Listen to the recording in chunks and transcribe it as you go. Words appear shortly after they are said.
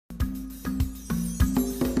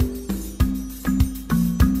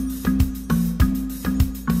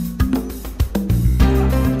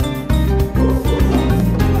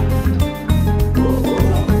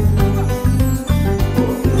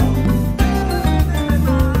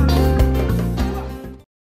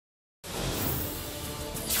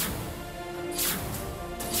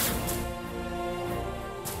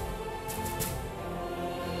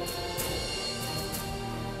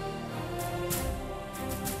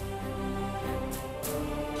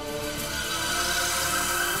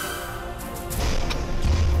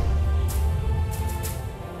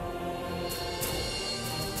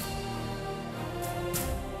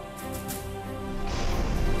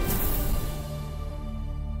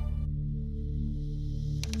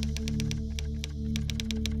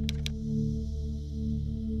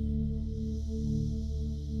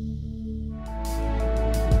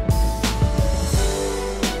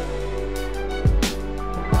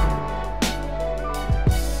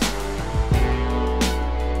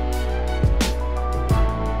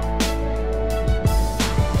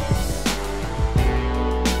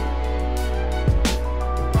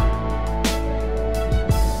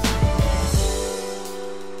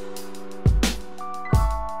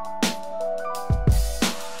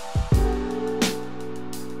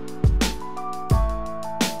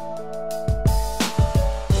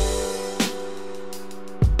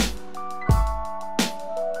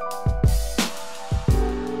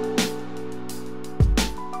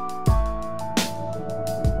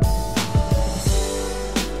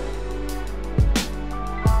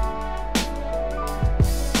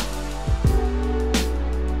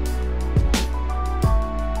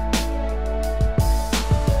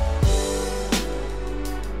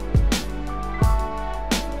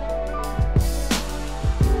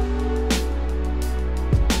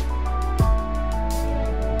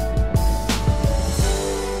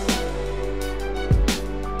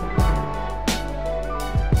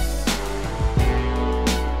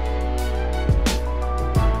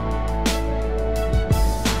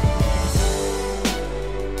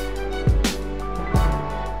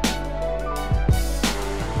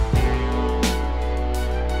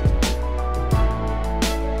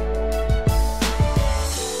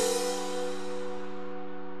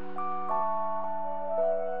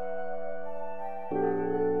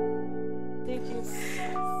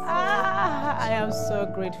I am so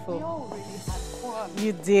grateful. We all really had fun.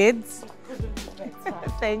 You did?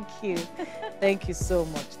 Thank you. Thank you so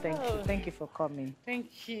much. Thank you. Thank you for coming.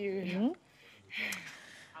 Thank you.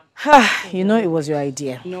 You know it was your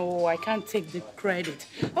idea. No, I can't take the credit.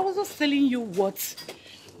 I was just telling you what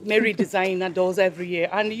Mary Designer does every year,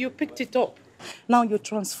 and you picked it up. Now you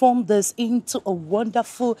transformed this into a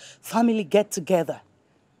wonderful family get-together.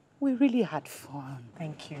 We really had fun.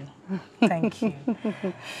 Thank you. Thank you.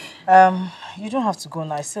 You don't have to go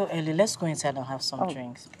now. It's still early. Let's go inside and have some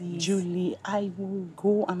drinks, please. Julie, I will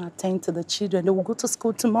go and attend to the children. They will go to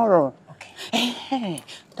school tomorrow. Okay. Hey,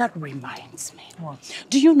 that reminds me. What?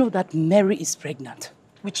 Do you know that Mary is pregnant?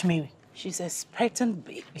 Which Mary? She's expecting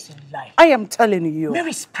baby. It's a lie. I am telling you.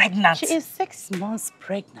 Mary's pregnant. She is 6 months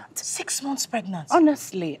pregnant. 6 months pregnant?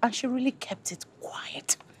 Honestly, and she really kept it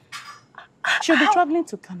quiet. She'll be traveling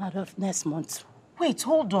to Canada next month. Wait,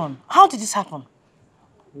 hold on. How did this happen?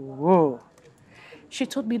 Whoa. She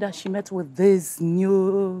told me that she met with this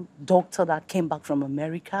new doctor that came back from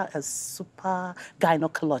America, a super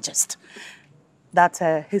gynecologist. That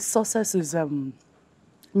his success is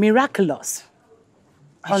miraculous.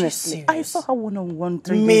 Honestly, I saw her one-on-one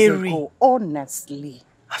 3 days ago. Honestly.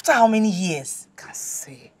 After how many years? Can't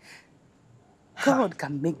say. God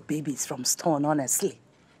can make babies from stone, honestly.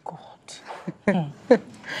 God.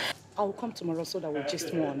 I'll come tomorrow so that we'll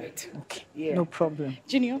just more on it. Okay, yeah. No problem.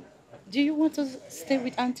 Junior, do you want to stay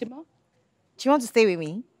with Auntie Ma? Do you want to stay with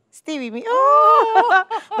me? Stay with me. Oh!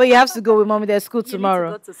 But you have to go with Mommy. There's school tomorrow.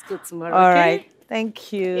 You need to go to school tomorrow, All okay? right.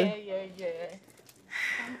 Thank you. Yeah.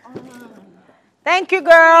 Come on. Thank you,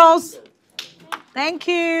 girls. Thank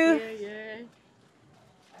you. Yeah.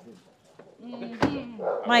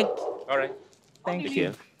 Mike. All right. Thank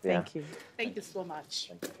you. Thank you. Thank you so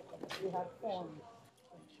much. We had fun.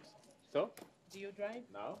 So? Do you drive?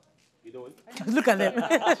 Now? You do it? Look at them.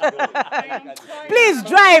 Please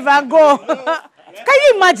drive and go. Can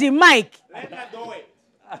you imagine, Mike? Let her do it.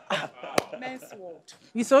 Men's world.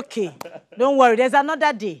 It's okay. Don't worry. There's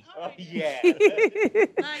another day. Oh, yeah.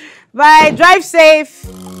 Bye. Drive safe.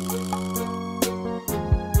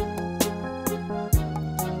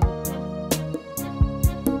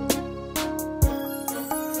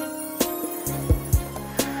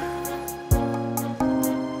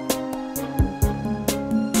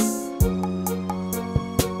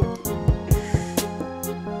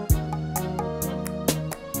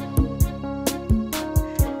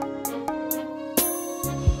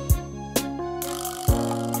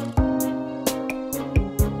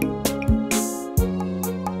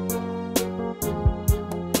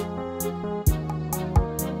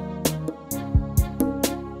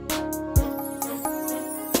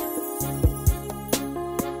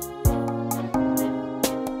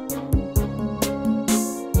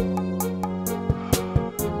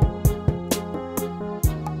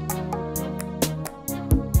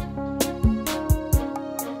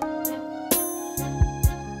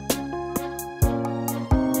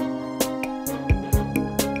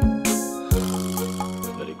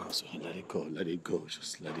 Let it go.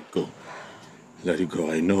 Just let it go. Let it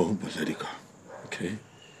go. I know, but let it go. Okay?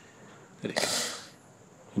 Let it go.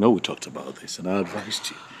 You know we talked about this, and I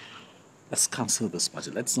advised you. Let's cancel this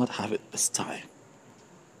party. Let's not have it this time.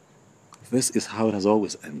 This is how it has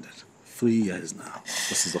always ended. 3 years now.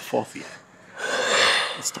 This is the 4th year.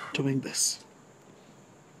 Let's stop doing this.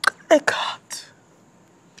 I can't.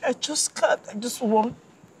 I just can't.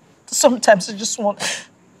 Sometimes I just want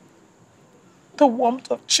the warmth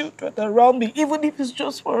of children around me, even if it's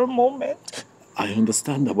just for a moment. I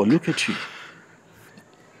understand that, but look at you.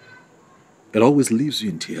 It always leaves you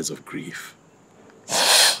in tears of grief.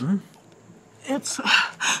 Huh? It's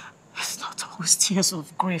not always tears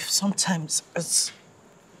of grief. Sometimes it's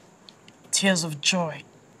tears of joy.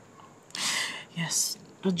 Yes,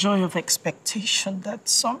 the joy of expectation that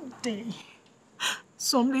someday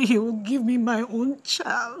he will give me my own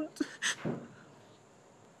child.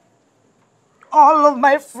 All of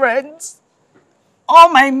my friends, all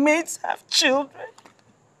my mates have children.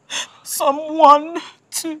 Some 1,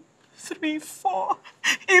 2, 3, 4,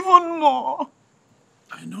 even more.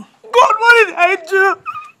 I know. God, what did I do?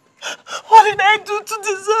 What did I do to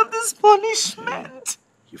deserve this punishment?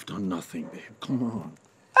 You've done nothing, babe. Come on.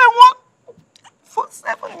 I worked for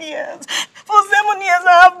 7 years. For 7 years,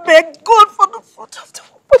 I have begged God for the fruit of the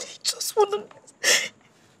womb, but he just wouldn't.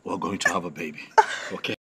 We're going to have a baby,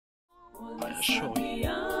 okay? I assure you.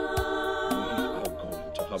 I'm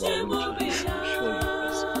going to have our own child. I assure you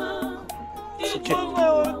this. It's okay. My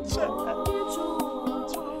own child.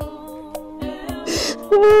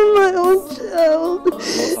 Oh, my own child.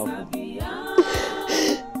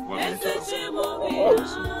 What happened?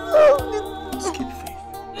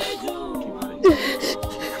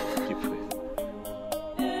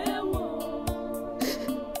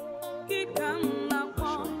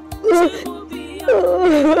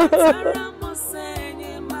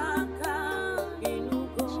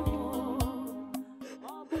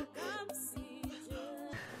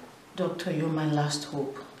 Doctor, you're my last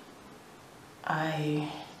hope. I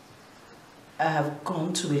have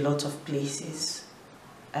gone to a lot of places.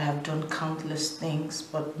 I have done countless things,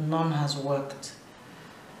 but none has worked.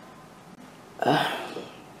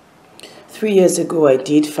 3 years ago, I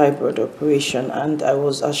did fibroid operation, and I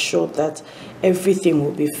was assured that everything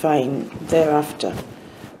will be fine thereafter.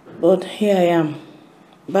 But here I am,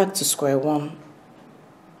 back to square one.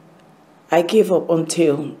 I gave up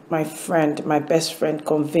until my best friend,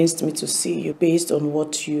 convinced me to see you based on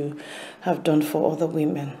what you have done for other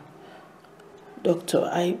women. Doctor,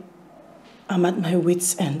 I'm at my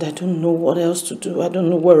wit's end. I don't know what else to do. I don't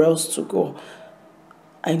know where else to go.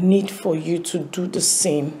 I need for you to do the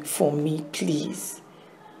same for me, please.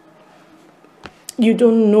 You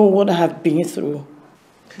don't know what I have been through.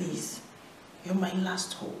 Please, you're my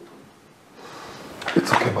last hope.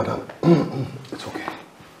 It's okay, madam. It's okay.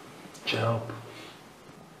 Help.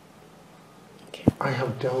 Okay. I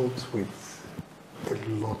have dealt with a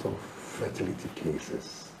lot of fertility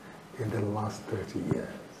cases in the last 30 years.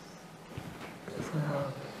 Yes, I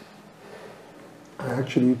have. I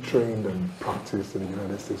actually trained and practiced in the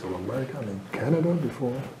United States of America and in Canada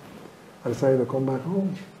before I decided to come back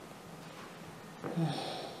home.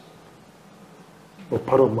 But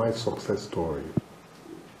part of my success story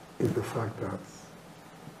is the fact that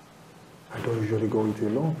I don't usually go it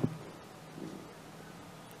alone.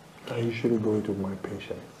 I usually go it with my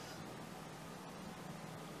patients.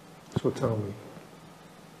 So tell me,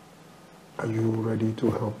 are you ready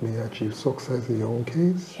to help me achieve success in your own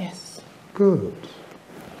case? Yes. Good,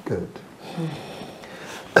 good.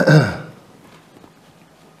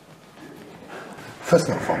 First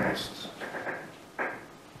and foremost,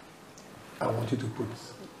 I want you to put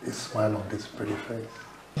a smile on this pretty face.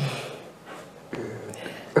 Good.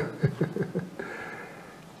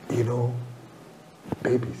 You know,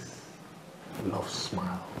 babies love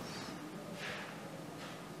smiles.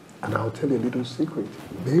 And I'll tell you a little secret.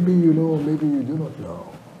 Maybe you know, maybe you do not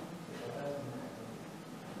know.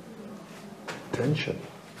 Tension,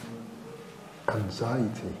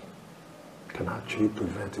 anxiety can actually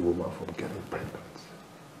prevent a woman from getting pregnant.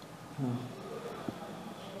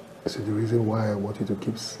 So the reason why I want you to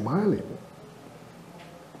keep smiling,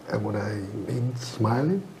 and when I mean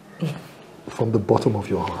smiling, from the bottom of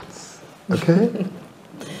your hearts, okay?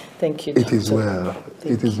 Thank you, Doctor. It is well.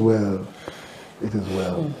 It is well. It is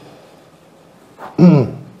well.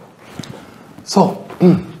 So,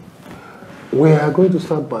 we are going to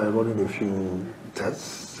start by running a few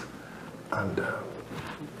tests and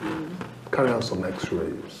carry out some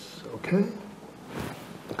x-rays, okay?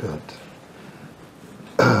 Good.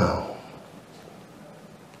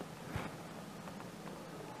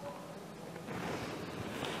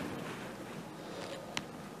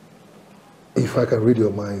 If I can read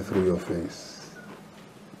your mind through your face,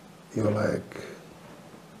 you're like,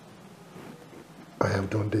 I have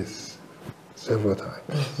done this several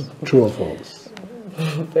times. True or false?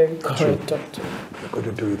 Very correct, Doctor. You're going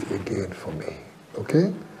to do it again for me,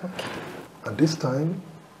 okay? Okay. And this time,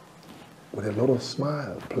 with a lot of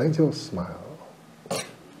smile, plenty of smile.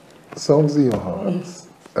 Songs in your heart,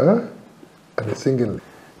 huh? And a singing.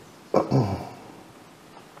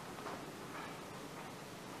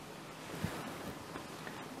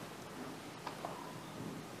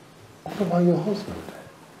 What about your husband?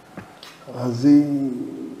 Has he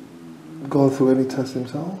gone through any tests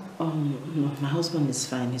himself? No, my husband is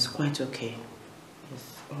fine. He's quite okay. He's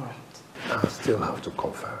all right. I still have to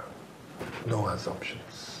confirm. No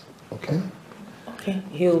assumptions, okay? Okay,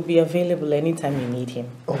 he'll be available anytime you need him.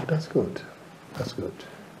 Oh, that's good. That's good.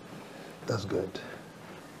 That's good.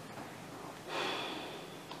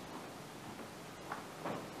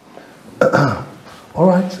 All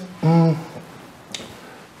right.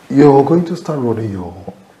 You're going to start running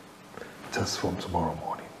your test from tomorrow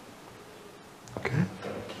morning. Okay?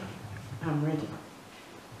 I'm ready.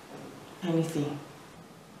 Anything.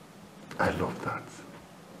 I love that.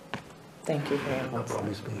 Thank you very Now much.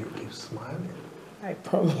 promise me you'll keep smiling. I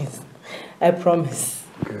promise. I promise.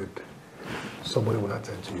 Good. Somebody will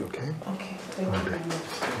attend to you, okay? Okay, thank you very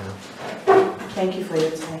much. Yeah. Thank you for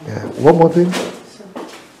your time. Yeah. One more thing.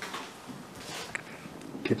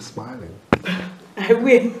 Keep smiling. I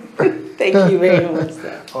will. Thank you very much,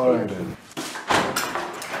 sir. All right then.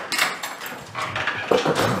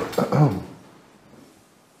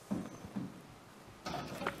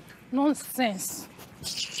 Nonsense.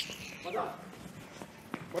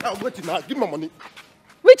 Madam, wait now. Give me my money.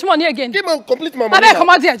 Which money again? Give me complete my money. Abeg, come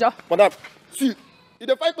out here, Joe. Madam, see, if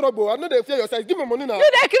they fight trouble, I know they fear your size. Give me money now. You know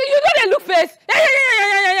they look face.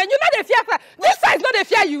 Yeah. You know they fear. This size, no they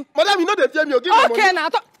fear you. Madam, you know they fear me. Give me my money. Okay, now.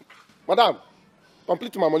 Madam,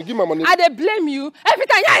 Complete my money. Give my money. I dey blame you. Every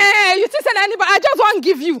time, yeah. You still send anybody. I just want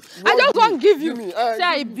give you. I just want give you. Say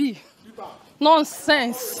I be.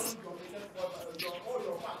 Nonsense.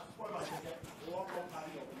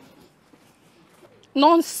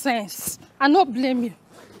 Nonsense. I not blame you.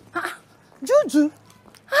 Juju.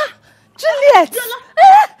 Juliet.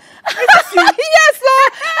 Yes, sir.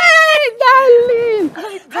 Hey, darling.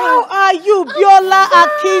 How are you, Biola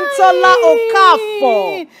Akintola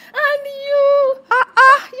Okafor? And you.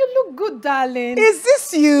 You look good, darling. Is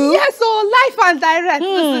this you? Yes, life and direct.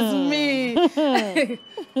 This is me.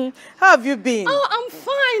 How have you been? Oh, I'm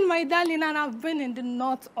fine, my darling, and I've been in the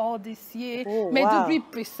north all this year. Oh, Maiduguri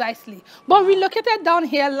precisely. But relocated down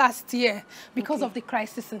here last year because of the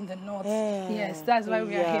crisis in the north. Yeah. Yes, that's why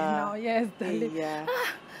we are here now. Yes, darling. Yeah.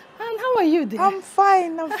 And how are you, dear? I'm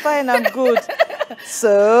fine, I'm good.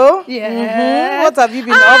 So, yeah. What have you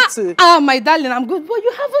been up to? My darling, I'm good. But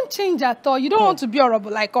you haven't changed at all. You don't want to be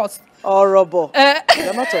horrible like us. Horrible.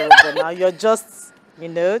 You're not horrible now. You're just,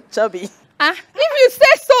 chubby. If you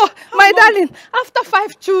say so, my darling, after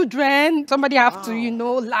 5 children, somebody have to,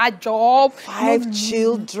 large job. 5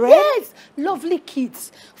 children? Yes, lovely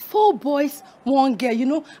kids. 4 boys, 1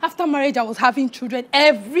 girl. After marriage, I was having children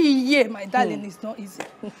every year. My darling, it's not easy.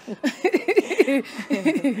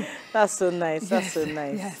 That's so nice. That's so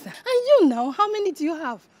nice. Yes. And you now, how many do you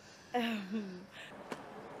have?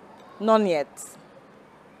 None yet.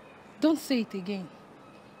 Don't say it again.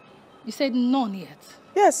 You said none yet.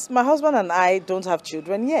 Yes, my husband and I don't have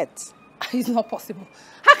children yet. It's not possible.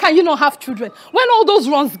 How can you not have children? When all those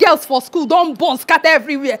girls for school don't born, scatter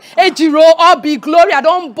everywhere. Ejiro, Obi, Gloria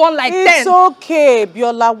don't born like 10. It's okay,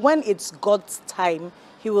 Biola. When it's God's time,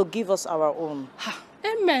 He will give us our own.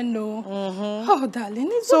 Amen, no. Oh, darling.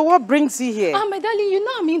 So what brings you here? My darling,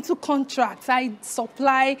 I'm into contracts. I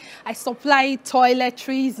supply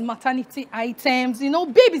toiletries, maternity items,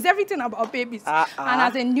 babies, everything about babies. And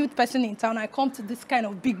as a new person in town, I come to this kind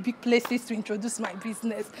of big places to introduce my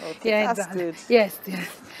business. Okay, yeah, that's good. Yes.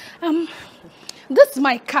 This is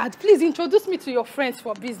my card. Please introduce me to your friends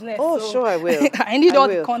for business. Oh, sure, I will. I need all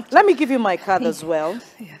the contacts. Let me give you my card as well.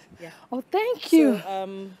 Yeah. Oh, thank you.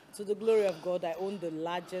 So, to the glory of God, I own the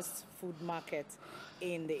largest food market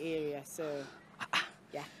in the area. So,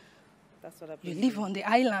 yeah, that's what You live on the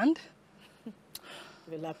island?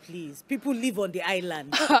 Bella, please. People live on the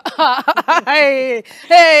island. Hey,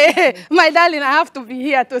 my darling, I have to be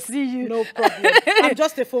here to see you. No problem. I'm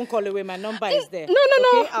just a phone call away. My number is there. No.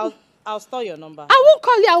 Okay, I'll store your number. I won't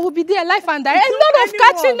call you. I will be there, life and direct. A lot of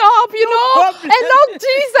catching up, a lot of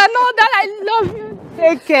cheese and all that. I love you.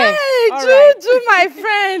 Take care. Hey, all Juju, my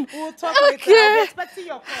friend. We'll talk later. I'm expecting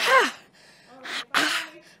your call.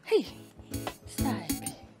 Hey,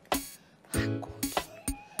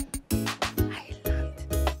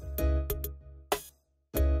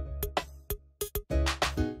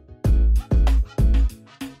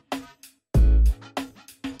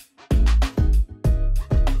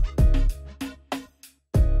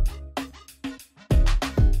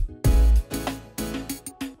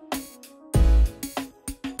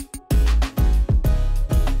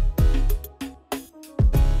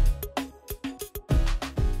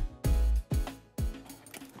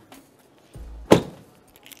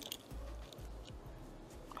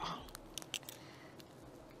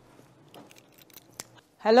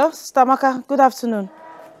 Hello, Sister Maka. Good afternoon.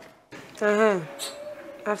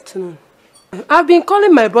 Afternoon. I've been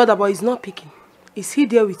calling my brother, but he's not picking. Is he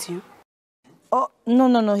there with you? Oh,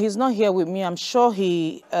 no. He's not here with me. I'm sure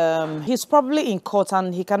he's probably in court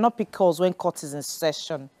and he cannot pick calls when court is in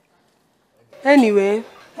session. Anyway,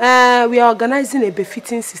 we are organizing a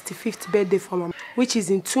befitting 65th birthday for Mama, which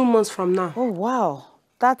is in 2 months from now. Oh, wow.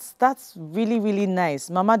 That's really, really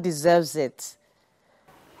nice. Mama deserves it.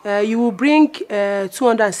 You will bring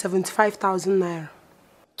 275,000 naira.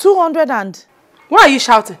 200 and... Why are you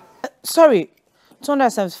shouting? Sorry,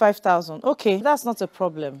 275,000. Okay, that's not a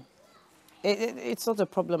problem. It's not a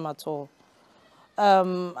problem at all.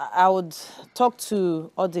 I would talk to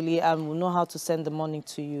Odili and we'll know how to send the money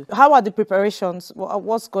to you. How are the preparations?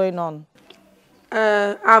 What's going on?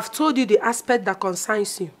 I've told you the aspect that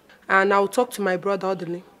concerns you, and I'll talk to my brother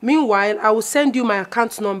Odili. Meanwhile, I will send you my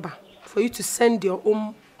account number for you to send your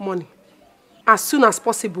own money as soon as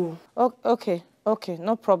possible. Okay,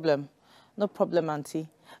 no problem. No problem, Auntie.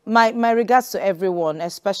 My regards to everyone,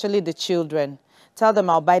 especially the children. Tell them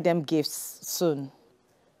I'll buy them gifts soon.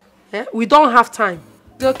 Yeah? We don't have time.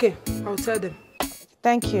 It's okay, I'll tell them.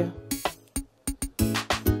 Thank you.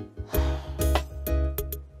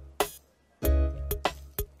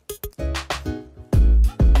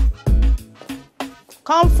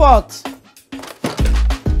 Comfort.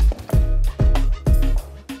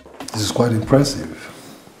 quite impressive.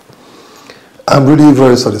 I'm really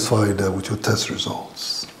very satisfied with your test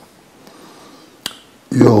results.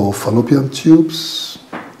 Your fallopian tubes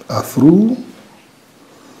are through.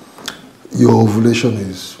 Your ovulation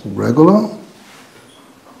is regular.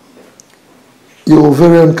 Your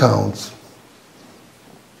ovarian count,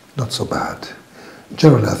 not so bad.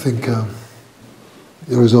 Generally, I think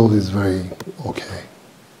the result is very okay.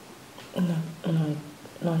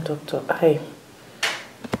 No, doctor.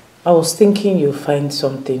 I was thinking you'll find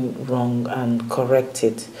something wrong and correct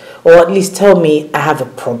it. Or at least tell me I have a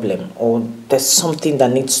problem or there's something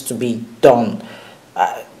that needs to be done.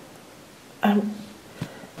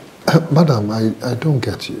 Madam, I don't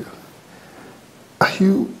get you. Are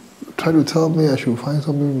you trying to tell me I should find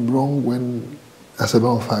something wrong when, as a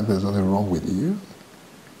matter of fact, there's nothing wrong with you?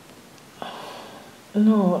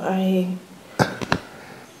 No,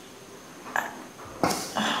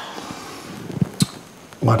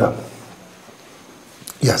 Madam,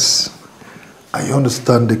 yes, I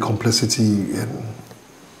understand the complexity in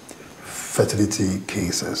fertility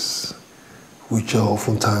cases, which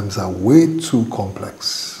oftentimes are way too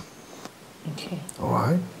complex. Okay. All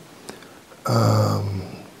right?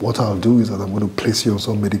 What I'll do is that I'm going to place you on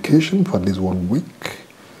some medication for at least 1 week.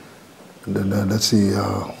 And then let's see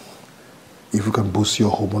if we can boost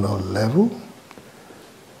your hormonal level.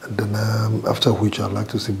 And then after which I'd like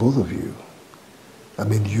to see both of you. I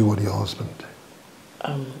mean, you and your husband.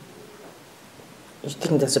 You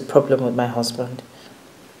think there's a problem with my husband?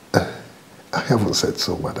 I haven't said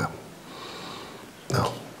so, madam.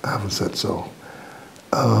 No, I haven't said so.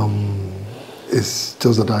 It's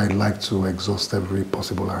just that I like to exhaust every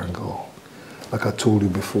possible angle. Like I told you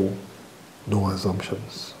before, no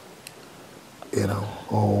assumptions. You know,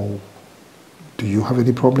 or do you have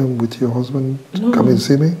any problem with your husband to come and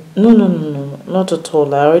see me? No, not at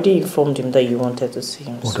all. I already informed him that you wanted to see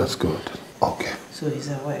him. Oh, that's good. Okay. So he's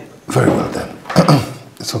aware. Very well then.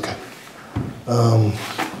 It's okay.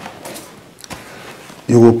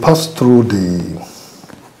 You will pass through the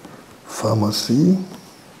pharmacy.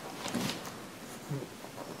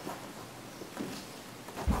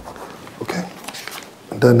 Okay.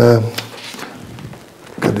 And then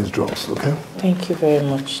get these drops, okay? Thank you very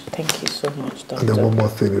much. Thank you so much, doctor. And then one more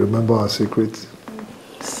thing. Remember our secret?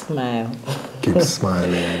 Smile. Keep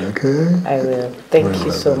smiling, okay? I will. Thank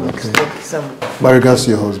you so much. Okay? Thank you so much. My regards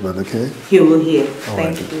to your husband, okay? He will hear. All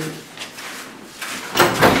Thank right. you.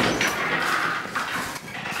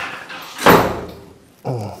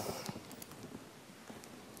 Oh.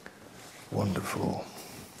 Wonderful.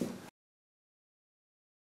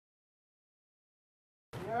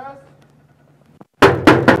 Yes?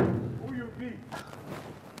 Who you be?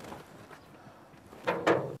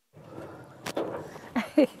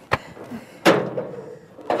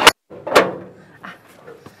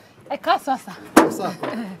 Sir.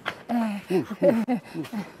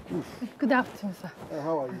 Good afternoon, sir.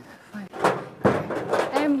 How are you?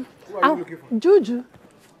 Fine. Who are you looking for? Juju.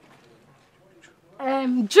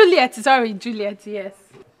 Juliet, sorry, Juliet, yes.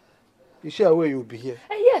 Is she aware you'll be here?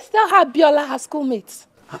 Yes, tell her Biola, her schoolmate.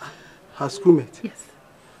 Her schoolmate? Yes.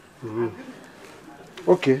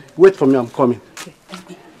 Okay, wait for me, I'm coming. Okay, thank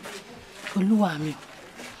you. Oluwami.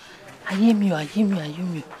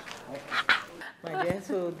 Ayemi. My dear,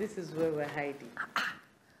 so this is where we're hiding.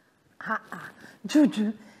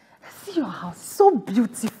 Juju, see your house, so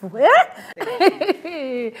beautiful,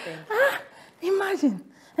 eh? Imagine,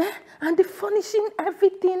 and the furnishing,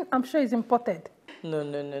 everything, I'm sure is imported. No,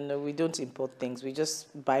 we don't import things. We just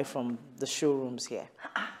buy from the showrooms here.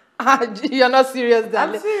 You're not serious,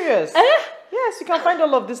 darling? I'm serious. Yes, you can find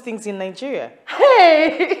all of these things in Nigeria.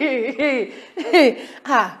 Hey.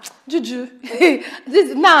 Juju,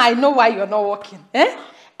 now I know why you're not working.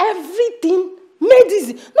 Everything made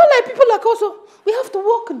easy. Not like people like us, we have to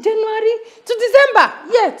work January to December.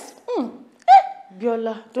 Yes.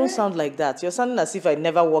 Biola, don't sound like that. You're sounding as if I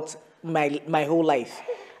never worked my whole life.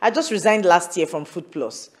 I just resigned last year from Food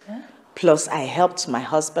Plus. Plus, I helped my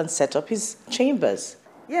husband set up his chambers.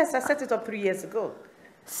 Yes, I set it up 3 years ago.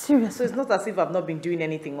 Seriously? So it's not as if I've not been doing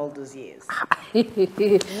anything all those years.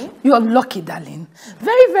 You're lucky, darling.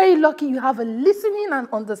 Very, very lucky you have a listening and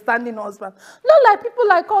understanding husband. Not like people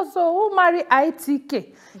like us who marry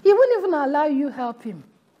ITK. He wouldn't even allow you help him.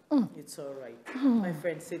 It's all right. My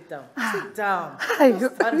friend, sit down. Sit down.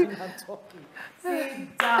 You're standing and talking.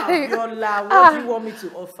 Sit down. Biola, what do you want me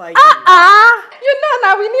to offer you? You know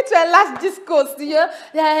now we need to enlarge this coast,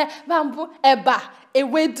 bamboo, eba,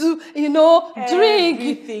 ewedu, drink.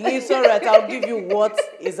 Everything. It's all right. I'll give you what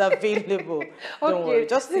is available. Don't worry.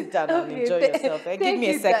 Just sit down and enjoy yourself. Give me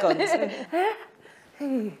a second.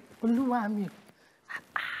 Hey, Oluwami.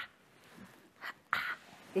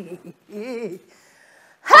 Hey!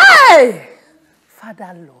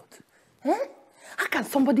 Father Lord, how can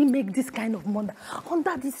somebody make this kind of money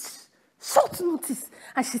under this short notice?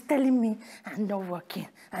 And she's telling me I'm not working.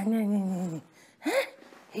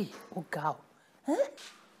 Hey, oh girl. Money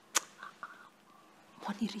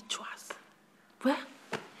rituals. Well,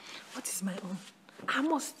 what is my own? I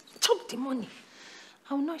must chop the money.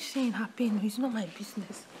 I'm not saying her pain. It's not my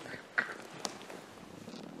business.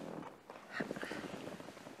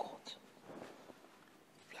 God,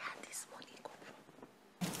 where this money come from?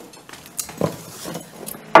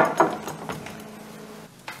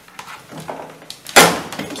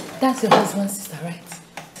 That's your husband's sister, right?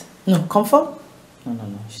 No, Comfort?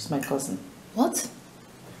 No. She's my cousin. What?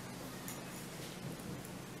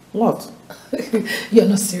 What? You're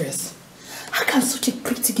not serious. How can such a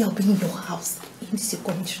pretty girl be in your house in this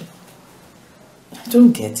condition? I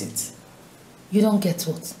don't get it. You don't get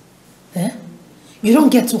what? You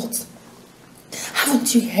don't get what?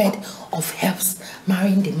 Haven't you heard of helps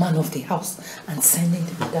marrying the man of the house and sending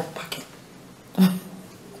them with that packet?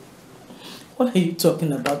 What are you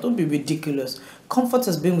talking about? Don't be ridiculous. Comfort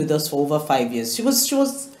has been with us for over 5 years. She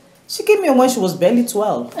came here when she was barely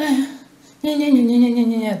 12.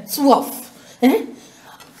 12?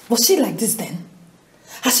 Was she like this then?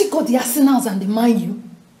 Has she got the arsenals and the mind you?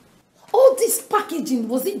 All this packaging,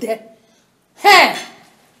 was it there? Hey,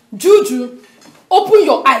 Juju, open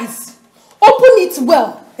your eyes. Open it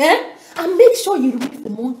well, and make sure you remove the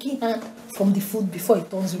monkey hand from the food before it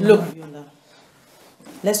turns around. Look, Yola,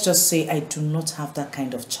 let's just say I do not have that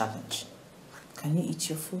kind of challenge. Can you eat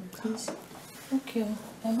your food, please? Okay,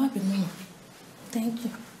 I might be me. Thank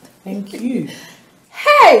you. Thank you.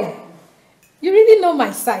 Hey! You really know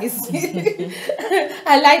my size.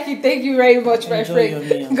 I like it. Thank you very much, my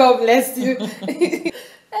friend. God bless you.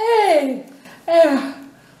 Hey!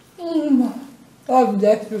 God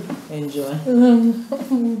bless you. Enjoy.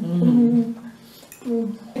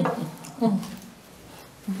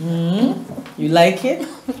 You like it?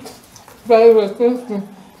 Very well, thank you.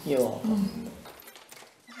 You're welcome.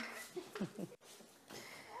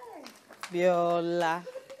 Biola.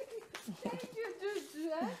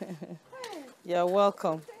 You're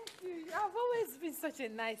welcome. I've always been such a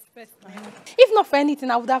nice person. If not for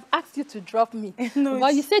anything, I would have asked you to drop me. No,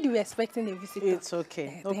 but you said you were expecting a visitor. It's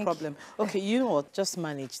okay. No problem. Okay, you know what? Just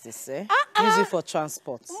manage this, Use it for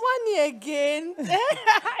transport. Money again.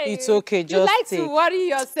 It's okay. Just you like take. to worry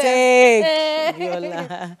yourself. Take,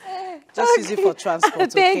 Biola. Just use it for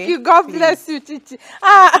transport, Thank you. God bless you, Chichi.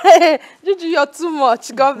 Juju, you're too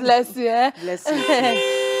much. God bless you. Bless you.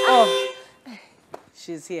 Oh,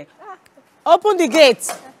 she's here. Open the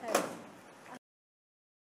gate.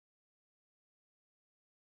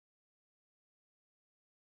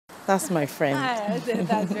 That's my friend.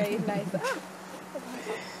 That's very nice.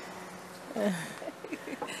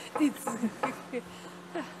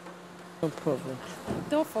 No problem.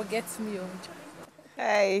 Don't forget me.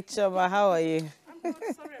 Hey, Choma, how are you? I'm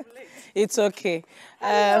sorry I'm late. It's okay.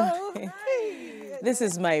 This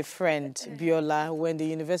is my friend, Biola. We're in the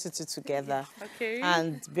university together. Okay.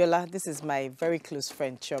 And Biola, this is my very close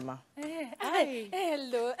friend, Choma. Hi.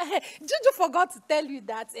 Hello. Juju forgot to tell you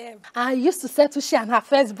that I used to settle she and her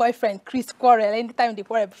first boyfriend, Chris, quarrel anytime they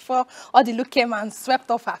quarrel before all the look came and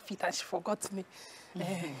swept off her feet and she forgot me.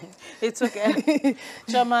 It's okay.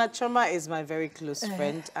 Choma is my very close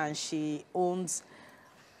friend and she owns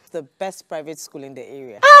the best private school in the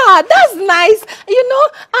area. That's nice. You know,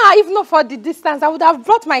 if not for the distance, I would have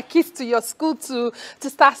brought my kids to your school to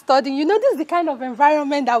start studying. You know, this is the kind of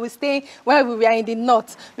environment that we stay in when we were in the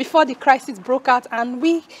north before the crisis broke out and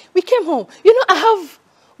we came home. You know, I have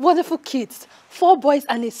wonderful kids, 4 boys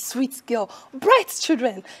and a sweet girl, bright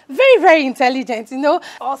children, very, very intelligent, you know,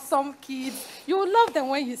 awesome kids. You will love them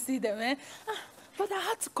when you see them, But I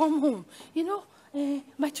had to come home. You know,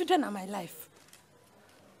 my children are my life.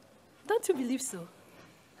 Don't you believe so?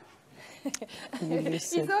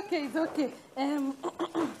 It's okay, it's okay.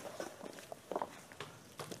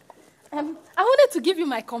 I wanted to give you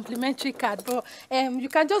my complimentary card, but you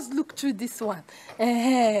can just look through this one.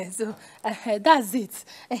 So that's it.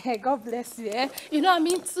 God bless you. You know, I'm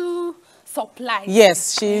into supplies.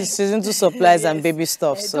 Yes, she's into supplies and baby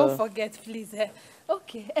stuff. So don't forget, please.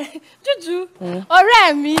 Okay. Juju,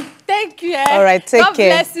 Oremi, thank you. All right, take care.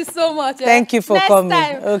 God bless you so much. Thank you for coming.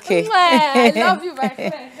 Time. Okay. I love you, my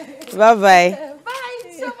friend. Bye-bye. Bye,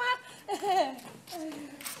 Choma.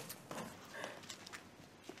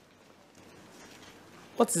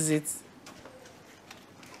 What is it?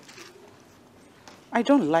 I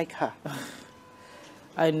don't like her.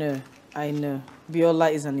 I know. Biola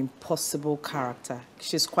is an impossible character.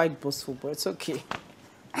 She's quite boastful, but it's okay.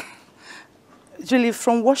 Julie,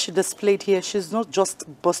 from what she displayed here, she's not just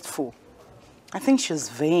boastful. I think she's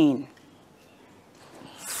vain.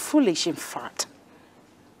 Foolish, in fact.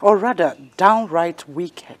 Or rather, downright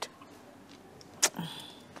wicked.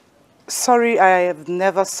 Sorry, I have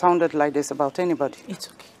never sounded like this about anybody. It's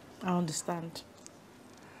okay. I understand.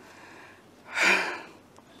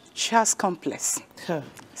 She has complex.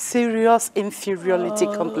 Serious inferiority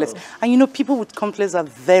complex. And you know, people with complex are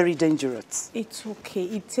very dangerous. It's okay.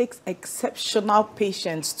 It takes exceptional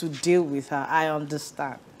patience to deal with her. I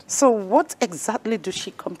understand. So what exactly does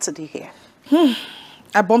she come to do here?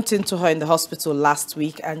 I bumped into her in the hospital last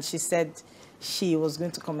week and she said she was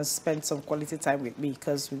going to come and spend some quality time with me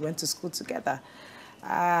because we went to school together.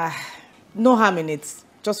 No harm in it,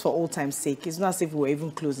 just for old time's sake. It's not as if we were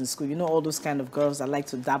even close in school. You know all those kind of girls that like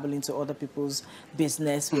to dabble into other people's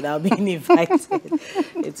business without being invited.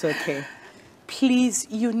 It's okay. Please,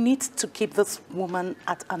 you need to keep this woman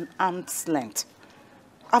at an arm's length.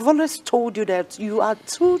 I've always told you that you are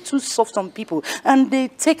too soft on people and they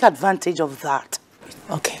take advantage of that.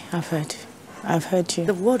 Okay, I've heard you. I've heard you.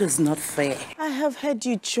 The world is not fair. I have heard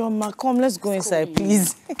you, Chioma. Come, let's go inside,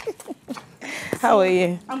 please. How are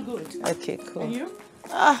you? I'm good. Okay, cool. And you?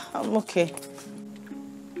 I'm okay.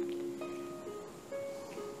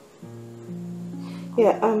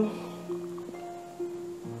 Yeah,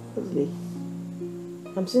 Leslie,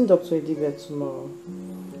 I'm seeing Dr. Edibia tomorrow.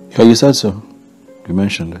 Yeah, you said so. You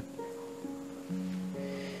mentioned it.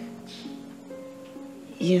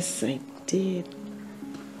 Yes, I did.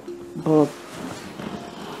 But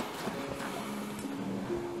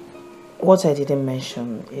what I didn't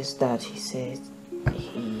mention is that he said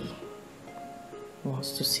he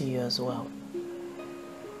wants to see you as well.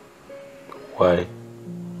 Why?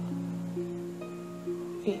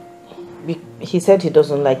 He said he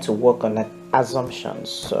doesn't like to work on assumptions,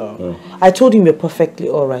 so I told him you're perfectly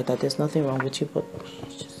alright, that there's nothing wrong with you, but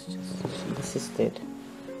he just insisted.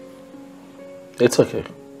 It's okay.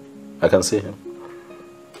 I can see him.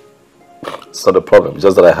 It's not a problem. It's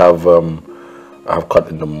just that I have cut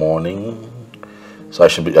in the morning, so I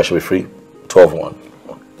should be free. 12:01.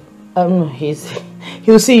 No,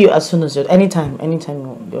 he'll see you as soon as you're anytime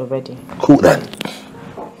you're ready. Cool then.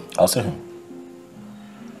 I'll see him.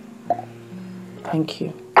 Thank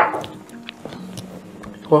you.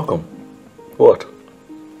 You're welcome. What?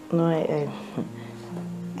 No,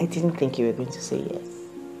 I didn't think you were going to say yes.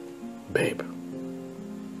 Babe.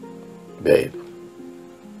 Babe.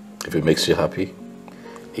 If it makes you happy,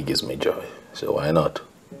 it gives me joy. So why not?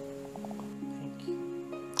 Thank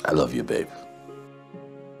you. I love you, babe.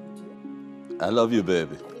 I love you,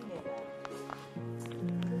 baby.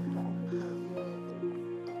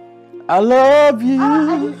 I love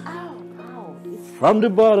you. From the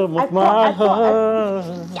bottom of my heart.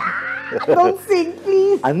 Don't sing,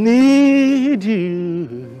 please. I need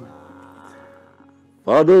you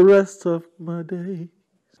for the rest of my days.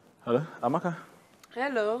 Hello, Amaka.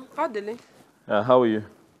 Hello, Adele. How are you?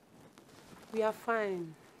 We are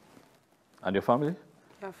fine. And your family?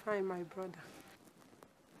 We are fine, my brother.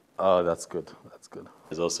 Oh, that's good. That's good.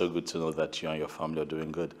 It's also good to know that you and your family are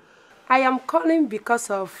doing good. I am calling because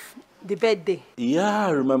of the birthday. Yeah,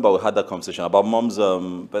 I remember we had that conversation about Mom's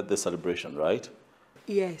birthday celebration, right?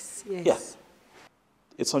 Yes, yes. Yeah.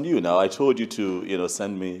 It's on you now. I told you to,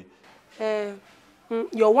 send me.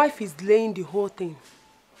 Your wife is delaying the whole thing.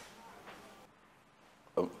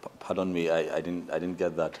 Pardon me, I didn't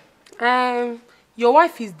get that. Your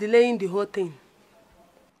wife is delaying the whole thing.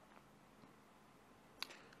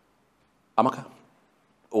 Amaka,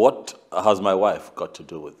 what has my wife got to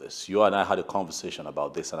do with this? You and I had a conversation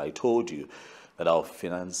about this, and I told you that I'll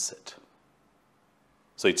finance it.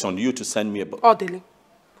 So it's on you to send me a...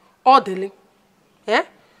 Orderly. Eh?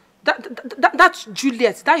 That's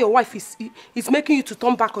Juliet. That your wife is making you to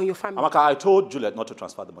turn back on your family. Amaka, I told Juliet not to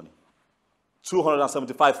transfer the money.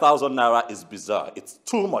 275,000 naira is bizarre. It's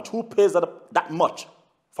too much. Who pays that much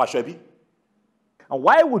for Shebi? And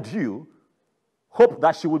why would you hope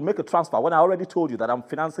that she would make a transfer when I already told you that I'm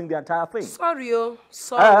financing the entire thing? Sorry.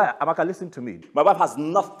 Amaka, listen to me. My wife has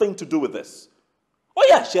nothing to do with this. Oh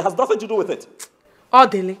yeah, she has nothing to do with it.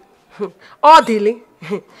 Orderly.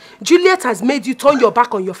 Juliet has made you turn your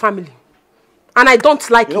back on your family. And I don't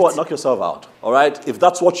like it. You know what? Knock yourself out, all right? If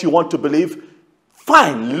that's what you want to believe,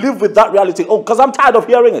 fine, live with that reality. Oh, because I'm tired of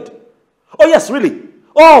hearing it. Oh, yes, really.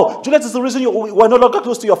 Oh, Juliet is the reason we're no longer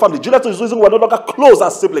close to your family. Juliet is the reason we're no longer close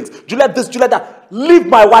as siblings. Juliet this, Juliet that. Leave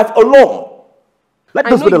my wife alone. Let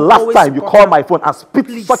this be the last time you call my phone and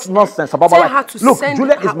speak such nonsense about my wife. Look,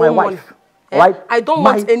 Juliet is my wife. Right? I don't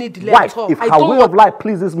want any delay wife. at all. If her way of life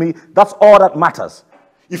pleases me, that's all that matters.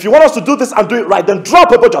 If you want us to do this and do it right, then drop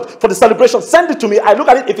a budget for the celebration. Send it to me. I look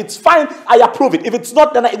at it. If it's fine, I approve it. If it's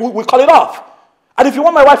not, then we call it off. And if you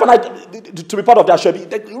want my wife and I to be part of that, Shebi,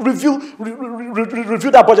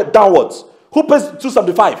 review that budget downwards. Who pays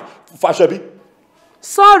 275 for Shebi?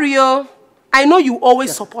 Sorry, I know you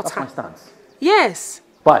always support her. That's my stance. Yes.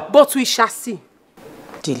 Why? But we shall see.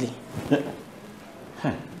 Dilly,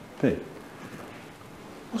 Hey.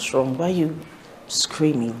 what's wrong? Why are you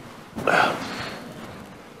screaming?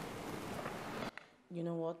 You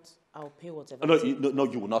know what? I'll pay whatever. No,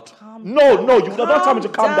 you will not. No, you will not. Don't tell me to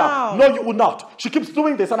calm down. No, you will not. She keeps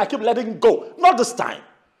doing this and I keep letting go. Not this time.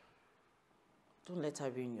 Don't let her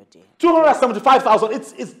ruin your day.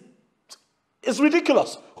 275,000. It's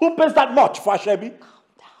ridiculous. Who pays that much for Ashebi? Calm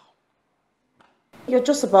down. You're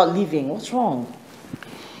just about leaving. What's wrong?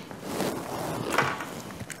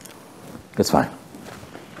 It's fine.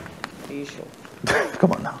 Are you sure?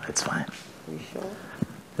 Come on now. It's fine. Are you sure?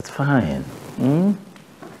 It's fine.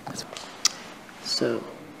 So,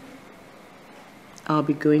 I'll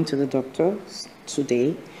be going to the doctor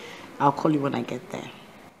today. I'll call you when I get there.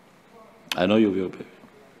 I know you'll be okay.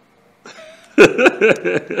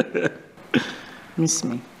 Miss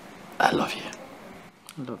me. I love you.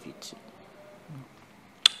 I love you too.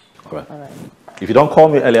 All right. If you don't call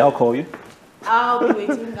me early, I'll call you. I'll be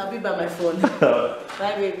waiting. I'll be by my phone.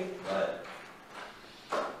 Bye, baby. Bye.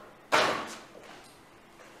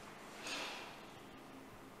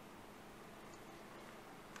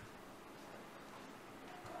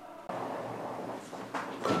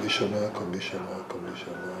 Commissioner.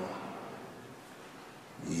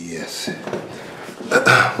 Yes.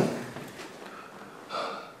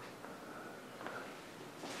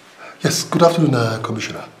 Yes, good afternoon,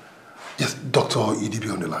 Commissioner. Yes, Dr.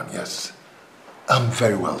 Idibi on the line, yes. I'm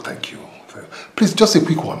very well, thank you. Please, just a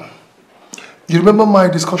quick one. You remember my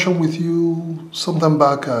discussion with you sometime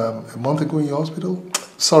back a month ago in your hospital?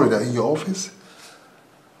 Sorry, in your office?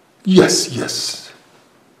 Yes.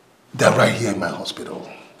 They're right here in my hospital.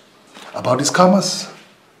 About these scammers?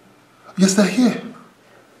 Yes, they're here.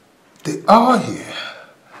 They are here.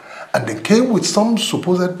 And they came with some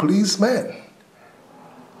supposed policemen.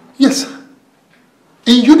 Yes.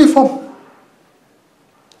 In uniform.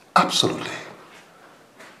 Absolutely.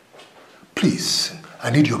 Please, I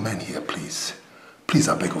need your men here, please. Please,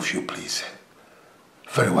 I beg of you, please.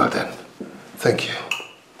 Very well then. Thank you.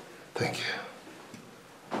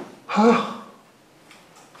 Huh?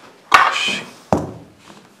 Gosh.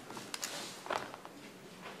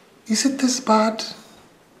 Is it this bad?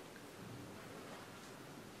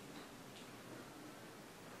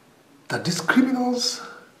 That these criminals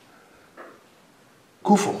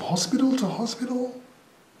go from hospital to hospital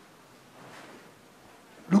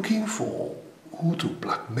looking for who to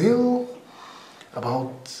blackmail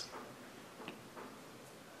about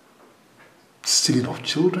stealing of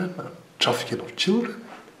children and trafficking of children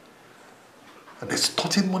and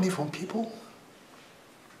extorting money from people?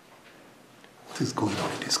 What is going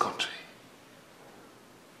on in this country?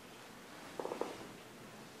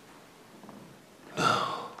 No.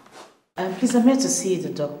 Please, I'm here to see the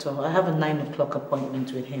doctor. I have a 9 o'clock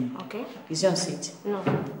appointment with him. Okay. Is he on seat? No.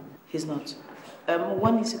 He's not.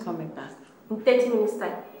 When is he coming back? In 30 minutes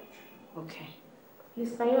time. Okay.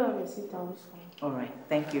 Please, can you have a seat on this phone? All right.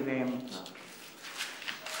 Thank you very much.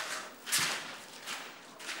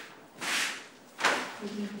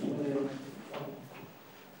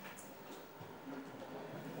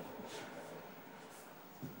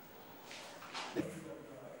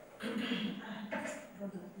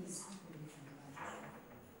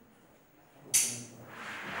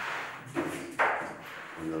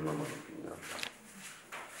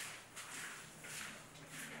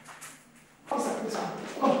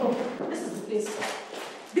 This is the place.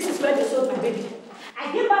 This is where they sold my baby.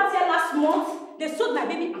 I gave birth here last month. They sold my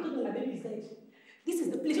baby. I told them my baby is dead. This is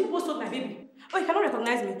the place. You people sold my baby. Oh, you cannot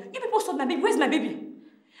recognize me. You people sold my baby. Where's my baby?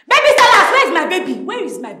 Baby sellers, where is my baby? Where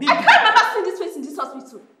is my baby? I can't remember seeing this face in this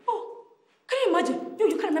hospital. Oh, can you imagine?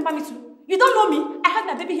 You can't remember me too. You don't know me. I had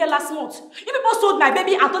my baby here last month. You people sold my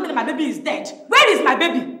baby and told them my baby is dead. Where is my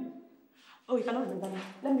baby? Oh, you cannot remember me.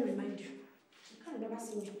 Let me remind you. You can't remember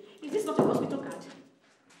seeing me. Is this not your hospital card?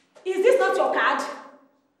 Is this not your card?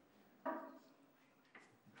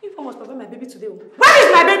 You people must provide my baby today. Where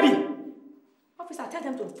is my baby? Officer, tell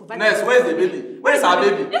them to provide. Nurse, where is the baby? Where is our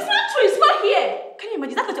baby? It's not true. It's not here. Can you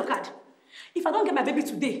imagine? That's not your card. If I don't get my baby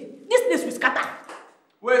today, this place will scatter.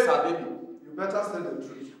 Where is our baby? You better tell the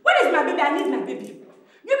truth. Where is my baby? I need my baby.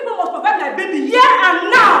 You people must provide my baby here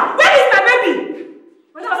and now. Where is my baby?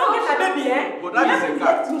 When I don't get my baby, But that is a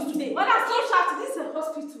card. Today. When I'm so sharp, this is a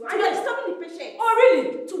hospital. And you're disturbing the patient. Oh,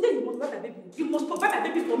 really? Today you must provide my baby. You must provide my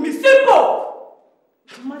baby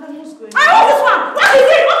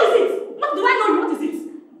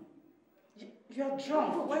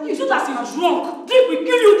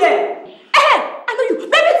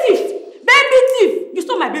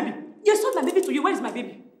to you. Where is my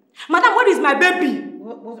baby? Madam, where is my baby?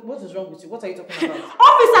 What is wrong with you? What are you talking about?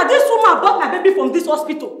 Officer, this woman bought my baby from this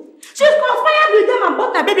hospital. She's conspired with them and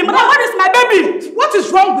bought my baby. Madam, where is my baby? What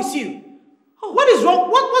is wrong with you? What is wrong?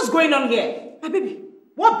 What's going on here? My baby.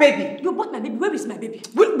 What baby? You bought my baby. Where is my baby?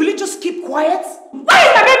 Will you just keep quiet? Where is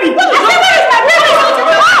my baby? Where is my baby?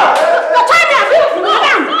 You're trying to abuse me,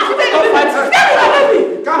 madam. Where is my baby?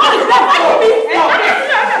 What is that?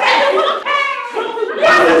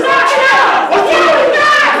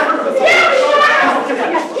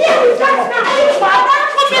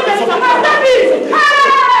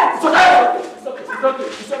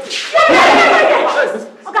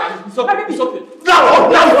 It's okay. Now it's okay. Wait, now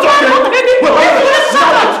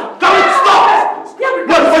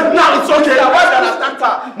it's okay.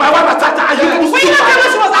 My wife attacked her. And you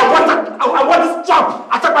I want this trap.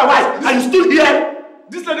 Attack my wife. And you still here?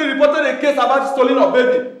 This lady reported a case about the stealing of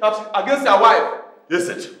baby against her wife. Yes,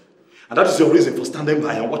 it. And that is your reason for standing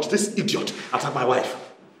by and watch this idiot attack my wife.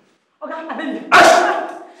 Okay,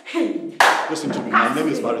 listen to me. My name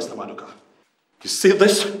is Barrister Maduka. You see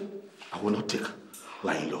this? I will not take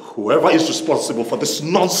lying low. Whoever is responsible for this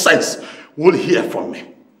nonsense will hear from me.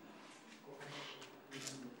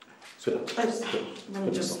 Sweetheart, let's go.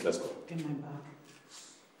 Get my bag.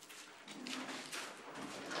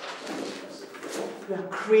 You are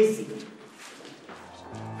crazy.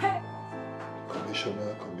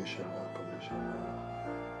 Commissioner.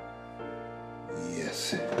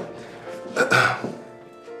 Yes.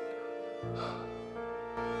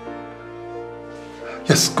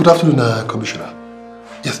 Yes, good afternoon, Commissioner.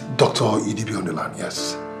 Yes, Dr. EDB on the line,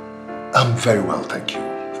 yes. I'm very well, thank you.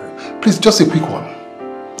 Please, just a quick one.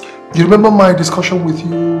 You remember my discussion with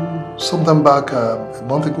you sometime back a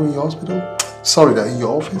month ago in your hospital? Sorry, in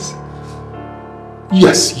your office?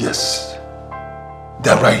 Yes.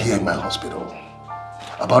 They're right here in my hospital.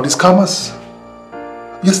 About these scammers?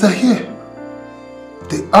 Yes, they're here.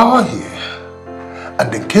 They are here.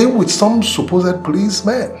 And they came with some supposed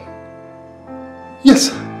policemen.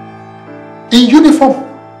 Yes. In uniform.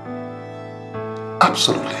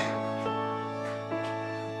 Absolutely.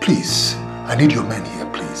 Please, I need your men here,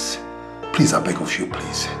 please. Please, I beg of you,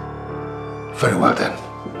 please. Very well then.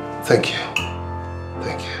 Thank you.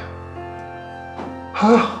 Thank you.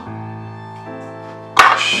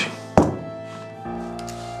 Gosh.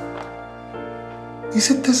 Is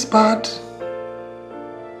it this bad?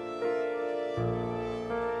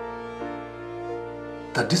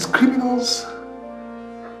 That these criminals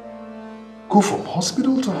go from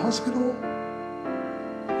hospital to hospital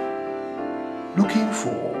looking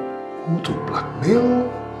for who to blackmail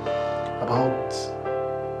about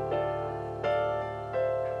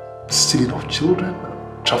stealing of children,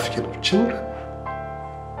 trafficking of children,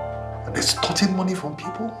 and extorting money from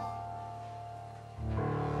people?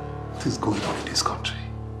 What is going on in this country?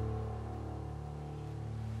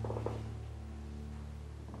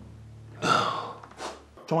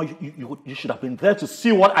 John, you should have been there to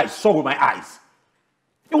see what I saw with my eyes.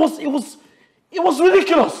 It was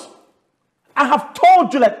ridiculous. I have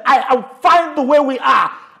told you that I'm fine the way we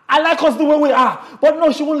are. I like us the way we are. But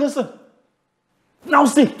no, she won't listen. Now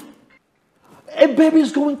see, a baby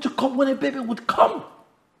is going to come when a baby would come.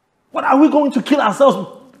 What, are we going to kill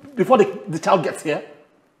ourselves before the child gets here?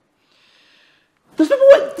 These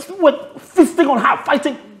people were feasting on her,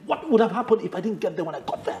 fighting. What would have happened if I didn't get there when I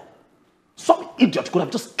got there? Some idiot could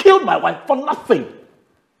have just killed my wife for nothing.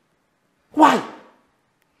 Why?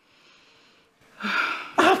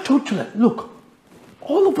 I have told you that, look,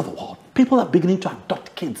 all over the world, people are beginning to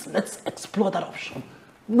adopt kids. Let's explore that option.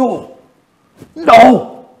 No.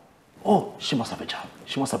 Oh, she must have a job.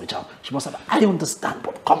 She must have a job. I understand,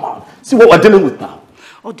 but come on. See what we're dealing with now.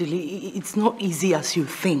 Odili, it's not easy as you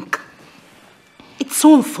think. It's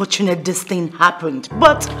so unfortunate this thing happened,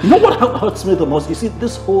 but... You know what hurts me the most? You see,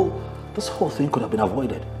 this whole thing could have been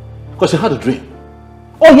avoided. Because she had a dream.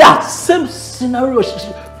 Oh yeah, same scenario.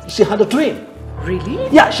 She had a dream. Really?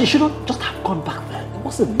 Yeah, she shouldn't just have gone back there. It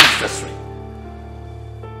wasn't necessary.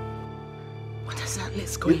 What exactly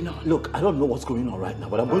is going on? Look, I don't know what's going on right now,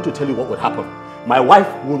 but I'm going to tell you what would happen. My wife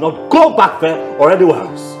will not go back there or anywhere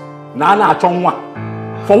else. Nana Chongwa.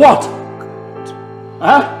 For what?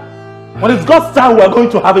 Huh? When it's God's time, we're going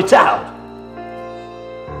to have a child.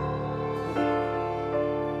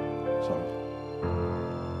 Sorry.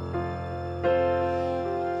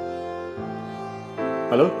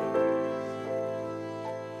 Hello?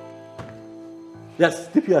 Yes,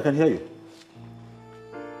 DP, I can hear you.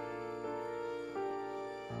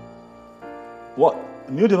 What?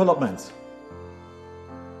 New developments?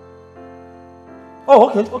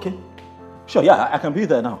 Oh, okay. Sure, yeah, I can be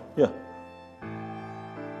there now. Yeah.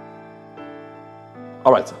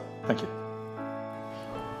 All right, sir. Thank you.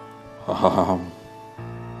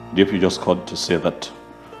 DP just called to say that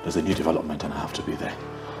there's a new development and I have to be there.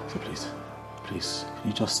 So please, can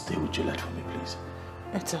you just stay with Juliet for me, please?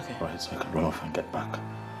 It's okay. All right, so I can run off and get back.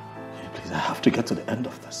 Okay, please, I have to get to the end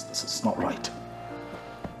of this. This is not right.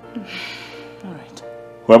 All right.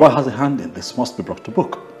 Whoever has a hand in this must be brought to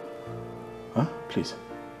book. Huh? Please.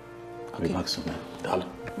 I'll be back soon, darling.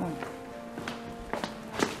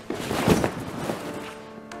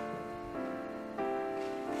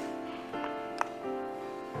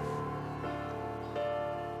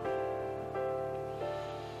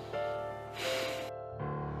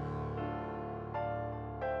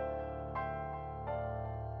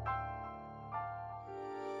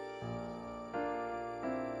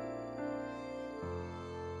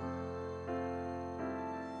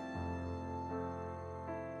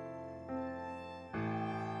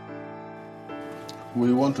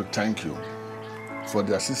 We want to thank you for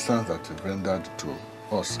the assistance that you've rendered to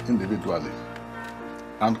us individually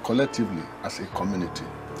and collectively as a community.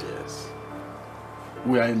 Yes.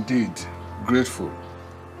 We are indeed grateful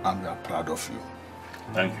and we are proud of you.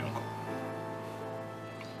 Thank you, Uncle.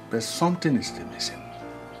 But something is still missing.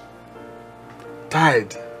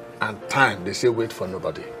 Tide and time, they say wait for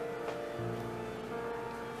nobody.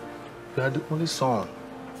 You are the only son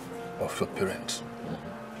of your parents.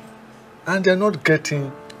 And they're not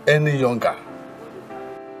getting any younger.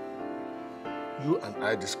 You and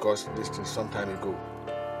I discussed this thing some time ago.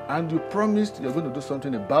 And you promised you're going to do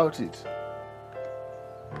something about it.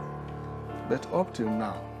 But up till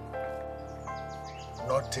now,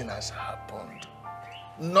 nothing has happened.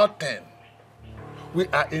 Nothing. We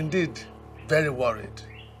are indeed very worried.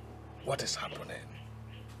 What is happening?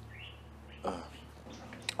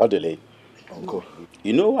 Odele, Uncle,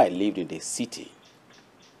 you know I lived in the city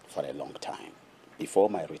for a long time, before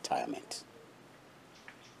my retirement.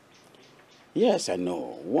 Yes, I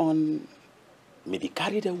know, one may be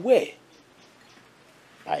carried away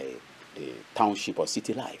by the township or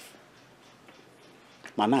city life.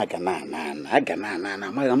 Come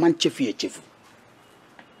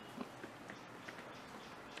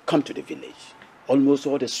to the village. Almost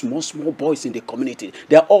all the small boys in the community,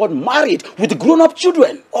 they are all married with grown-up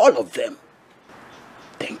children, all of them.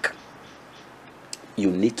 Think. You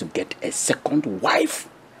need to get a second wife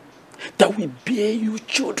that will bear you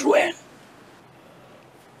children.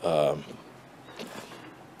 Well,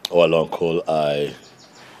 Uncle, I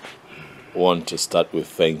want to start with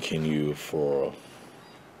thanking you for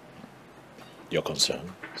your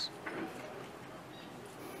concerns.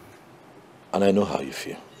 And I know how you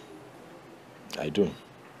feel. I do.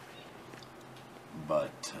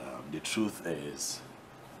 But the truth is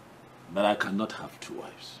that I cannot have two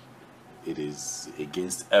wives. It is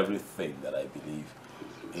against everything that I believe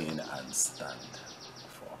in and stand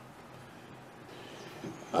for.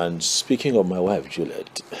 And speaking of my wife,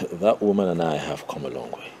 Juliet, that woman and I have come a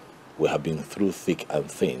long way. We have been through thick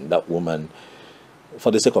and thin. That woman,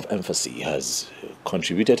 for the sake of emphasis, has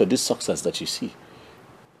contributed to this success that you see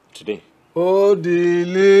today. Oh,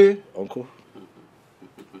 Dele. Uncle?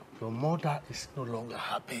 Your mother is no longer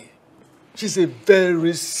happy. She's a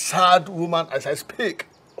very sad woman as I speak.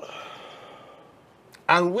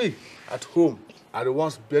 And we, at home, are the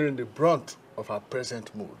ones bearing the brunt of our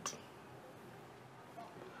present mood.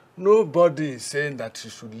 Nobody is saying that you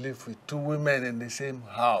should live with two women in the same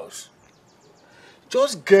house.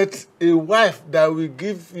 Just get a wife that will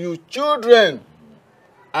give you children,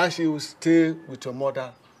 and she will stay with your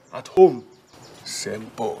mother at home.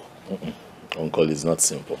 Simple. Uncle, it's not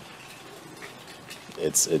simple.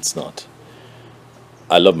 It's not.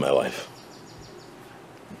 I love my wife.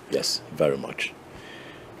 Yes, very much.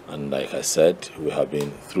 And like I said, we have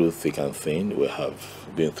been through thick and thin. We have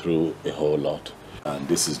been through a whole lot. And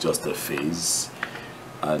this is just a phase.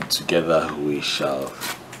 And together we shall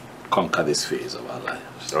conquer this phase of our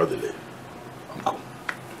lives. Odele, Uncle,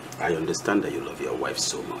 I understand that you love your wife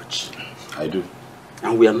so much. I do.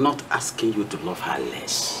 And we are not asking you to love her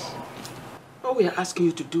less. All we are asking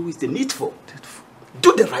you to do is the needful.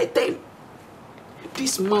 Do the right thing.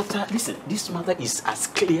 This matter, listen, this matter is as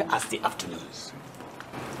clear as the afternoon.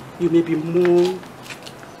 You may be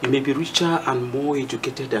richer and more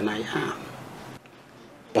educated than I am.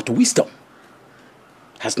 But wisdom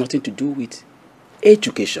has nothing to do with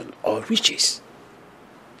education or riches.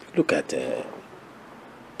 Look at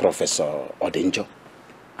Professor Odenjo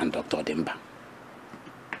and Dr. Odemba.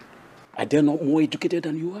 Are they not more educated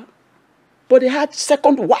than you are? But they had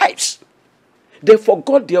second wives. They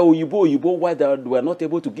forgot their Oyibo wives that were not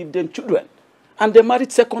able to give them children. And they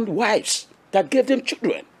married second wives that gave them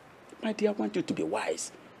children. My dear, I want you to be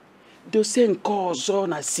wise. They say in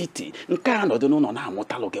Kozona City, in Kano, don't know now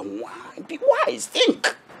what I be wise,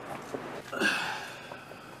 think.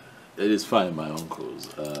 It is fine, my uncles.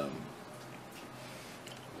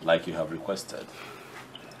 Like you have requested,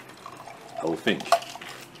 I will think,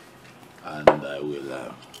 and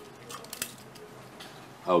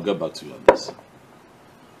I'll get back to you on this.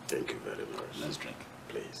 Thank you very much. Let's drink,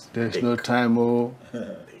 please. There's no time, oh.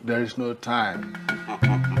 There is no time.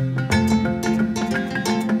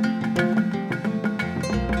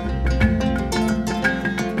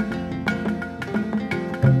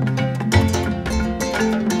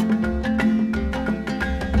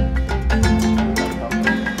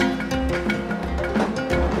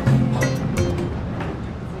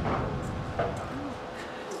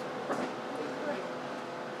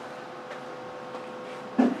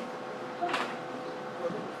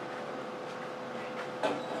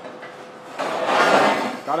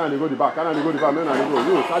 They go the back, men they go.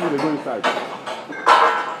 You, Sadi, they go inside.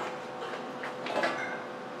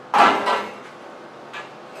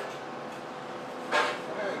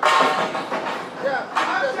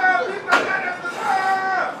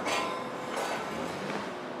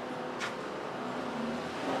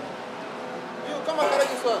 You come and carry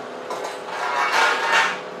this one.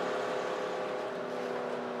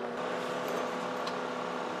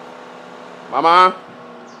 Mama.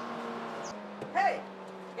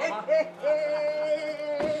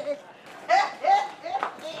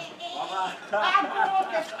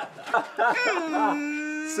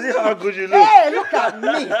 See how good you look. Hey, look at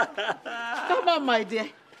me. Come on, my dear.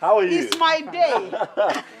 How are you? It's my day.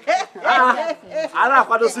 Anna,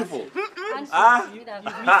 what does it for? Say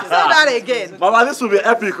that again. Mama, this will be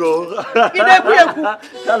epic, oh.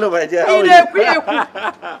 Hello, my dear. How are you?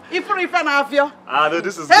 No,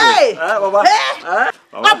 this is hey, good. Mama. Hey.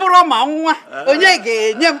 Mama.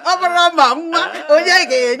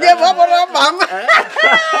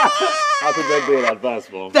 Happy birthday in advance,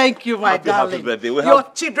 Mom. Thank you, my darling. Happy birthday. Your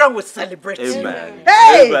children will celebrate. Amen.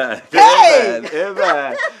 Hey. Amen. Hey. Amen.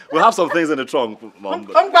 Amen. We'll have some things in the trunk, Mom.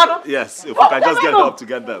 Yes, if we can just get up to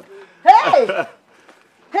get them. Hey.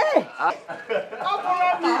 Hey.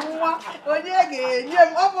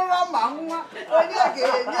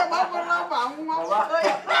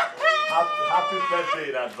 Happy birthday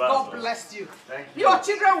in advance. God bless you. Thank you. Your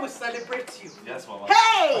children will celebrate you. Yes, Mama.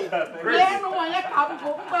 Hey. Bring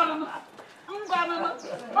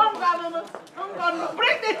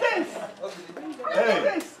the things.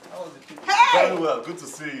 Hey. Hey. Very well. Good to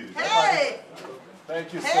see you. Hey.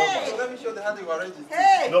 Thank you so Hey. much. Let me show the hand you arranged.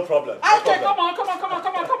 Hey. No problem. No Okay, problem.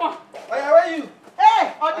 come on. Where are you?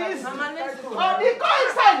 Hey, all these. Go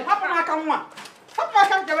inside. Come on.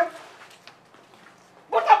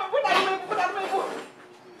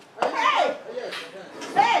 Hey.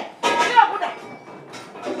 Hey. Hey.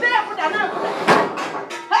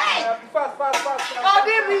 Fast. All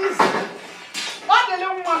these. All the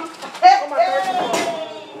little one. Hey.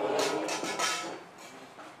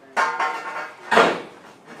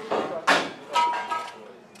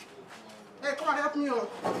 Hey, come on, help me.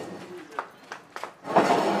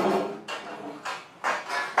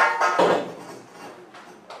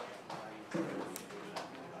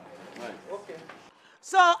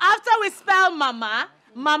 So after we spell Mama,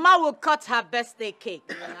 Mama will cut her birthday cake.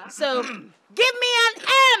 Yeah. So give me an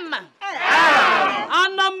M.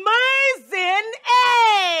 An amazing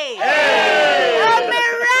A. A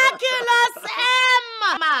miraculous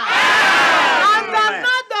M. And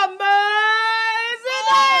another amazing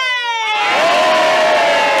A.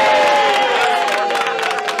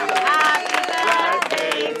 Happy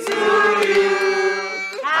birthday to you.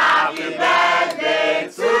 Happy birthday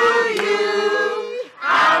to you.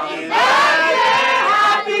 Happy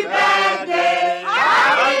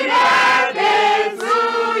birthday to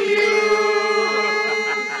you.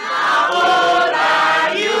 How old are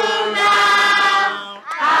you now?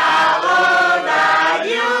 How old are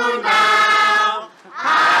you now?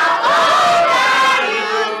 How old are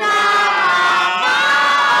you now?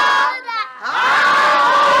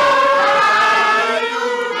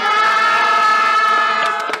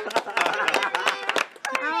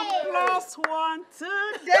 I'm plus one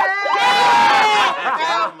today.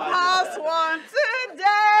 I'm plus one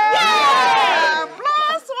today. I'm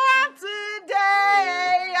plus one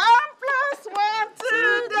today. I'm plus one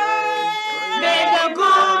today. May the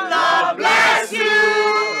good Lord bless you.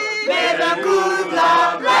 May the good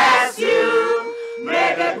Lord bless you. May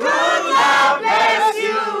the good Lord bless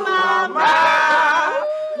you, Mama.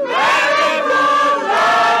 May the good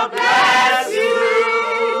Lord bless you.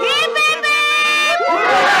 Hip, hip, hip.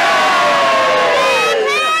 Hip,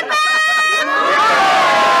 hip,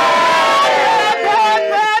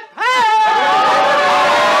 hip.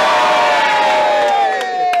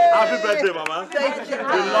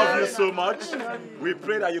 so much. We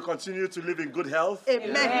pray that you continue to live in good health.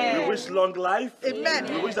 Amen. We wish long life.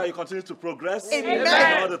 Amen. We wish that you continue to progress Amen.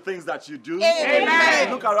 in all the things that you do.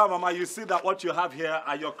 Amen. Look around, Mama. You see that what you have here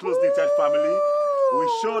are your close-knitted family. We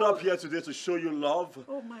showed up here today to show you love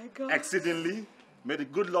exceedingly. May the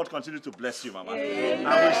good Lord continue to bless you, Mama. Amen.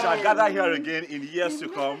 And we shall gather here again in years to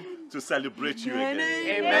come to celebrate you again.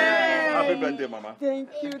 Amen. Happy birthday, Mama. Thank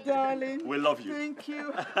you, darling. We love you. Thank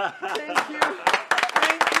you. Thank you.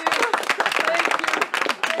 Thank you.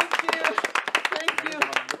 Thank you. Thank you.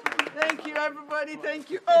 Thank you, everybody.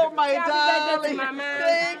 Thank you. Oh, my darling.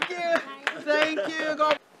 Thank you. Thank you.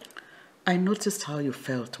 God. I noticed how you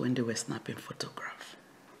felt when they were snapping photographs.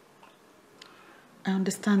 I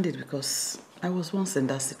understand it because I was once in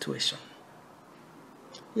that situation.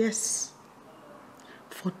 Yes.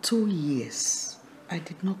 For 2 years, I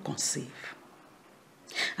did not conceive.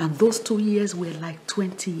 And those 2 years were like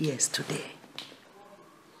 20 years today.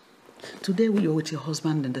 Today we are with your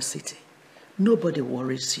husband in the city. Nobody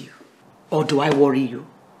worries you. Or do I worry you?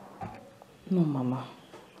 No, Mama.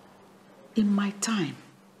 In my time,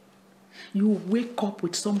 you wake up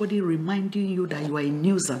with somebody reminding you that you are a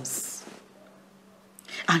nuisance.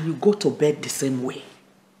 And you go to bed the same way.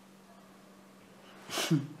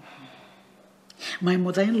 My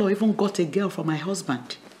mother-in-law even got a girl for my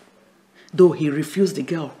husband, though he refused the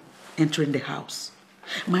girl entering the house.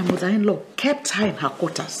 My mother-in-law kept her in her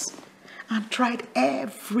quarters and tried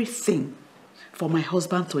everything for my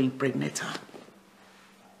husband to impregnate her.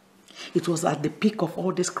 It was at the peak of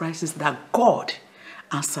all this crisis that God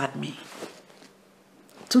answered me.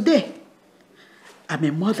 Today, I'm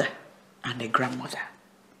a mother and a grandmother.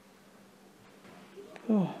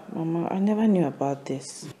 Oh, Mama, I never knew about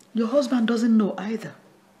this. Your husband doesn't know either.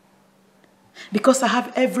 Because I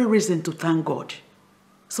have every reason to thank God.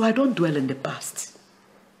 So I don't dwell in the past.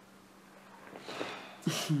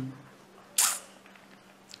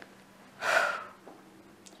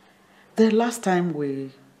 The last time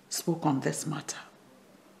we spoke on this matter,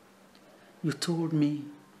 you told me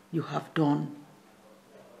you have done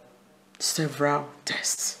several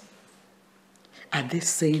tests. Are they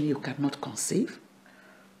saying you cannot conceive?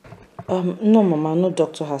 No, Mama, no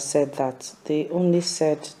doctor has said that. They only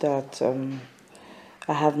said that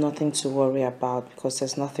I have nothing to worry about because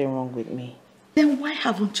there's nothing wrong with me. Then why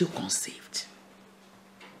haven't you conceived?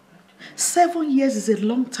 7 years is a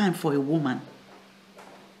long time for a woman.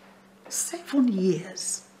 7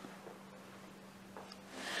 years.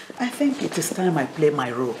 I think it is time I play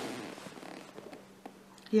my role.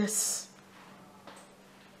 Yes.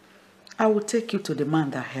 I will take you to the man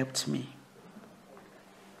that helped me.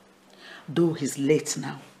 Though he's late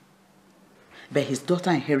now, but his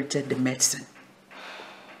daughter inherited the medicine.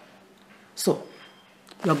 So,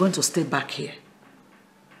 you're going to stay back here.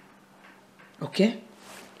 Okay?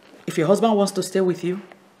 If your husband wants to stay with you,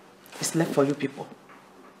 it's left for you people.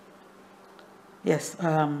 Yes,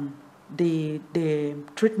 the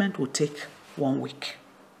treatment will take 1 week.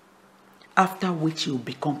 After which you'll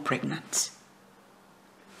become pregnant.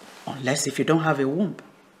 Unless if you don't have a womb.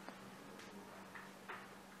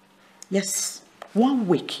 Yes, 1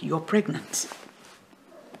 week you're pregnant.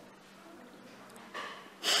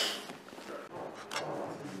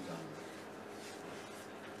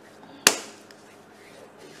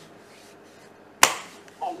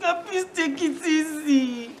 Oga, please take it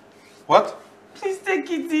easy. What? Please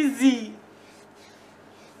take it easy.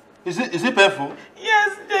 Is it painful?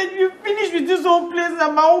 Yes, then you finish with this whole place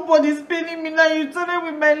and my whole body is paining me now. You turn it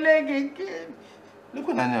with my leg again. Look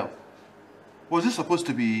what I know. Was this supposed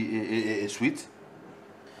to be a sweet?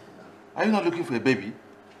 Are you not looking for a baby?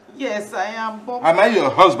 Yes, I am. But Am I your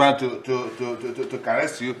husband to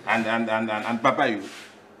caress you and pamper you?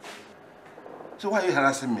 So why are you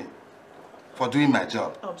harassing me for doing my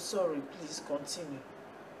job? I'm sorry. Please continue.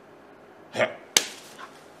 Yeah.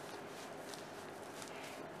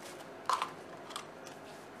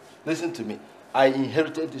 Listen to me. I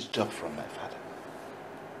inherited this job from my father.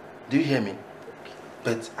 Do you hear me?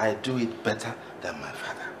 But I do it better than my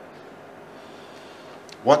father.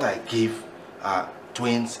 What I give are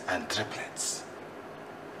twins and triplets.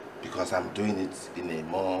 Because I'm doing it in a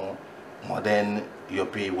more modern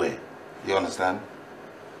European way. You understand?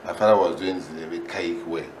 My father was doing it in a very cake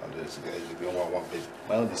way.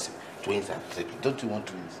 My own is twins and triplets. Don't you want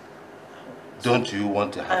twins? Don't you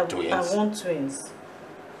want to have twins? I want twins.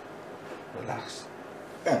 Relax.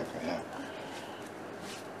 Yeah.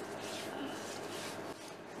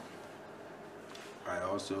 I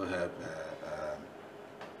also have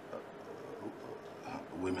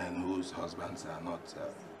women whose husbands are not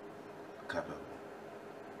capable.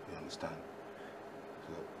 You understand?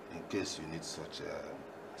 So, in case you need such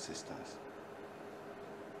assistance.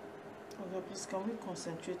 Okay, please, can we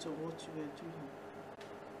concentrate on what you were doing?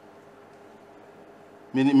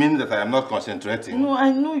 Meaning that I am not concentrating? No,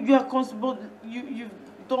 I know you are but you've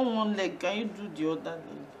done one leg. Can you do the other leg?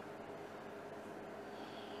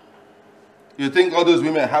 You think all those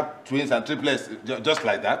women have twins and triplets just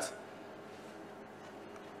like that?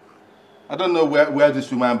 I don't know where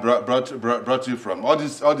this woman brought you from. All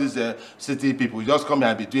these city people just come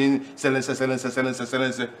here between selling.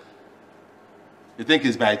 You think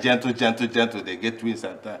it's by gentle they get twins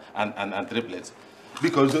and triplets?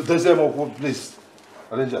 Because there's a more place.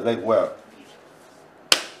 Arrange your leg well.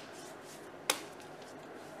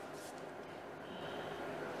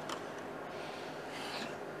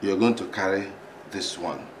 You're going to carry this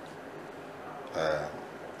one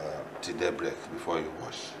till daybreak before you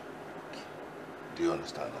wash. Do you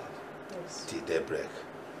understand that? Yes. Till daybreak.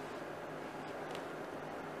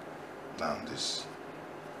 Now this.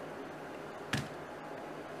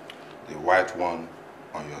 The white one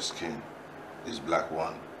on your skin, this black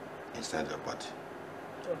one inside your body.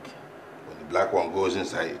 Okay. When the black one goes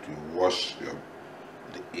inside, it will wash the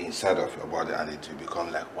inside of your body and it will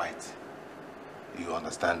become like white. You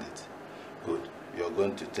understand it? Good. You're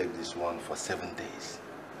going to take this one for 7 days.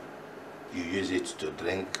 You use it to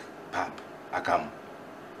drink pap, akam.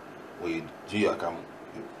 When you do your akam,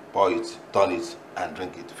 you pour it, turn it, and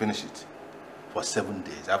drink it. Finish it for 7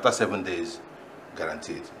 days. After 7 days,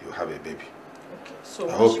 guaranteed, you have a baby. Okay. So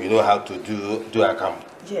I hope you know how to do akam.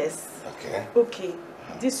 Yes. Okay. Okay.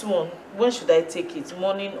 This one, when should I take it?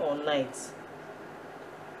 Morning or night?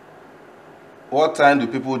 What time do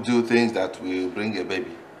people do things that will bring a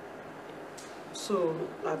baby? So,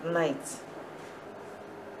 at night.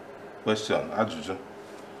 Question, Ajuju.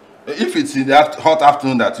 If it's in the hot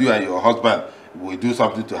afternoon that you and your husband will do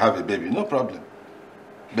something to have a baby, no problem.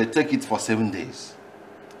 But take it for 7 days.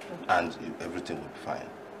 Okay. And everything will be fine.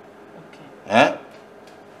 Okay. Eh?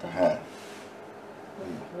 Thank you.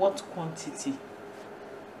 What quantity?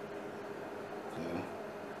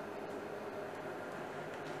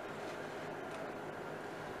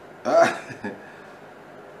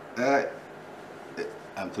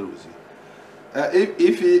 I'm through with you.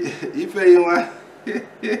 If you want,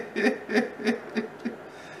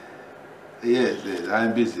 yes,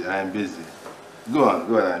 I'm busy. Go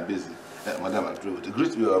on, I'm busy. Madam, I'm through with you.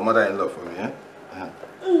 Greet your mother-in-law for me,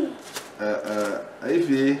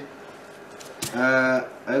 Ify,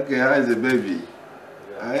 okay, how is the baby?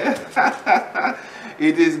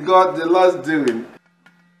 It is God, the Lord's doing.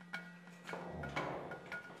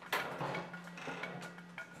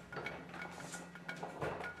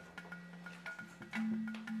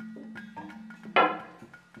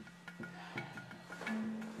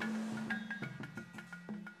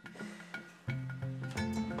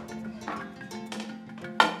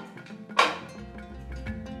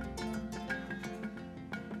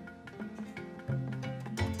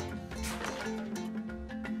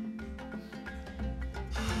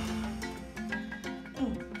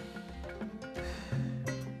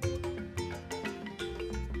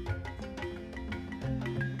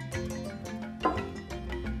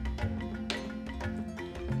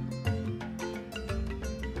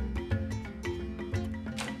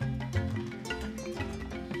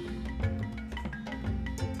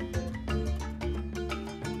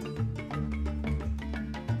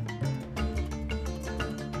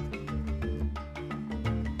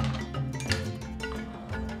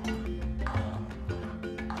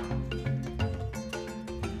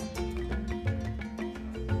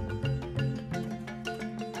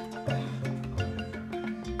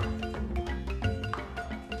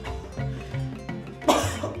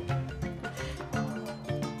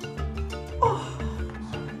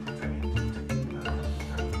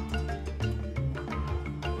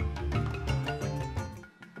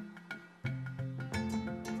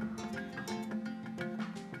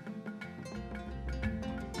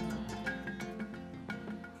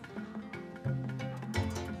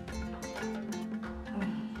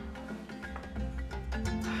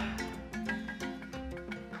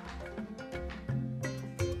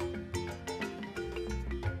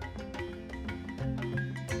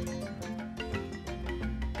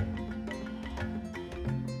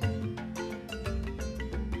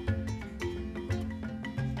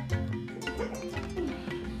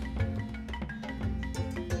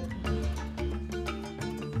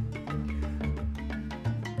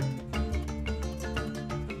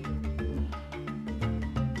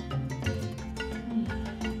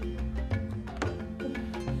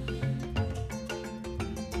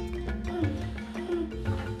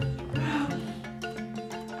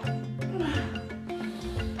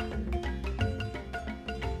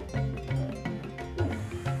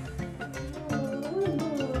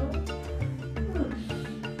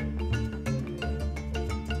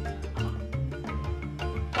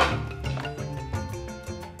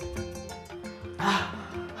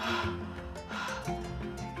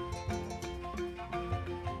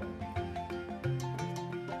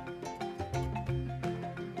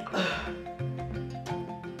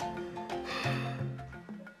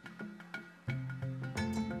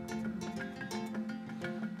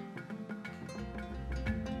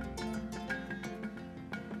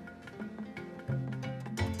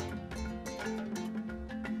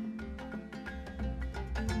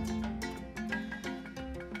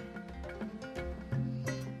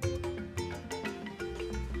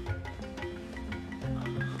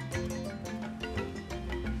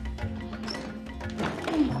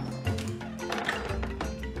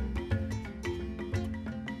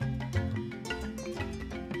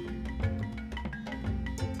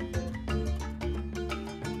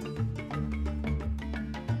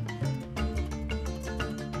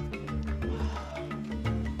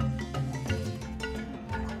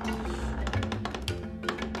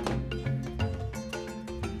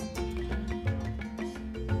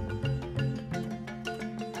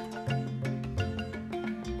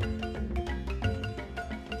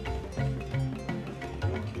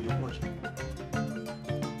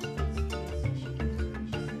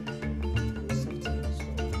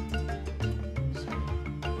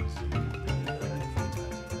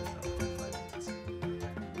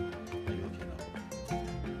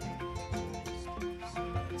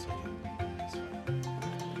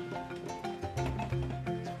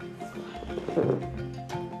 Are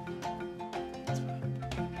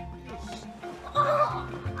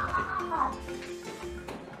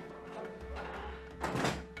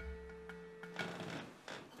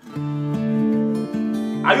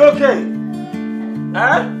you okay?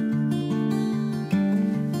 Huh?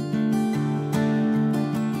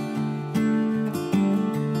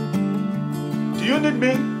 Do you need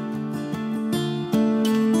me?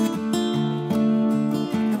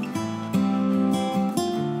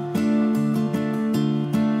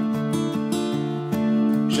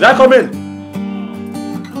 Should I come in?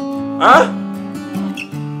 Huh?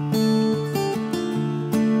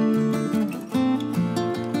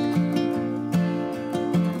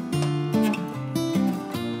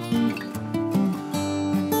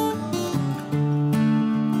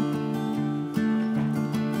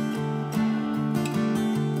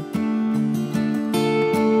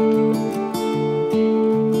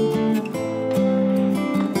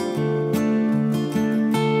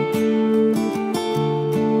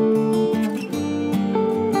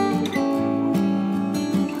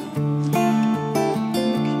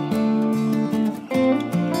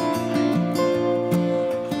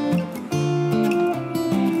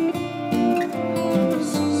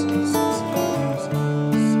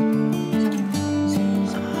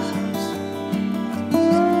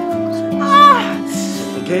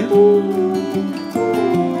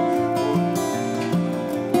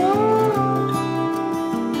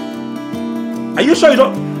 Are you sure you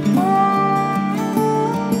don't?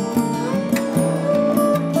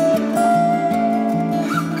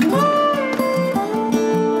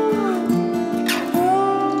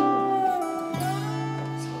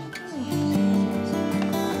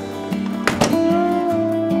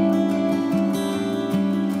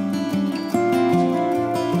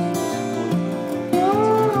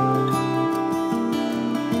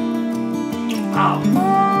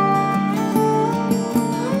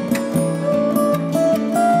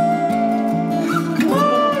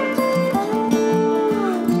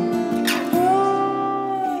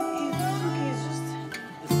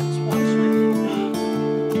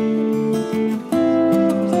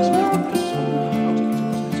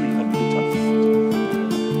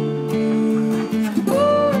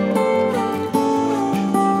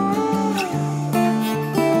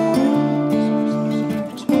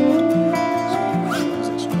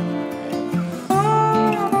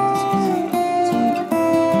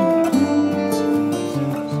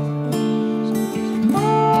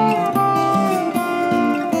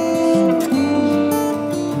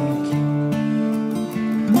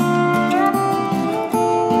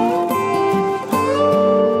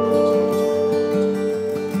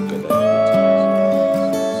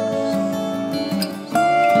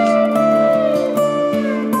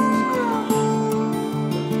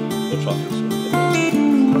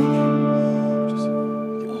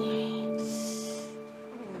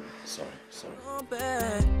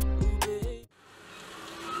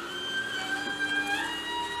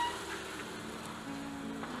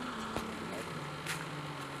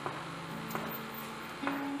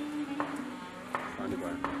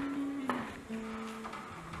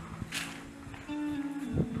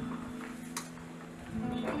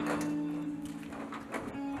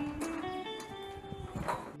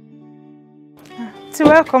 So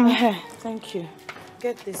welcome. Thank you.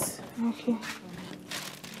 Get this. Okay.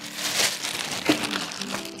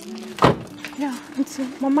 Yeah,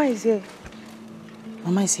 Mama is here.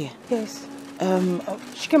 Mama is here? Yes.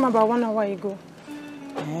 She came about 1 hour ago.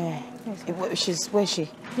 Yes. Where is she?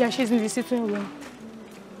 Yeah, she's in the sitting room.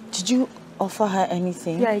 Did you offer her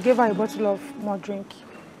anything? Yeah, I gave her a bottle of more drink.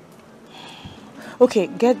 Okay,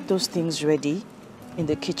 get those things ready in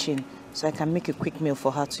the kitchen so I can make a quick meal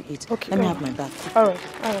for her to eat. Okay. Let me have my bag. All right,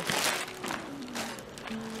 all right.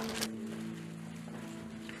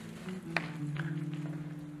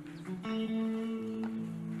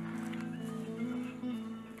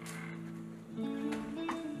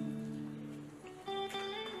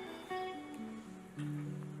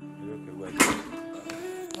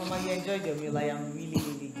 Mama, you enjoyed your meal. I am really,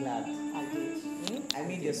 really glad. I did. I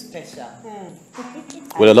mean, you're special.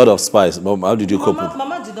 With a lot of spice. Mom, how did you cope with it?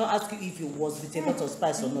 Mama did not ask you if it was with a lot of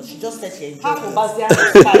spice or not. She just said she enjoyed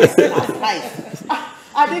it. Spice.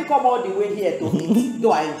 I didn't come all the way here to eat,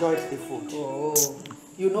 though I enjoyed the food. Oh,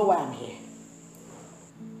 you know why I'm here?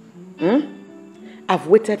 I've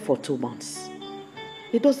waited for 2 months.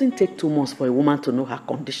 It doesn't take 2 months for a woman to know her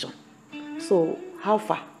condition. So, how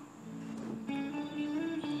far?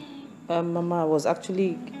 Mama, I was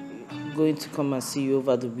actually going to come and see you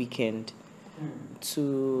over the weekend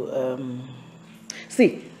to...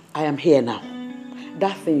 See, I am here now.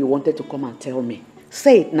 That thing you wanted to come and tell me,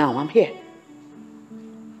 say it now, I'm here.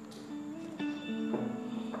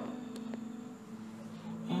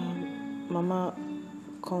 Mama,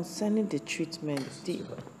 concerning the treatment,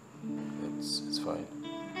 It's fine.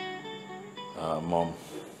 Mom,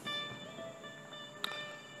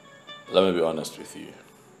 let me be honest with you.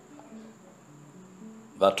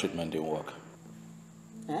 That treatment didn't work.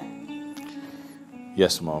 Eh?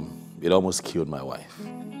 Yes, Mom. It almost killed my wife.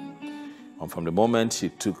 And from the moment she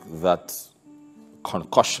took that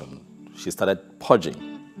concussion, she started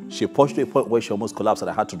purging. She purged to a point where she almost collapsed and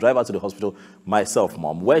I had to drive her to the hospital myself,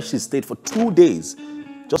 Mom, where she stayed for 2 days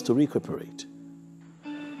just to recuperate.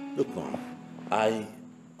 Look, Mom, I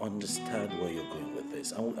understand where you're going with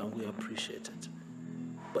this and we appreciate it.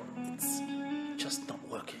 But it's just not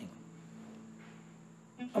working.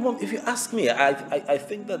 Mom, if you ask me, I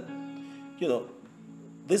think that, you know,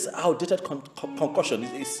 this outdated concussion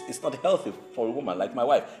is not healthy for a woman like my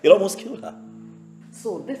wife. It almost killed her.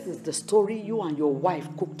 So this is the story you and your wife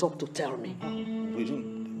cooked up to tell me. We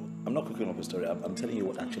didn't. I'm not cooking up a story. I'm telling you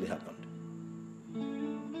what actually happened.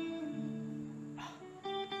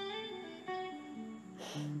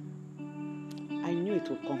 I knew it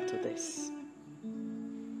would come to this.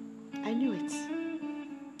 I knew it.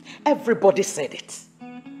 Everybody said it.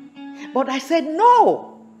 But I said,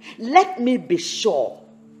 no, let me be sure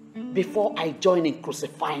before I join in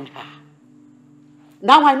crucifying her.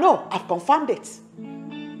 Now I know, I've confirmed it.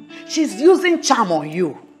 She's using charm on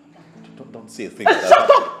you. Don't say a thing like that.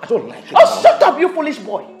 Shut up! I don't like it. Oh, shut up, you foolish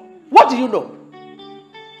boy. What do you know?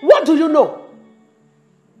 What do you know?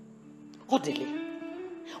 Odile,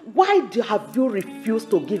 why have you refused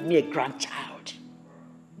to give me a grandchild?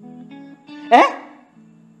 Eh?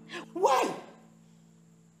 Why?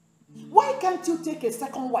 Why can't you take a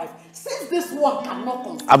second wife since this one cannot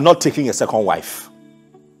conceive? I'm not taking a second wife.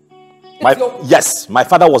 Yes, my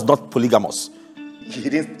father was not polygamous. He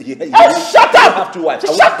didn't. Shut up! Have 2 wives.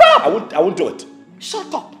 Shut up! I won't do it.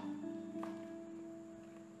 Shut up!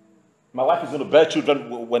 My wife is going to bear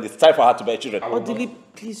children when it's time for her to bear children. Odile,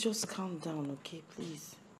 please just calm down, okay?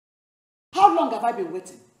 Please. How long have I been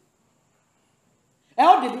waiting?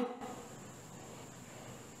 Odile?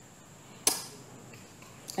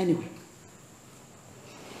 Anyway,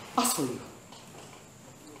 as for you,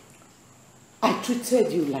 I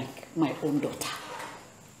treated you like my own daughter.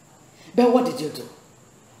 But what did you do?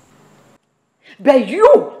 But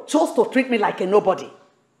you chose to treat me like a nobody.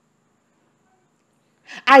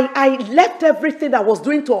 I left everything I was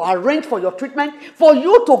doing to arrange for your treatment for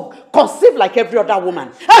you to conceive like every other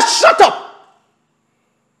woman. Shut up!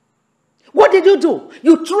 What did you do?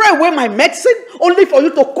 You threw away my medicine only for you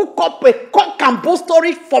to cook up a cock and bull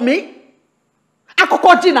story for me?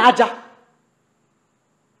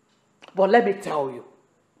 But let me tell you,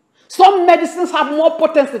 some medicines have more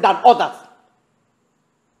potency than others.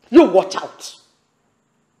 You watch out.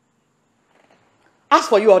 As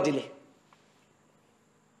for you, Odile,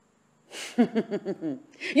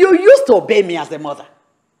 you used to obey me as a mother,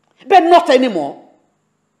 but not anymore.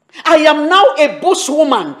 I am now a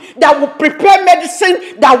bushwoman that will prepare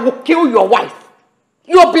medicine that will kill your wife,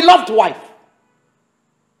 your beloved wife.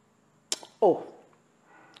 Oh,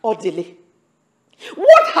 Odile,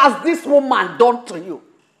 what has this woman done to you?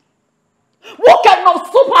 What kind of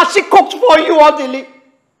soup has she cooked for you, Odile?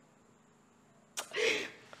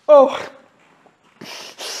 Oh.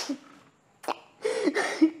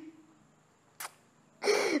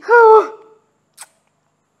 Oh.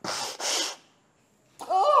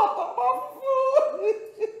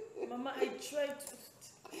 Mama, I tried to.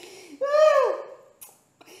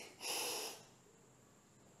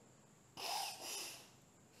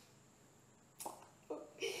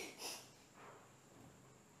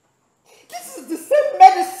 This is the same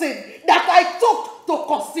medicine that I took to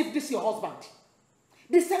conceive this your husband.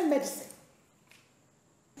 The same medicine.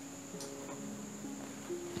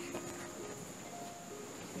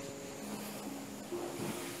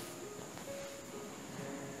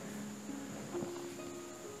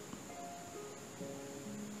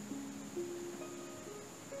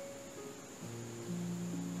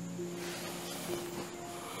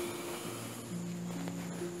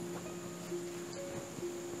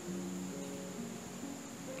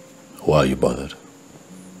 Why are you bothered?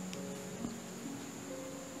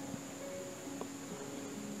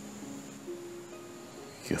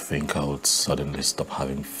 You think I would suddenly stop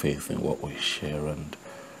having faith in what we share and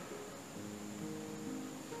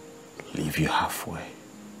leave you halfway?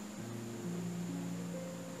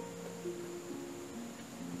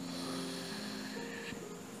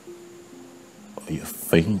 Or you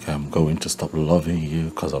think I'm going to stop loving you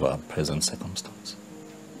because of our present circumstance?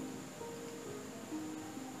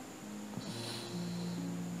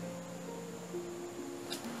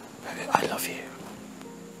 Baby, I love you.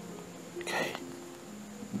 Okay?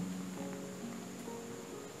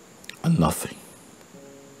 And nothing.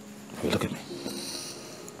 Look at me.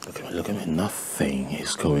 Look at me. Nothing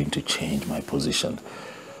is going to change my position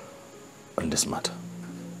on this matter.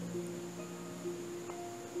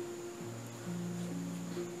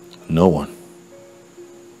 No one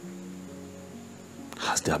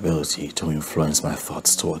has the ability to influence my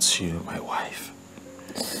thoughts towards you, my wife.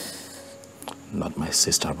 Not my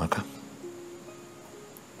sister, Amaka.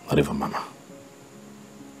 Not even Mama.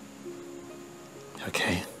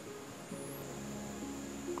 Okay?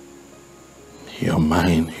 You're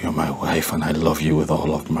mine, you're my wife, and I love you with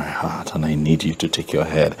all of my heart, and I need you to take your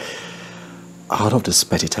head out of these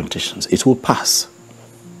petty temptations. It will pass.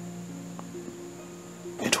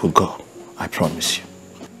 It will go. I promise you.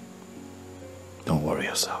 Don't worry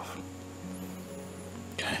yourself.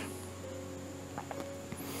 Okay?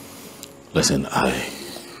 Listen, I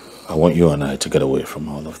want you and I to get away from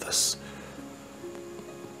all of this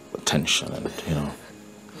tension and,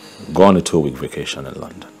 go on a 2-week vacation in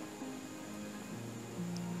London.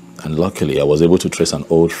 And luckily, I was able to trace an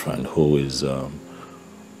old friend who is now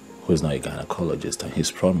a gynecologist, and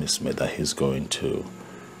he's promised me that he's going to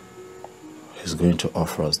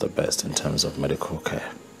offer us the best in terms of medical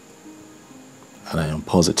care. And I am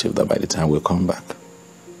positive that by the time we come back,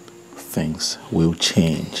 things will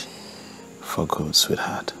change for good,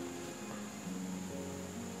 sweetheart.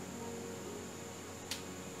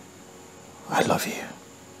 I love you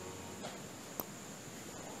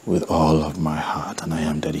with all of my heart, and I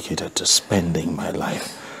am dedicated to spending my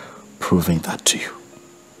life proving that to you.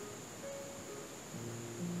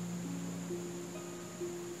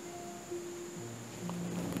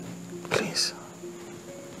 Please.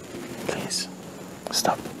 Please.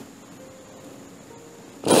 Stop.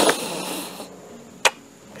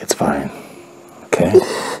 It's fine. Okay?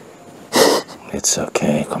 It's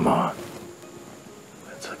okay. Come on.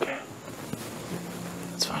 It's okay.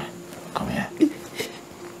 It's fine. Come here.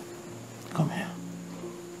 Come here.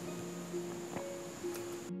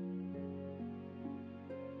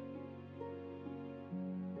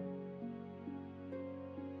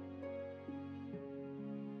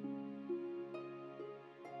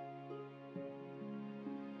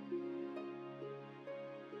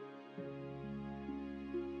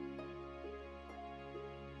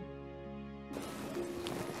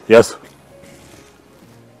 Yes.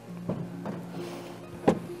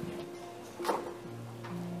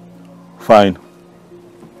 Fine.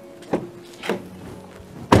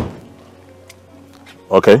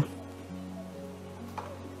 Okay.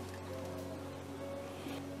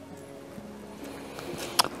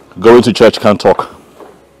 Going to church, can't talk.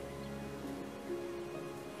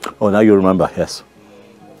 Oh, now you remember, yes.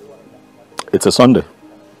 It's a Sunday.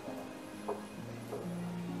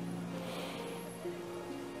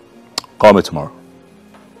 Call me tomorrow.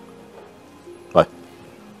 Bye.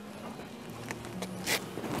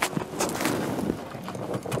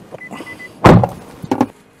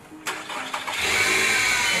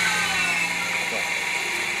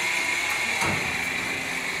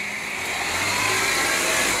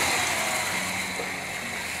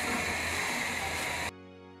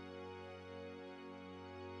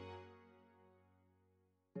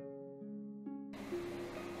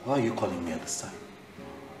 Why are you calling me at this time?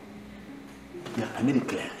 Yeah, I made it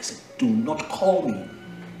clear. I said, do not call me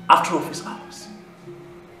after office hours.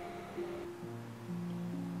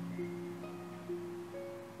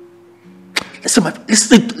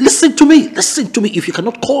 Listen to me. Listen to me. If you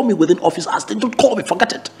cannot call me within office hours, then don't call me.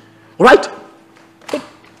 Forget it. All right? Don't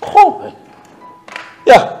call me.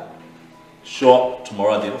 Yeah. Show up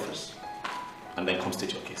tomorrow at the office, and then come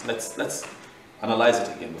state your case. Let's analyze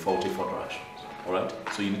it again before we take further actions. All right?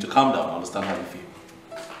 So you need to calm down and understand how you feel.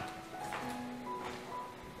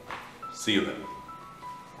 See you then.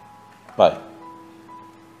 Bye.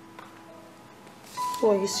 Why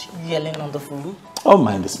are you yelling on the phone? Oh,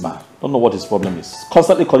 mind this man. Don't know what his problem is.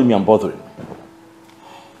 Constantly calling me and bothering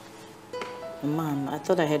me. Man, I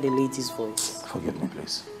thought I heard a lady's voice. Forgive me,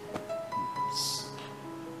 please. It's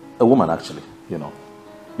a woman, actually, You know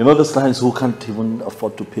those clients who can't even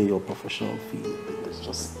afford to pay your professional fee. They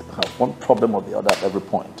just have one problem or the other at every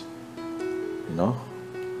point.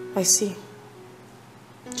 I see.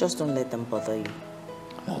 Just don't let them bother you.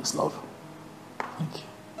 Thanks, love. Thank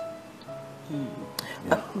you.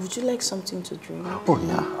 Yeah. Would you like something to drink? Oh,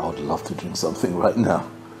 yeah. I would love to drink something right now.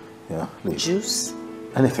 Yeah, please. Juice?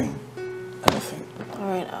 Anything. Anything. All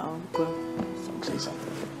right, I'll grab some. Please.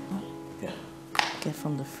 Yeah. Get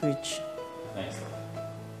from the fridge. Thanks.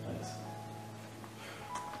 Thanks.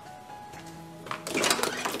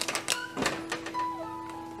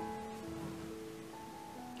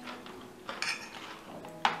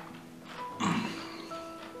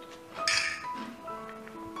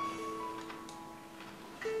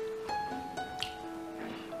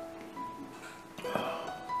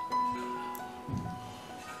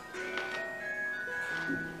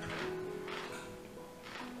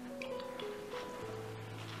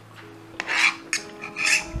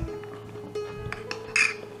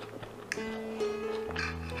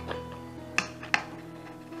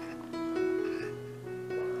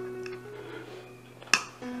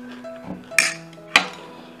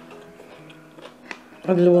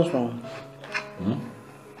 Ugly, what's wrong?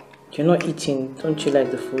 You're not eating. Don't you like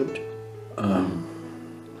the food?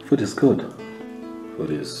 Food is good. Food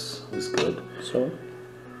is good. So?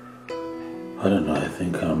 I don't know. I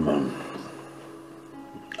think I'm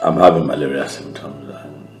having malaria symptoms,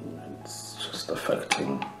 and it's just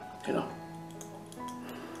affecting, you know.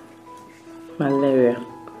 Malaria?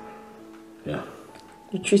 Yeah.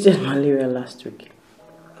 You treated malaria last week.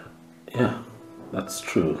 Yeah, that's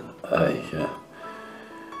true.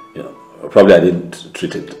 Probably I didn't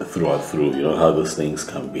treat it through and through. You know how those things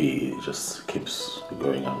can be. It just keeps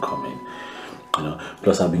going and coming. You know.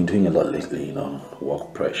 Plus, I've been doing a lot lately. You know,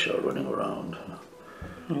 work pressure, running around.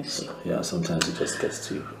 I see. Yeah, sometimes it just gets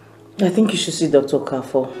to you. I think you should see Dr.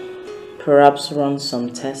 Kafo. Perhaps run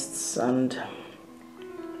some tests and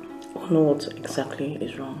know what exactly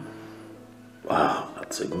is wrong. Wow,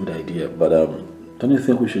 that's a good idea. But don't you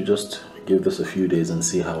think we should just give this a few days and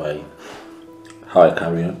see how I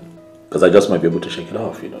carry on? Because I just might be able to shake it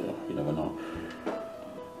off, you know. You never know.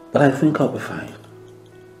 But I think I'll be fine.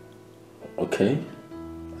 Okay?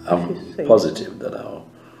 I'm positive that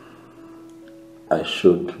I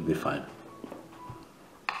should be fine.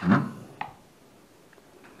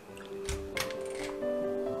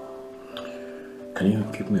 Can you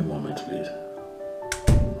give me a moment, please?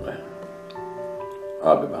 Right.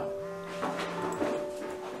 I'll be back.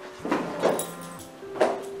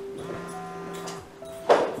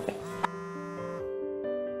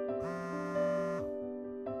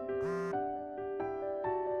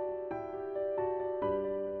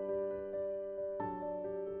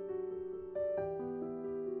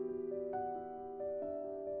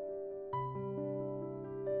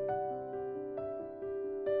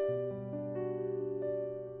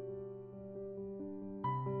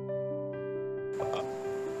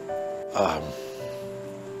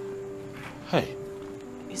 Hey.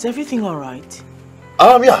 Is everything all right?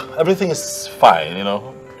 Yeah, everything is fine, you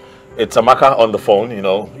know. It's Amaka on the phone, you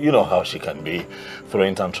know how she can be,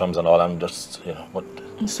 throwing tantrums and all. I'm just, you know, what...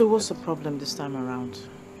 So what's the problem this time around?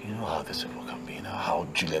 You know how these people can be, you know, how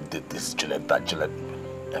Juliet did this, Juliet that, Juliet...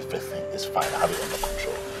 Everything is fine, I have it under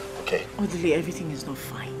control, okay? Odile, everything is not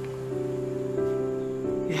fine.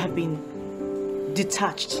 You have been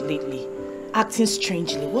detached lately, acting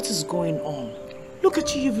strangely. What is going on? Look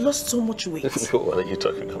at you, you've lost so much weight. What are you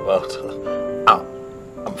talking about?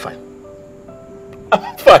 I'm fine.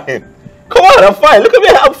 I'm fine. Come on, I'm fine. Look at me,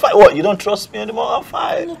 I'm fine. What, you don't trust me anymore? I'm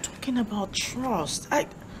fine. I'm not talking about trust.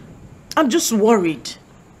 I'm just worried.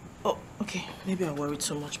 Oh, okay, maybe I worried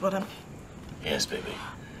too much, but I'm... Yes, baby.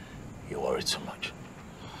 You worry too much.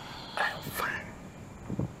 I'm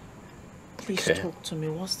fine. Please talk to me.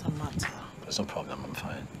 What's the matter? There's no problem. I'm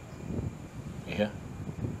fine. You hear?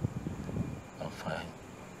 I'm fine.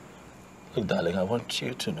 Look, darling, I want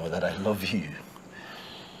you to know that I love you.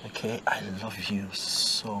 Okay? I love you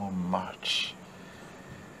so much.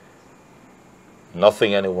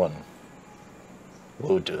 Nothing anyone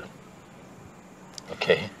will do.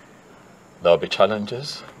 Okay? There'll be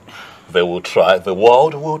challenges. They will try, the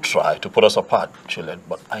world will try to put us apart, Juliet,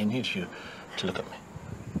 but I need you to look at me.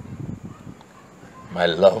 My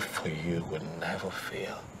love for you will never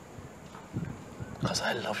fail. Because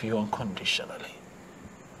I love you unconditionally.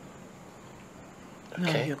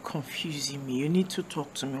 Okay? No, you're confusing me. You need to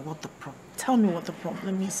talk to me. Tell me what the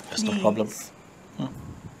problem is, please. There's no problem.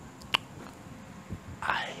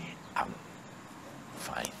 I am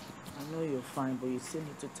fine. I know you're fine, but you still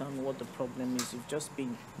need to tell me what the problem is. You've just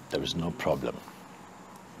been... There is no problem.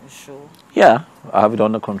 You sure? Yeah, I have it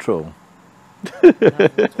under control.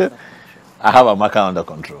 I have Amaka under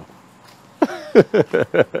control.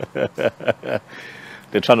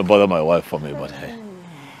 They're trying to bother my wife for me, but hey.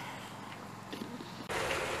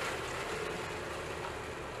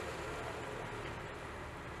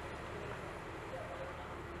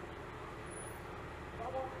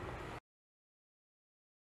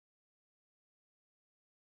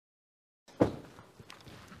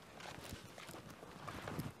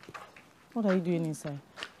 What are you doing inside?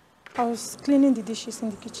 I was cleaning the dishes in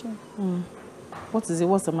the kitchen. What is it?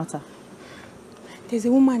 What's the matter? There's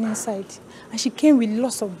a woman inside, and she came with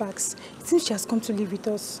lots of bags. It seems she has come to live with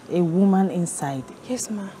us. A woman inside? Yes,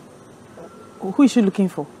 ma. Who is she looking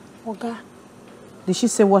for? Oga. Did she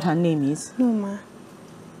say what her name is? No, ma.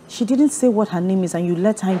 She didn't say what her name is and you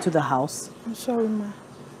let her into the house? I'm sorry, ma.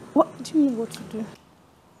 What? Do you know what to do?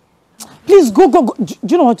 Please, go. Do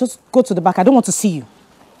you know what? Just go to the back. I don't want to see you.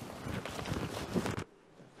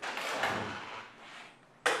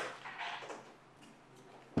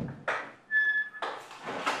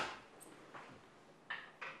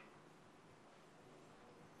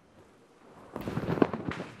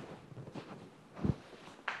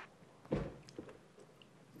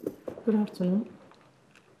 Good afternoon.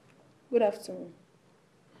 Good afternoon.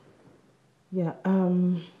 Yeah,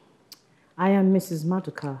 I am Mrs.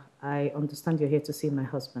 Maduka. I understand you're here to see my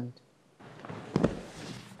husband.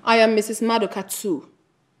 I am Mrs. Maduka too.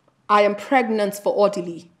 I am pregnant for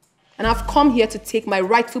Odili, and I've come here to take my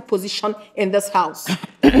rightful position in this house.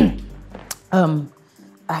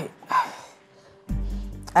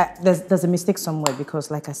 There's a mistake somewhere because,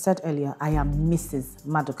 like I said earlier, I am Mrs.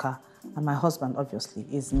 Maduka, and my husband, obviously,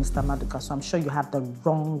 is Mr. Maduka, so I'm sure you have the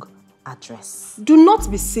wrong address. Do not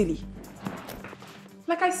be silly.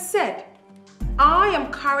 Like I said, I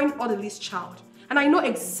am carrying Odili's child, and I know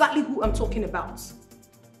exactly who I'm talking about.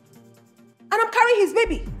 And I'm carrying his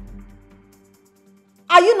baby.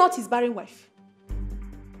 Are you not his barren wife?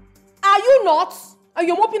 Are you not? And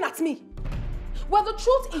you're moping at me. Well, the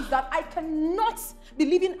truth is that I cannot be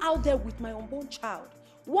living out there with my unborn child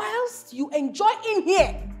whilst you enjoy in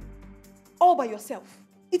here all by yourself.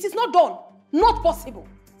 It is not done. Not possible.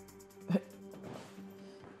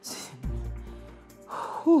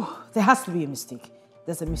 Whew, there has to be a mistake.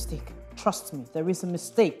 There's a mistake. Trust me, there is a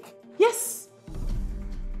mistake. Yes.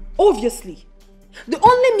 Obviously. The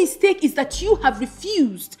only mistake is that you have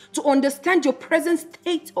refused to understand your present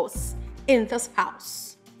status in this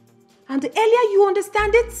house. And the earlier you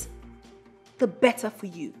understand it, the better for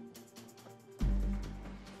you.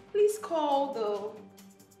 Please call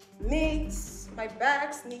the maids. My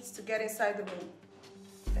bags needs to get inside the room.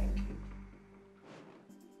 Thank you.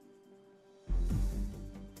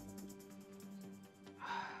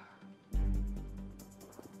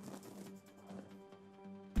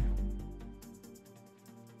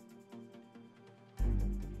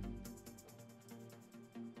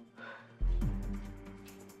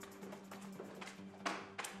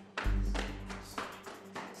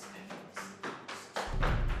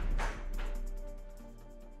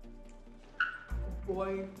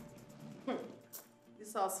 Boy,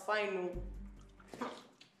 this house fine, no.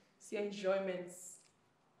 See enjoyments,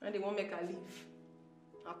 and they won't make her leave.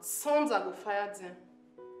 At sons I go fire them.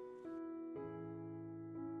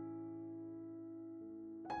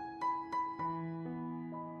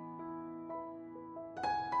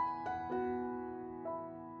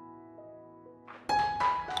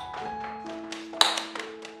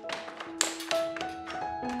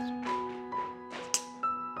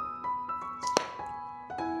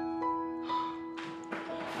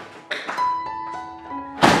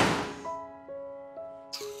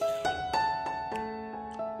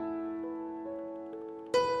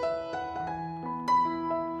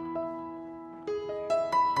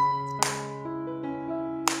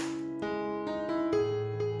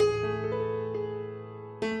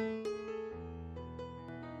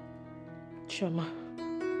 Chioma,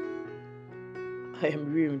 I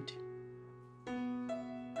am ruined.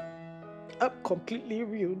 I'm completely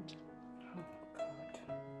ruined. Oh,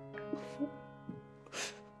 God.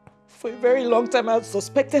 For a very long time, I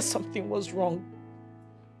suspected something was wrong.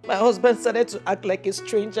 My husband started to act like a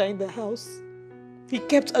stranger in the house. He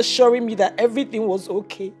kept assuring me that everything was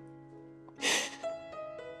okay.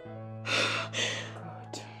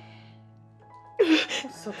 God.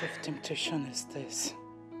 What sort of temptation is this?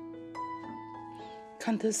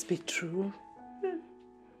 Can this be true?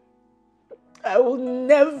 I will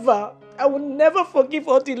never forgive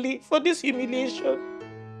Odili for this humiliation.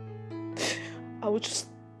 I'll just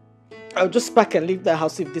pack and leave the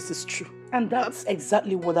house if this is true. And that's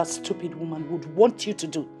exactly what that stupid woman would want you to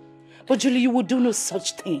do. But Julie, you would do no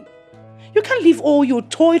such thing. You can't leave all your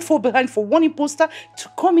toiled for behind for one imposter to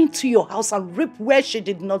come into your house and rip where she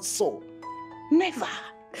did not sow. Never.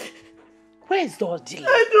 Where is the Odili?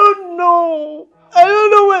 I don't know. I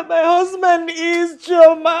don't know where my husband is,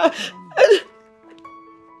 Chioma.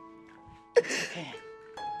 It's okay.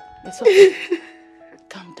 It's okay.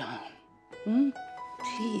 Calm down.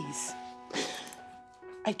 Please.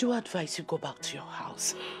 I do advise you go back to your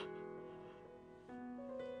house.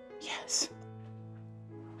 Yes.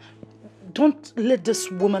 Don't let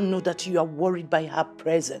this woman know that you are worried by her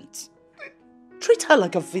presence. Treat her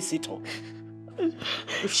like a visitor.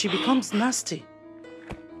 If she becomes nasty,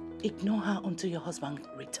 ignore her until your husband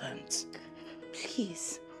returns.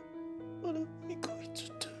 Please. What am I going to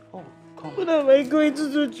do? Oh, come on. What am I going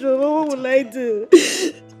to do, Chioma? What will I do?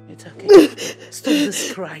 It's okay. Stop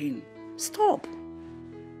this crying. Stop.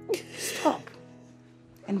 Stop.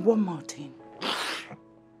 And one more thing.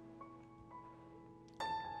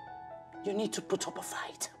 You need to put up a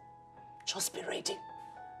fight. Just be ready.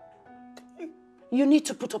 You need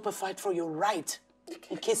to put up a fight for your right.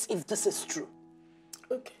 In case if this is true.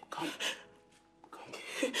 Okay. Come.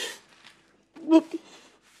 Okay.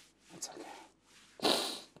 It's okay.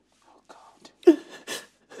 Oh, God.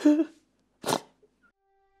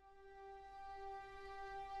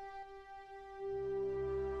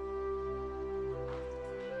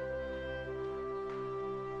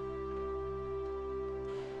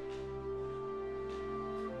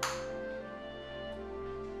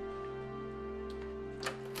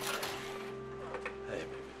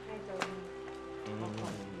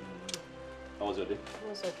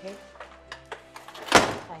 was okay.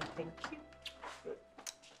 Fine, thank you.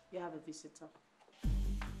 You have a visitor.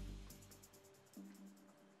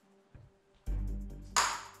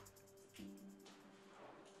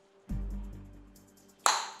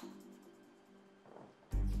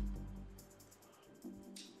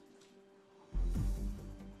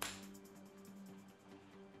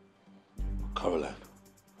 Caroline,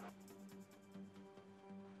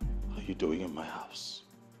 what are you doing in my house?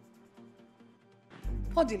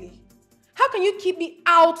 Odili, how can you keep me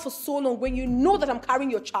out for so long when you know that I'm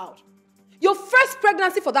carrying your child? Your first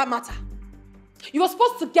pregnancy for that matter. You were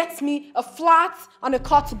supposed to get me a flat and a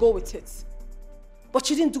car to go with it. But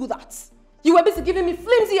you didn't do that. You were busy giving me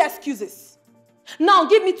flimsy excuses. Now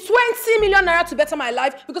give me 20 million naira to better my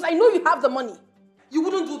life because I know you have the money. You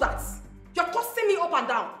wouldn't do that. You're tossing me up and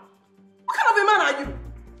down. What kind of a man are you?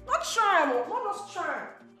 Not charm, not just charm.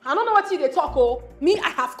 I don't know what they talk, oh. Me, I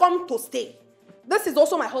have come to stay. This is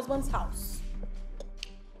also my husband's house.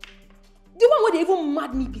 The one where they even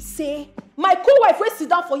mad me be say, my co-wife will sit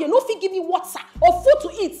down for here, no fit give me water or food to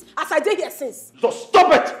eat as I did here since. So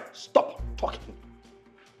stop it! Stop talking.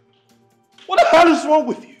 What the hell is wrong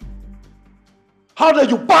with you? How dare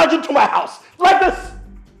you barge into my house like this?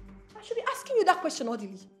 I should be asking you that question,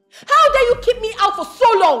 Odili. How dare you keep me out for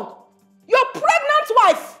so long? Your pregnant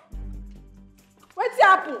wife! What's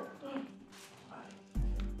happened?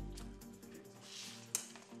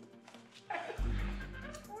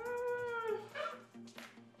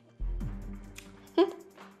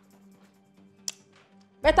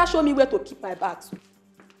 Better show me where to keep my bags.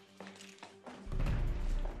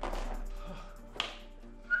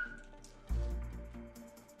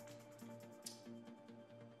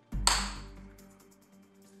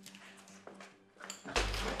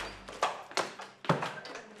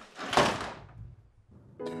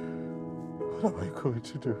 What am I going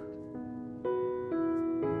to do?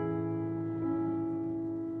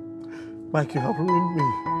 Mike, you have ruined me.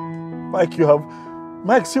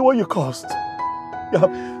 Mike, see what you caused.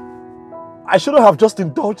 I shouldn't have just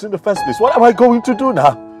indulged in the first place. What am I going to do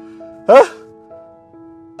now? Huh?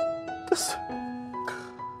 This...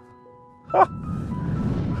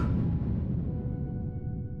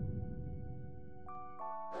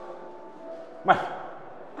 Mike.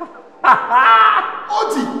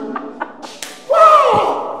 Odi!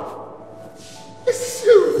 Wow! This is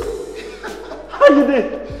you! How you doing?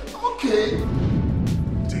 Okay.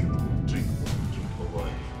 Drink, boy.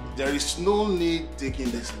 There is no need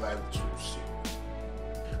taking this life too seriously.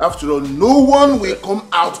 After all, no one will come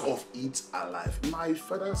out of it alive. My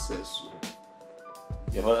father says so.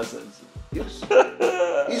 Your father says so? Yes.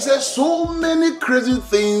 He said so many crazy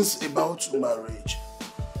things about marriage.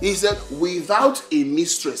 He said, without a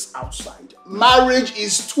mistress outside, marriage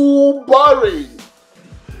is too boring.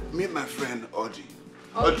 Meet my friend, Odi.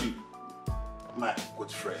 Odi, my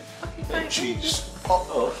good friend. Okay, Jeez.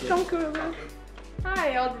 Okay. Thank you.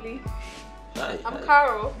 Hi, Audley. Hi. I'm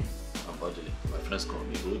Carol. I'm Audley. My friends call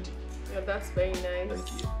me Odi. Yeah, that's very nice.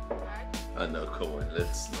 Thank you. No, come on,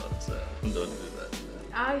 let's not, don't do that.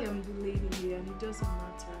 I am the lady here and it doesn't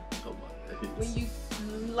matter. Come on. When you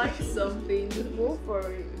like something, go for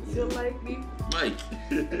it. You don't like me? Mike.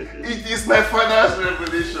 It is my father's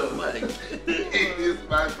revelation. Mike. It is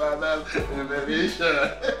my father's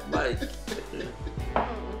revelation. Mike.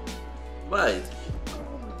 Mike.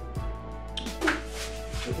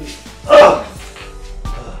 Oh!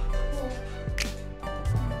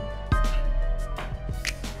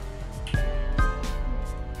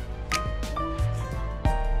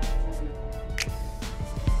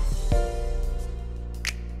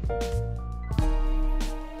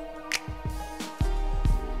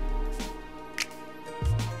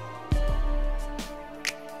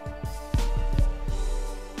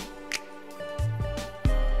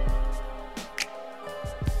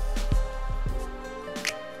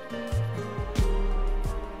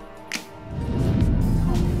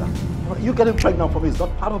 You getting pregnant for me is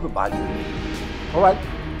not part of the bargain. All right?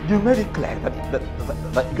 You made it clear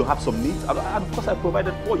that you have some needs, and of course I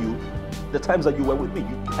provided for you the times that you were with me.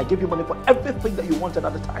 I gave you money for everything that you wanted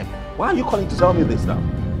at the time. Why are you calling to tell me this now?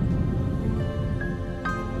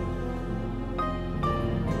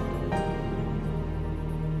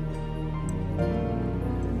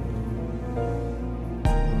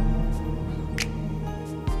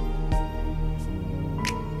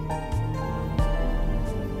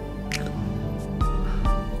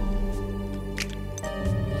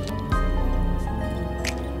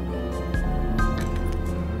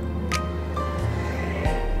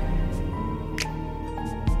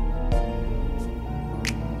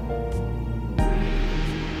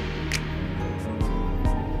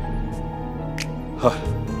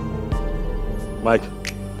 Mike.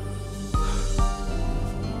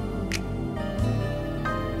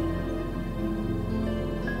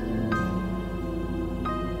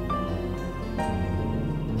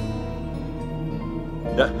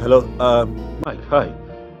 Yeah, hello. Mike, hi.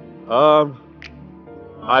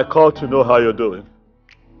 I called to know how you're doing.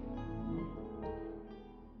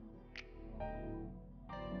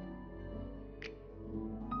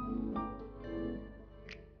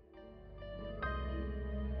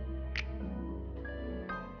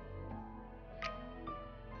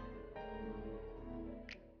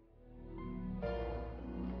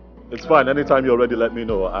 It's fine. Anytime you're ready, let me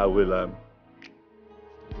know.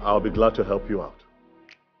 I'll be glad to help you out.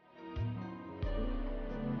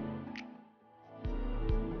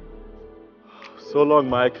 So long,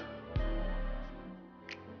 Mike.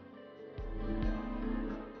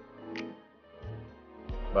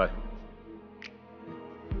 Bye.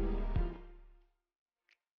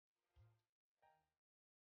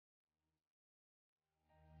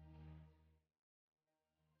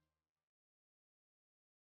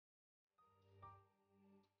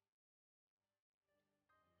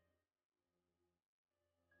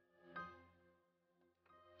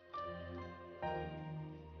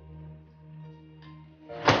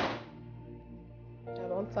 I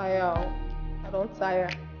don't tire. I don't tire.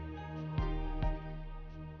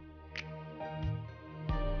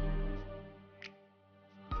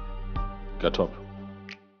 Get up.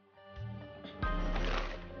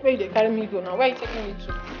 Where they carry me go now? Where are you taking me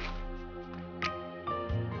to?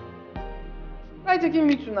 Where are you taking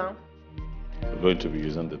me to now? We're going to be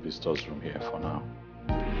using the visitors room here for now.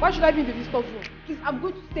 Why should I be in the visitor's room? Please, I'm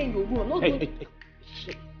going to stay in your room. I'm not going to...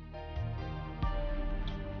 Shit.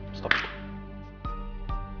 Stop it.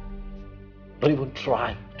 Don't even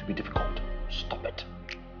try to be difficult. Stop it.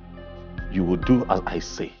 You will do as I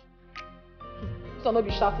say. So not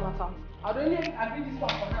be shouting at her. I don't even agree this one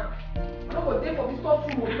for now. I'm not going to stay for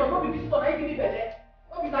visitor's room. You are not be visitor. Now you give me better.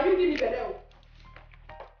 What is that? You give me better.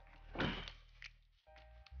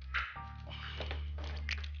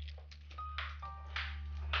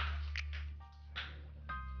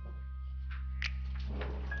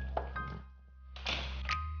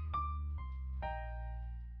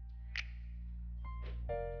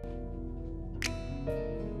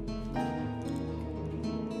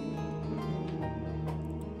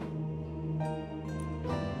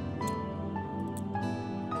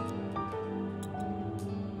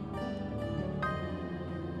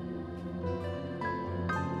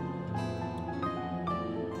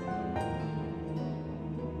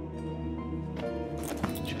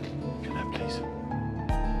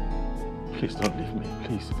 Please don't leave me,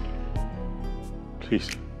 please. Please.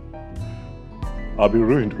 I'll be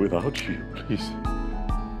ruined without you, please.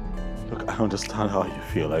 Look, I understand how you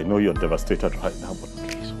feel. I know you're devastated right now, but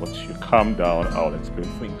please, once you calm down, I'll explain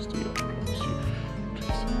things to you. I promise you.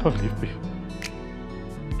 Please, don't leave me.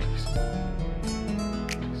 Please.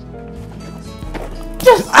 Please.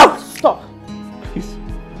 Just out! Stop! Please.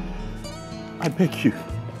 I beg you.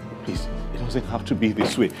 Please, it doesn't have to be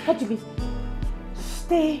this way. What do you mean?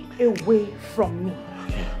 Stay away from me.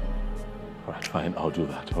 Okay. All right, fine. I'll do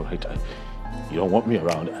that. All right. You don't want me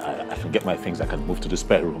around. I can get my things. I can move to the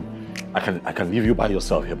spare room. I can leave you by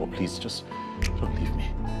yourself here, but please, just don't leave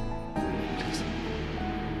me. Please.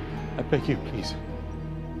 I beg you, please.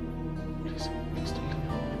 Please, please don't leave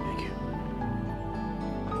me. I beg you.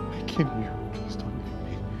 I'm begging you. Please don't leave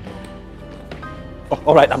me. Oh,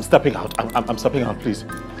 all right, I'm stepping out. I'm stepping out, please.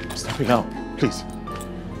 I'm stepping out, please.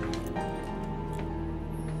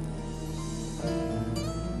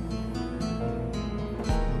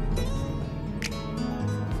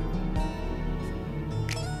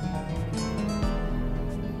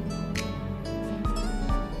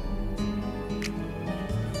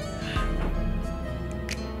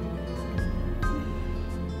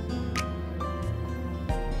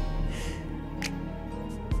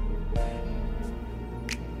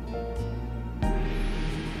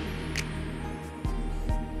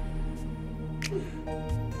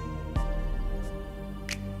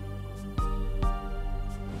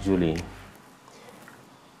 Julie,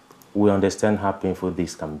 we understand how painful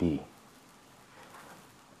this can be.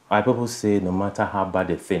 Our people say no matter how bad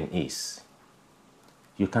the thing is,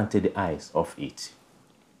 you can't take the eyes off it.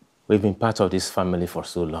 We've been part of this family for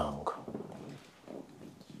so long.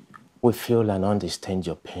 We feel and understand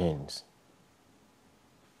your pains.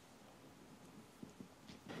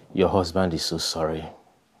 Your husband is so sorry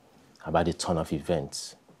about the turn of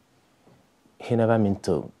events. He never meant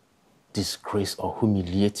to disgrace or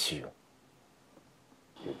humiliate you.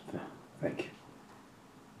 Thank you.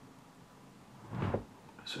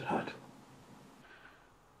 Sweetheart.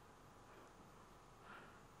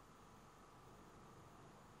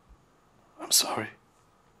 I'm sorry.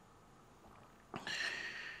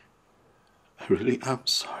 I really am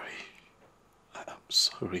sorry. I am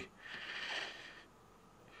sorry.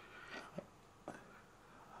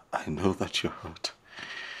 I know that you're hurt.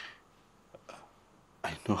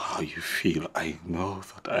 I know how you feel. I know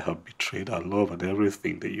that I have betrayed our love and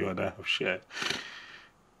everything that you and I have shared.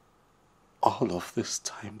 All of this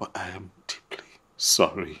time, but I am deeply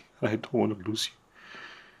sorry. I don't want to lose you.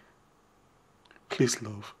 Please,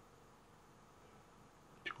 love.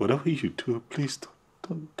 Whatever you do, please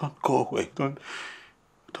don't go away. Don't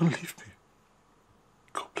leave me.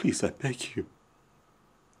 Go, please, I beg you.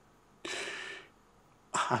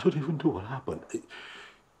 I don't even know what happened. It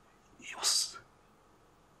was...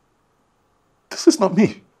 This is not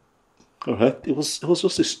me. Alright? It was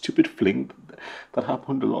just a stupid fling that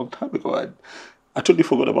happened a long time ago. I totally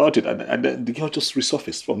forgot about it, and then the girl just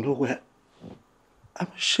resurfaced from nowhere. I'm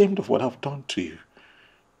ashamed of what I've done to you.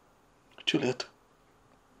 Juliet.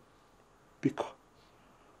 Because...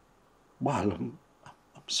 Well, I'm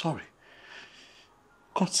sorry.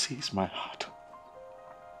 God sees my heart.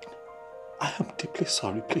 I am deeply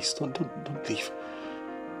sorry. Please don't leave.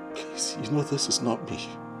 Please, you know this is not me.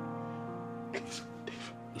 Please,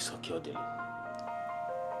 Dave. It's okay, Odele.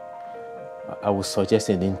 I would suggest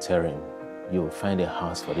in the interim, you will find a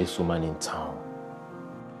house for this woman in town.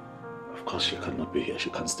 Of course, she cannot be here. She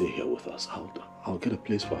can't stay here with us. I'll get a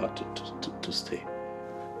place for her to stay.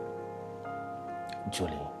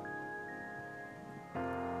 Julie,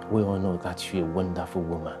 we all know that you're a wonderful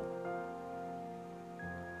woman.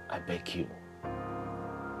 I beg you,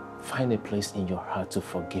 find a place in your heart to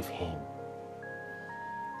forgive him.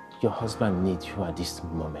 Your husband needs you at this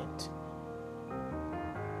moment.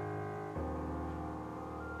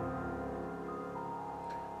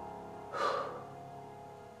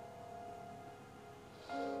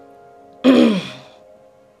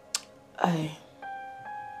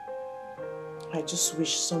 I just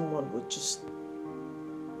wish someone would just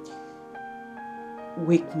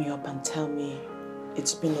wake me up and tell me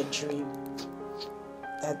it's been a dream,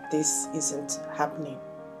 that this isn't happening.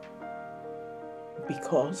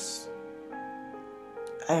 Because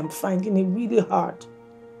I am finding it really hard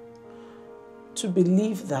to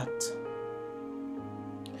believe that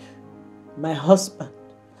my husband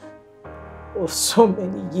of so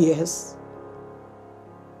many years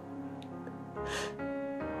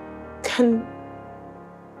can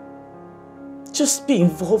just be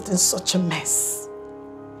involved in such a mess.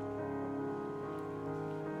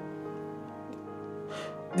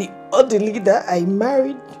 The other leader I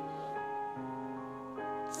married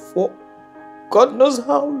for God knows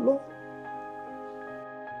how long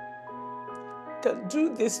can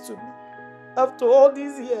do this to me after all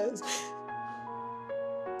these years.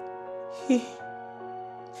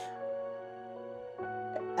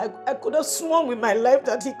 I could have sworn with my life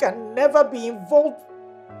that he can never be involved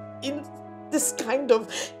in this kind of...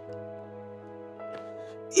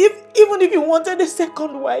 Even if he wanted a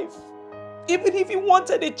second wife, even if he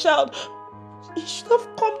wanted a child, he should have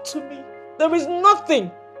come to me. There is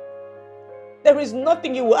nothing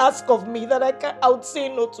he will ask of me that I would say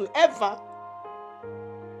no to, ever.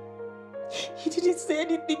 He didn't say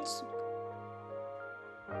anything to me.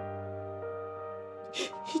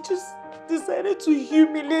 He just decided to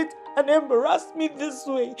humiliate and embarrass me this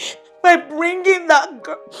way by bringing that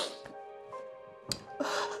girl.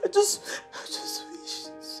 I just wish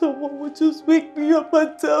someone would just wake me up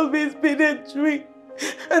and tell me it's been a dream.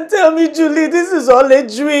 And tell me, Julie, this is all a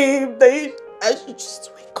dream. I should just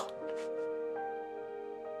wake up.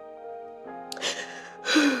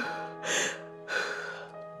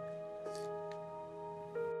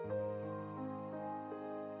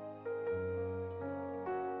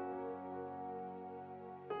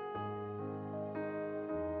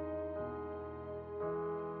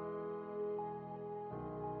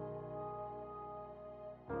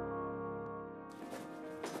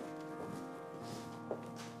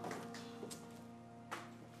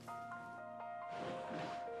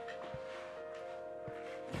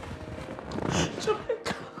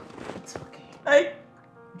 It's okay.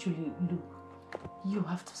 Julie, look, you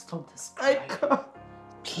have to stop this crying. I can't.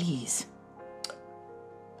 Please.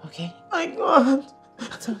 Okay? I can't.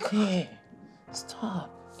 It's okay. Stop.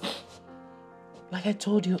 Like I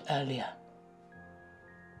told you earlier,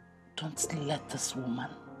 don't let this woman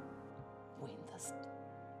win this.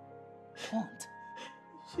 Don't.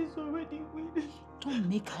 She's already winning. Don't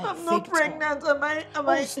make her I'm not pregnant. Am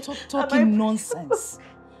I? Stop talking nonsense.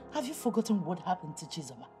 Have you forgotten what happened to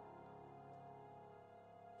Chizoma?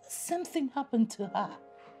 The same thing happened to her.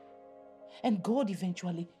 And God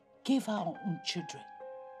eventually gave her her own children.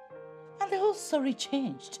 And the whole story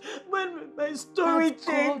changed. When will my story At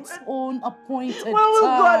change? God's own appointed When will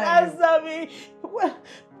God time. answer me?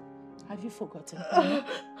 Have you forgotten Hannah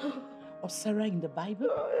or Sarah in the Bible?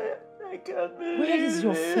 I can't believe Where is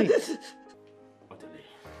your faith? Odele,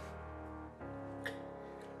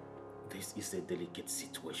 this is a delicate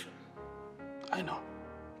situation. I know.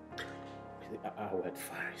 I will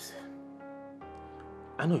advise.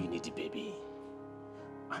 I know you need the baby.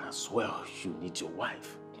 And as well, you need your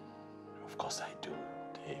wife. Of course I do,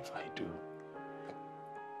 Dave, I do.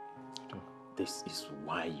 This is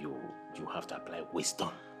why you have to apply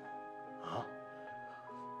wisdom. Huh?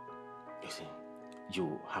 You see,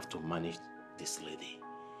 you have to manage this lady.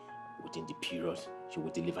 Within the period, she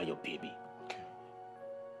will deliver your baby. Okay.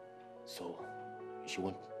 So, she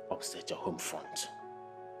won't upset your home front.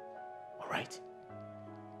 Alright?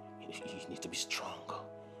 You need to be strong.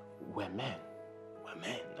 We're men. We're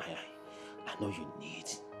men. I know you need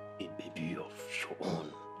a baby of your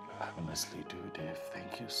own. I honestly do, Dave.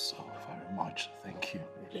 Thank you so very much. Thank you.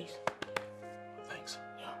 Please. Thanks.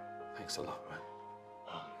 Yeah. Thanks a lot, man.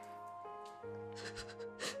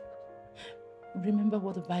 Remember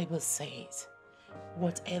what the Bible says.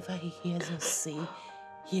 Whatever He hears us say,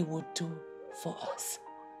 He will do for us.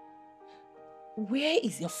 Where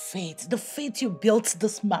is your faith? The faith you built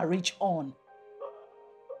this marriage on.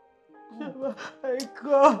 I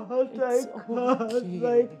can't.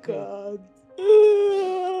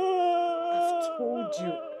 I've told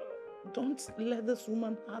you, don't let this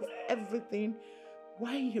woman have everything.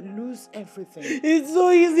 Why you lose everything? It's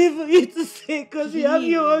so easy for you to say because you have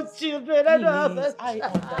your own children. I don't have I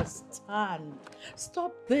understand.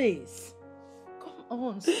 Stop this. Come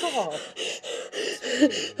on, stop.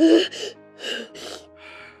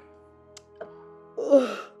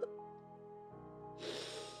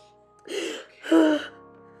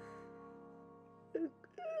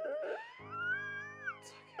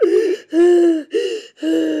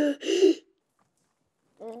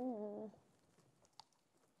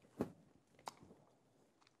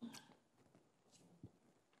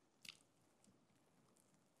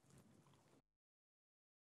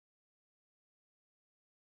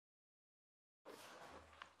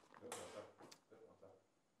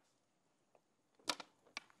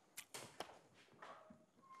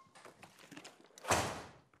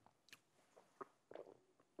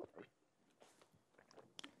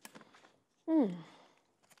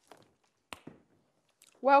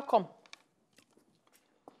 Welcome.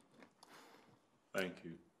 Thank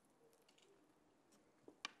you.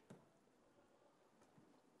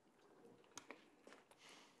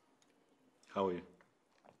 How are you?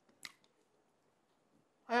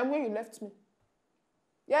 I am where you left me.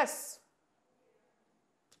 Yes.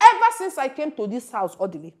 Ever since I came to this house,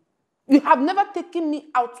 Odile, you have never taken me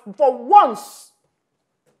out for once.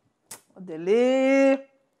 Odile,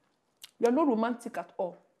 you are not romantic at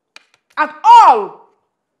all. At all!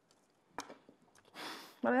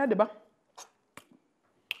 Look,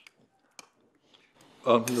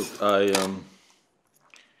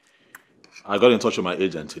 I got in touch with my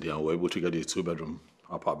agent today and we're able to get a 2-bedroom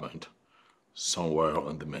apartment somewhere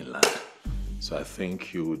on the mainland. So I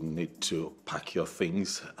think you would need to pack your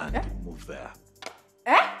things and move there.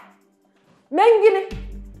 Mengine?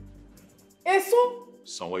 Eso?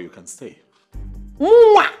 Somewhere you can stay.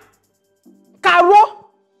 Mwah!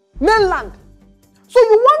 Karo? Mainland? So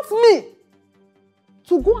you want me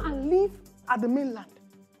to go and live at the mainland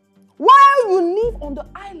while you live on the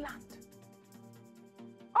island?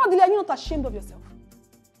 Odile, are you not ashamed of yourself?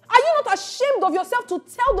 Are you not ashamed of yourself to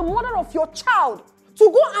tell the mother of your child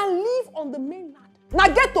to go and live on the mainland?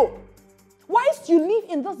 Nageto, whilst you live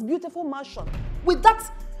in this beautiful mansion with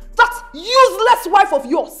that useless wife of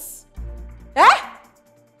yours? If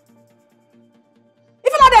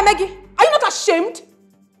you're not there, Maggie, are you not ashamed?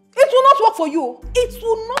 It will not work for you. It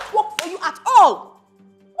will not work for you at all.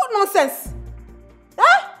 What nonsense?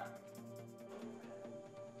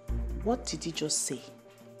 What did you just say?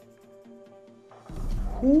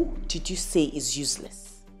 Who did you say is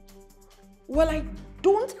useless? Well, I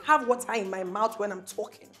don't have water in my mouth when I'm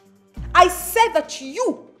talking. I said that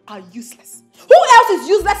you are useless. Who else is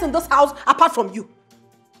useless in this house apart from you?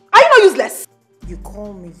 Are you not useless? You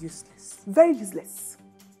call me useless. Very useless.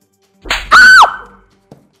 Stop.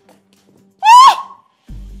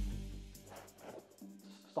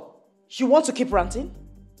 You want to keep ranting?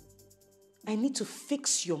 I need to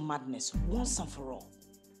fix your madness once and for all.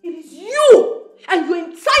 It is you and your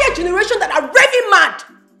entire generation that are raving mad.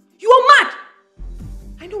 You are mad.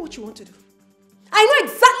 I know what you want to do. I know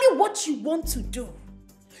exactly what you want to do.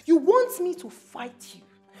 You want me to fight you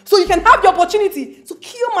so you can have the opportunity to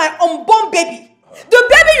kill my unborn baby. The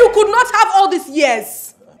baby you could not have all these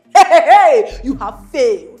years. Hey, you have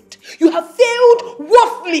failed. You have failed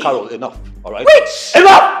woefully. Carol, enough, all right? Which?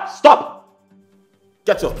 Enough! Stop!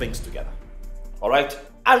 Get your things together, all right?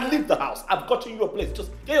 And leave the house. I've gotten you a place.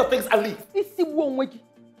 Just get your things and leave. And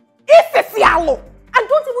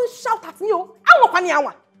don't even shout at me.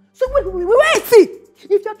 So wait, see.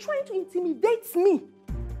 If you're trying to intimidate me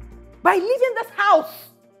by leaving this house,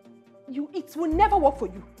 it will never work for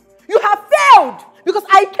you. You have failed because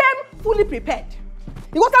I came fully prepared.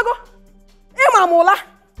 You want to go? Hey, Mamola.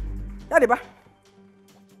 Daddy,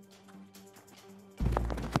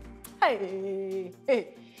 hey.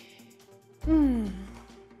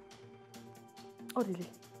 Odile,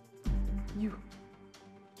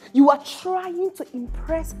 you are trying to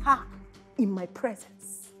impress her in my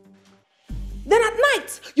presence. Then at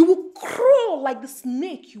night, you will crawl like the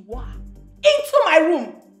snake you are into my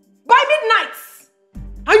room by midnight,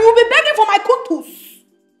 and you will be begging for my kutus.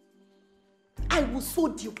 I will so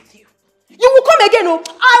deal with you. You will come again, oh.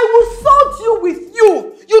 I will so deal with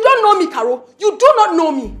you. You don't know me, Carol. You do not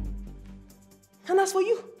know me. And as for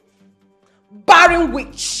you, barren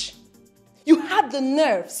witch, you had the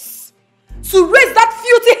nerves to raise that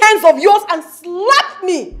filthy hands of yours and slap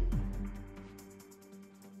me.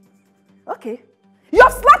 Okay, you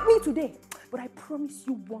have slapped me today, but I promise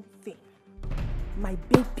you one thing. My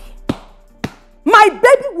baby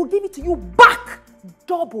will give it to you back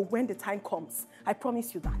double when the time comes. I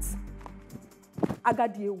promise you that.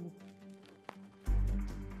 Agadiewu.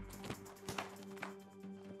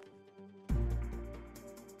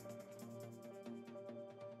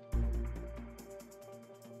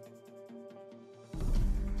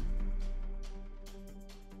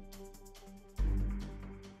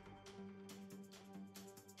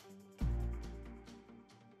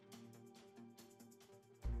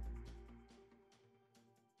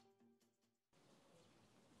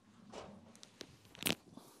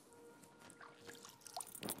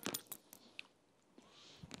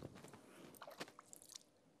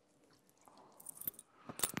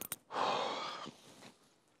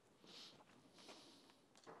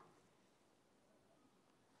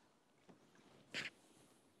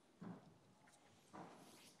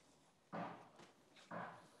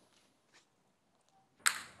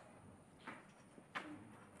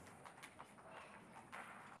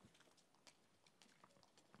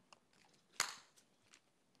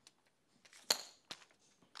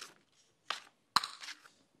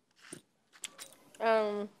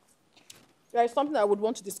 There is something I would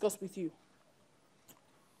want to discuss with you.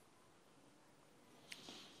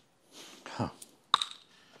 Huh.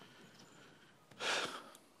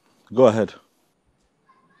 Go ahead.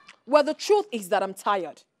 Well, the truth is that I'm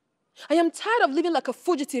tired. I am tired of living like a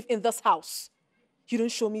fugitive in this house. You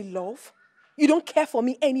don't show me love. You don't care for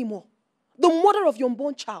me anymore. The mother of your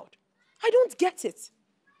unborn child. I don't get it.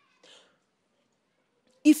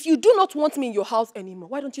 If you do not want me in your house anymore,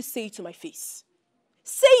 why don't you say it to my face?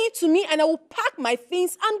 Say it to me and I will pack my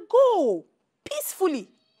things and go peacefully.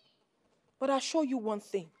 But I assure you one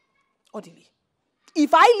thing, Odile.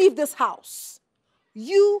 If I leave this house,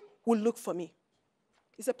 you will look for me.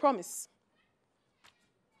 It's a promise.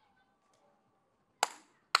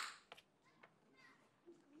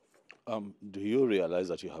 Do you realize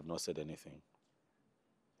that you have not said anything?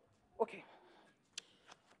 Okay.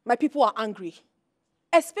 My people are angry.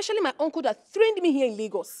 Especially my uncle that trained me here in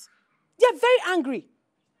Lagos. They are very angry.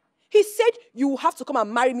 He said you will have to come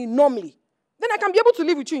and marry me normally. Then I can be able to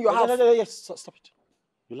live with you in your house. No, yes, stop it.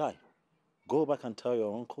 You lie. Go back and tell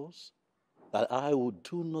your uncles that I will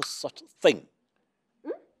do no such thing.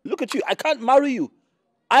 Look at you. I can't marry you.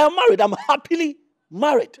 I am married. I'm happily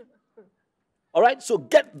married. All right? So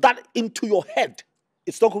get that into your head.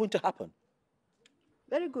 It's not going to happen.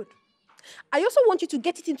 Very good. I also want you to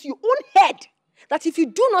get it into your own head that if you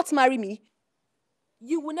do not marry me,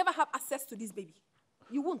 you will never have access to this baby.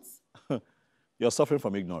 You won't. You're suffering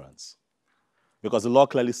from ignorance. Because the law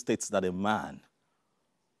clearly states that a man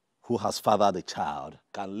who has fathered a child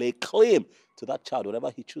can lay claim to that child whenever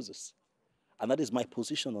he chooses. And that is my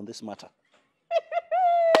position on this matter.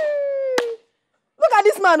 Look at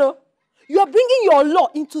this man, oh. You are bringing your law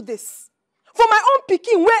into this. For my own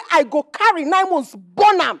picking, where I go carry 9 months,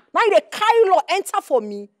 born am. Now they carry law enter for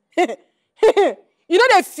me. You know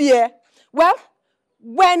they fear? Well,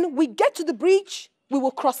 when we get to the bridge, we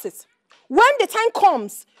will cross it. When the time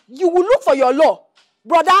comes, you will look for your law.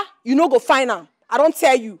 Brother, you know go find am. I don't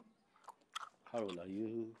tell you. Harold,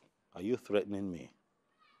 are you threatening me?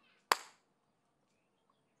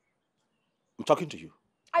 I'm talking to you.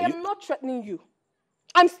 I am not threatening you.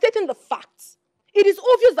 I'm stating the facts. It is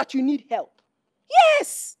obvious that you need help.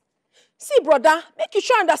 Yes. See, brother, make you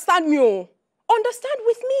try understand me. Oh. Understand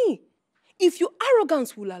with me. If your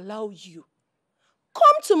arrogance will allow you,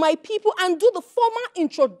 come to my people and do the formal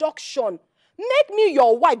introduction. Make me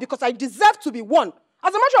your wife because I deserve to be one.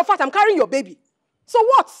 As a matter of fact, I'm carrying your baby. So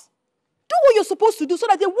what? Do what you're supposed to do so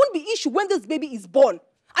that there won't be issue when this baby is born.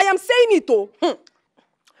 I am saying it, oh.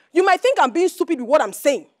 You might think I'm being stupid with what I'm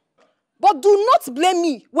saying. But do not blame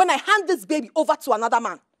me when I hand this baby over to another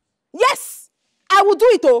man. Yes, I will do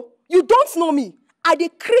it, oh. You don't know me. I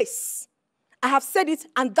decrease. I have said it,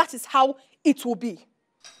 and that is how it will be.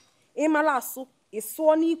 Emarasu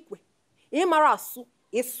iso n'ikwe. Emarasu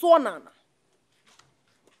iso n'ana.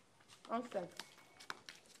 Oh, God.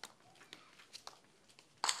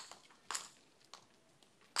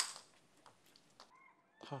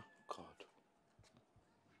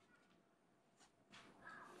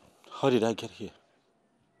 How did I get here?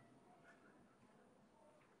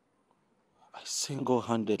 I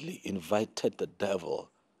single-handedly invited the devil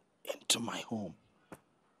into my home.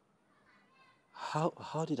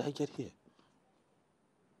 How did I get here?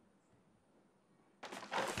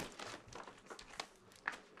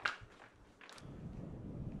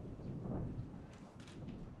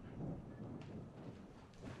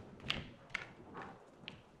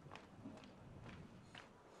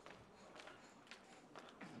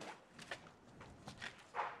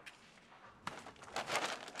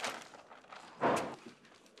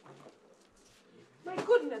 My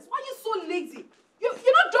goodness, why are you so lazy? You're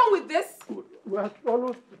not done with this? We're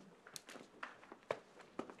almost...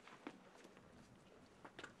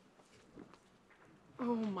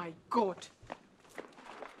 Oh my God.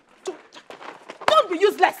 Don't be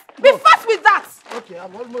useless. Be fast with that. Okay,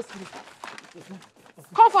 I'm almost finished.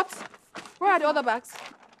 Comfort. Where are the other bags?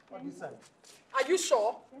 On this side. Are you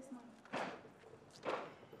sure? Yes, ma'am.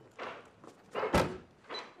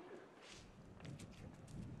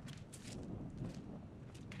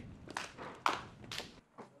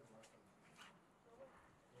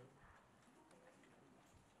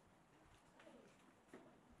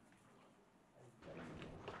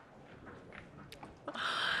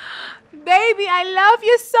 Baby, I love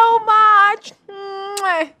you so much.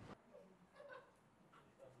 Mwah.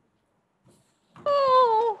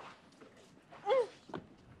 Oh.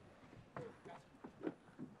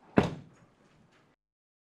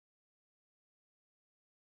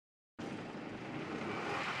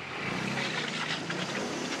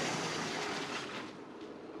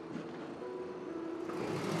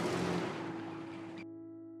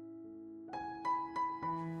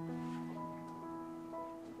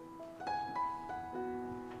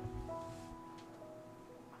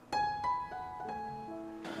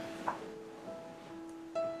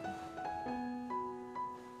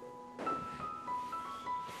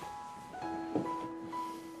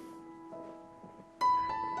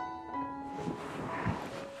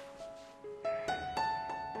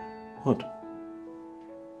 What?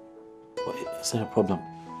 Is there a problem?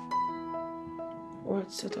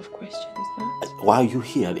 What sort of question is that? Why are you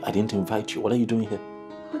here? I didn't invite you. What are you doing here?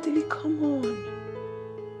 Odili, come on.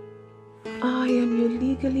 I am your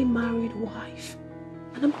legally married wife,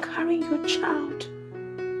 and I'm carrying your child.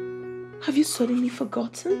 Have you suddenly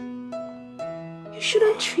forgotten? You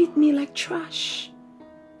shouldn't treat me like trash.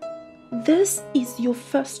 This is your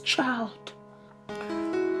first child.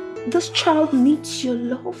 This child needs your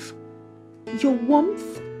love, your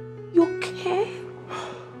warmth, your care,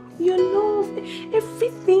 your love.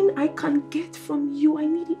 Everything I can get from you, I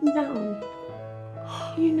need it now.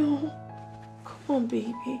 You know, come on,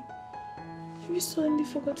 baby. Have you suddenly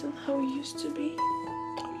forgotten how it used to be?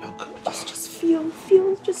 Look.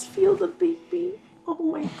 Just feel the baby. Oh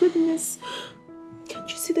my goodness. Can't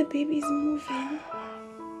you see the baby is moving?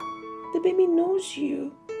 The baby knows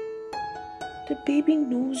you. The baby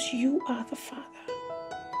knows you are the father.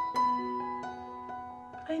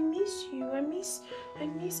 I miss you. I miss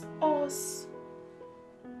us.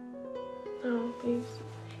 Now, please.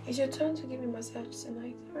 It's your turn to give me a massage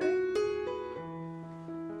tonight, alright?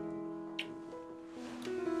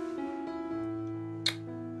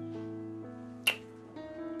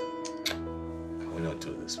 Can we not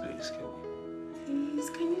do this, please? Can we? Please,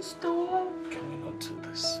 can you stop? Can we not do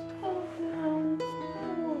this? Oh, no.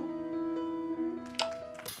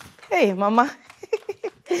 Hey, Mama.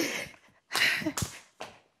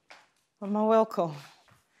 Mama, welcome.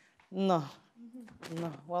 No,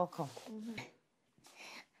 welcome.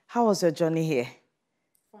 How was your journey here?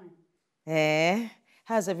 Fine.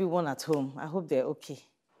 How's everyone at home? I hope they're okay.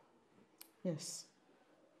 Yes.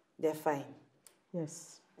 They're fine.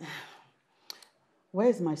 Yes. Where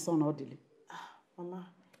is my son, Odili? Mama,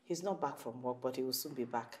 he's not back from work, but he will soon be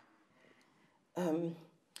back.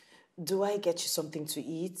 Do I get you something to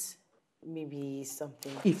eat? Maybe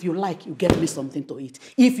something. If you like, you get me something to eat.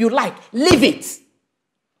 If you like, leave it.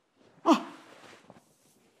 Oh.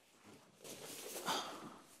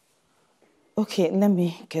 Okay, let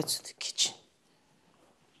me get to the kitchen.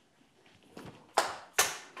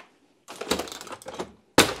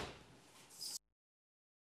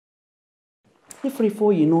 If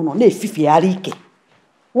for you know, no, if you are ike.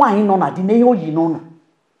 Why no na di ne yo you know no.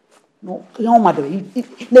 No, mother,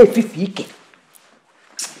 na if ike.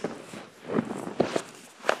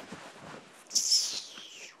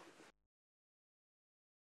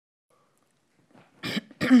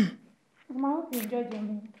 Mama, I hope you enjoyed your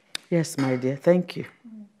meal. Yes, my dear, thank you.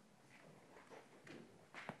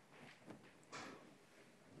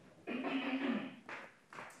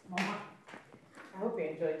 Mama, I hope you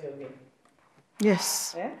enjoyed your meal.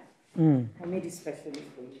 Yes. Yeah? I made it specially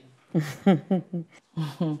for you.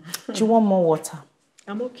 Do you want more water?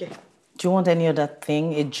 I'm okay. Do you want any other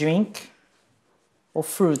thing? A drink? Or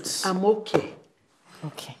fruits? I'm okay.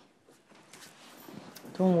 Okay.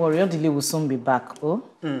 Don't worry, your delay will soon be back, oh?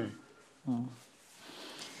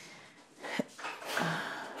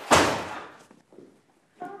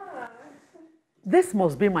 This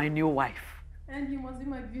must be my new wife. And you must be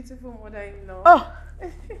my beautiful mother-in-law. Oh,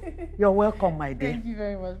 you're welcome, my dear. Thank you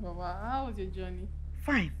very much, Mama. How was your journey?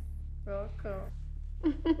 Fine. Welcome.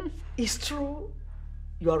 It's true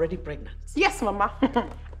you're already pregnant. Yes, Mama.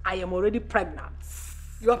 I am already pregnant.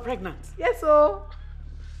 You are pregnant? Yes, oh.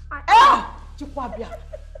 Chikwabia.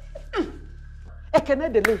 Ekene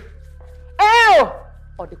dele. Oh!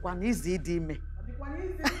 Odekwanizi idime.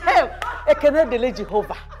 Ekene dele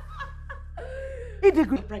Jehovah.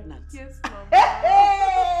 Idigu pregnant. Yes, Mama.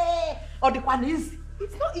 Hey! Odekwanizi.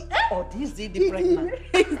 It's not easy. Odizi the pregnant.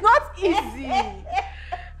 It's not easy.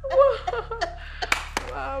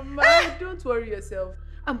 Mama, don't worry yourself.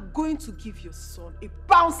 I'm going to give your son a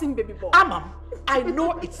bouncing baby boy. Amam, I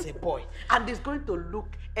know it's a boy, and it's going to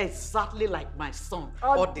look exactly like my son.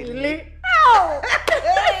 Odile.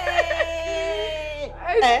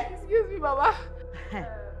 Excuse me, Mama.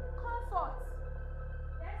 Comfort.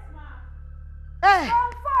 Yes, ma'am. Comfort.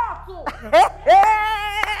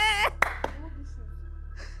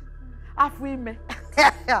 Afwime.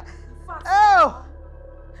 Oh,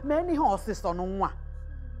 many horses on one.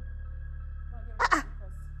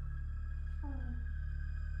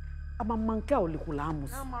 I'm a monkey or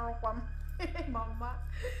Likulamus. Mama,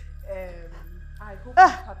 I hope you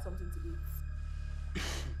had something to eat.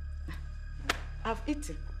 I've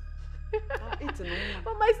eaten.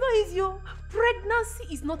 Mama, it's not easy. Pregnancy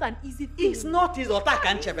is not an easy thing. It's not easy.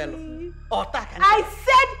 I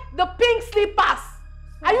said the pink slippers.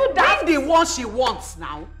 Are you daft? Bring the one she wants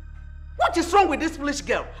now. What is wrong with this foolish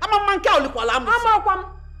girl? I'm a monkey or Likulamus.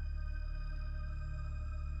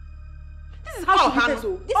 This is how she behaves.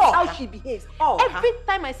 This is how she behaves. Every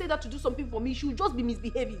time I say that to do something for me, she will just be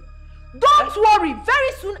misbehaving. Don't worry.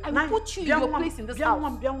 Very soon I will put you in your place in this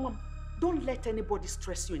house. Don't let anybody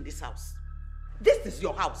stress you in this house. This is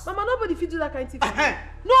your house. Mama, nobody feed you that kind of thing.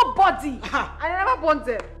 Nobody. I never born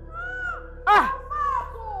them.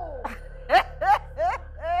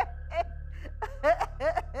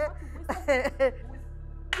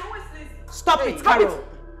 Stop it, Carol.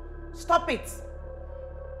 Stop it.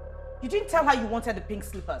 You didn't tell her you wanted the pink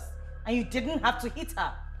slippers, and you didn't have to hit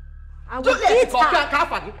her. I will hit her.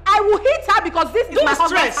 I will hit her because this is my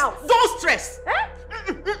husband's house. Don't stress.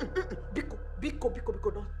 Biko,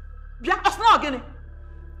 don't. Bia, asna again.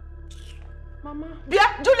 Mama.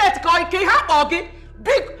 Bia, Juliet, go ike ha ogi.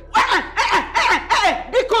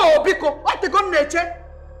 Biko. What the gun nature?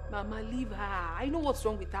 Mama, leave her. I know what's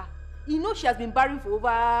wrong with her. You know she has been barren for over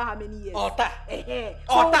how many years? So what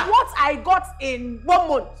I got in 1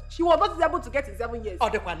 month, she was not able to get in 7 years. So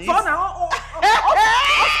now,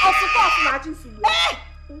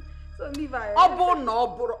 so leave her.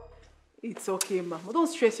 It's okay, Mama. Don't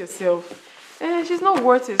stress yourself. She's not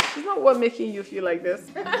worth it. She's not worth making you feel like this.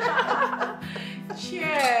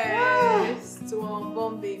 Cheers to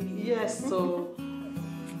unborn baby. Yes, so.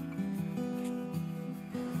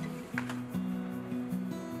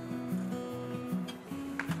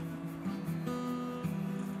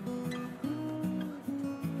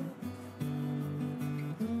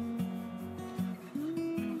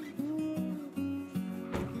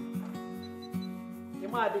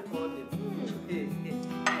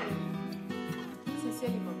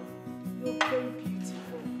 Sincerely, Mama, you're very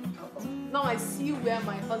beautiful. Now I see where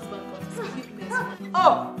my husband got his weakness.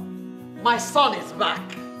 Oh, my son is back.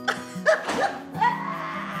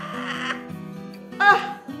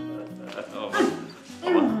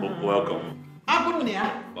 Welcome. Mama.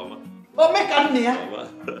 Mama. Oh, make a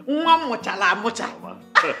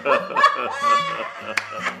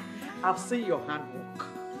I've seen your handwork.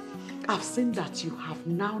 I've seen that you have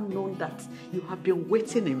now known that you have been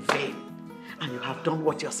waiting in vain and you have done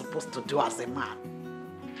what you're supposed to do as a man.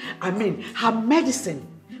 I mean, her medicine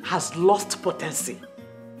has lost potency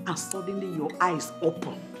and suddenly your eyes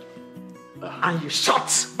open and you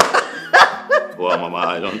shut. Well, Mama,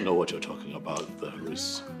 I don't know what you're talking about. There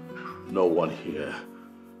is no one here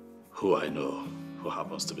who I know who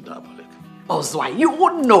happens to be diabolic. Ozwai, you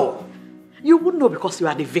wouldn't know. You wouldn't know because you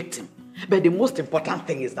are the victim. But the most important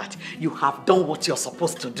thing is that you have done what you're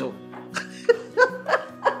supposed to do.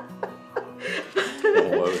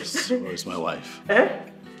 Where is my wife?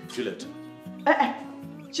 Juliet.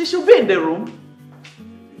 She should be in the room.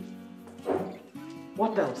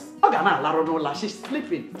 What else? She's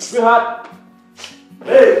sleeping. Sweetheart.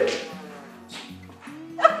 Hey!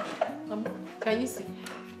 Can you see?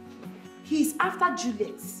 He's after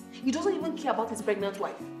Juliet. He doesn't even care about his pregnant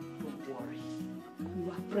wife. Don't worry.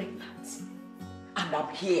 You are pregnant. And I'm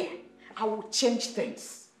here. I will change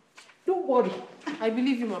things. Don't worry. I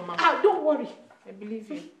believe you, Mama. Don't worry. I believe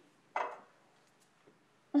you.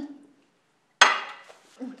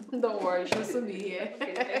 Don't worry, she'll soon be here.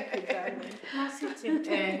 Thank you,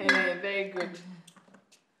 darling. Very good.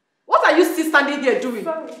 What are you still standing here doing?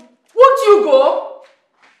 Sorry. Won't you go?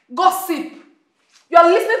 Gossip. You are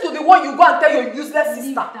listening to the one you go and tell your useless sister.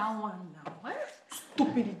 Leave that one now. What?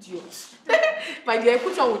 Stupid idiot. My dear,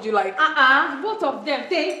 which one would you like? Both of them.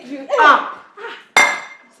 Thank you.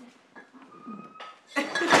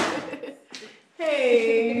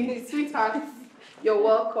 Hey, sweetheart. You're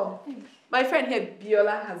welcome. My friend here,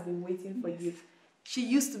 Biola, has been waiting for you. She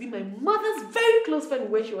used to be my mother's very close friend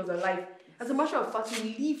when she was alive. As a matter of fact,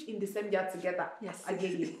 we lived in the same yard together. Yes.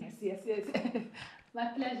 Again. Yes. My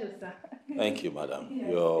pleasure, sir. Thank you, madam. Yes.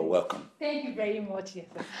 You're welcome. Thank you very much, yes,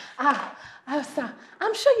 sir. Sir,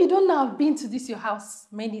 I'm sure you don't know I've been to your house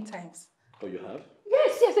many times. Oh, you have?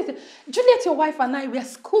 Yes. Juliet, your wife, and I were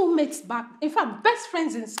schoolmates back. In fact, best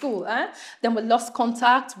friends in school. Then we lost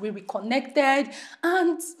contact, we reconnected,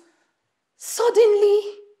 and suddenly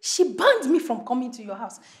she banned me from coming to your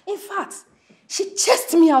house. In fact, she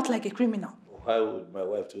chased me out like a criminal. Why would my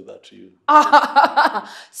wife do that to you?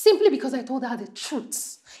 Simply because I told her the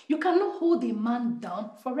truth. You cannot hold a man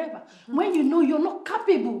down forever when you know you're not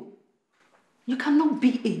capable. You cannot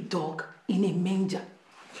be a dog in a manger.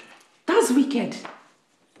 That's wicked.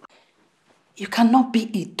 You cannot be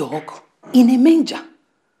a dog in a manger.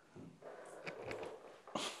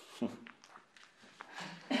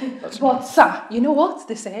 But sir, you know what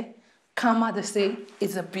they say? Karma, they say,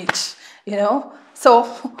 is a bitch. You know? So,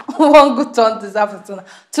 one good turn deserves a turn.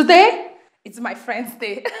 Today, it's my friend's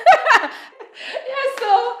day. Yes,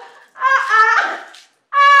 so,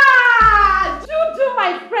 Juju,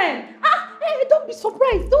 my friend. Hey, don't be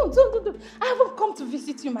surprised. Don't. I haven't come to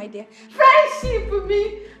visit you, my dear. Friendship with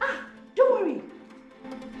me. Don't worry.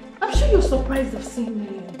 I'm sure you're surprised of seeing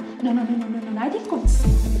me. No. I didn't come to see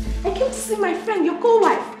you. I came to see my friend, your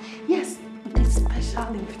co-wife. Yes, with a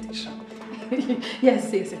special invitation.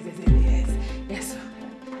 Yes.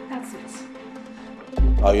 That's it.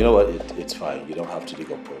 Oh, you know what? It's fine. You don't have to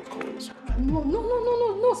dig up old coals.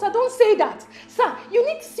 No, sir, don't say that. Sir, you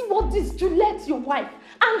need to see what this Juliet, your wife,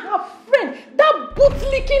 and her friend, that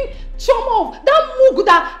boot-licking chum of, that mug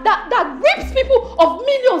that rapes people of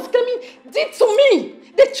millions claiming did to me.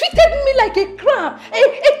 They treated me like a crab, a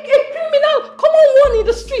criminal, common one in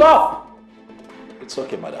the street. Stop! It's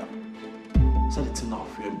okay, madam. So it's enough.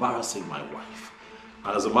 You're embarrassing my wife.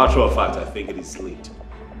 And as a matter of fact, I think it is late.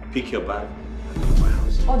 Pick your bag and leave my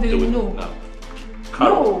house. Oh, they Do it know. now.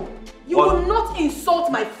 Carol, No, you will not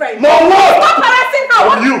insult my friend. No, what? Stop harassing her.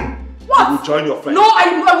 From you. What? You will join your friend. No,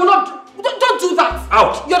 I will not. Don't do that.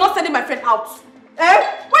 Out. You're not sending my friend out. Why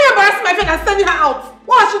are you embarrassing my friend and sending her out?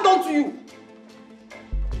 What has she done to you?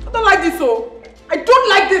 I don't like this, I don't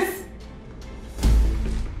like this.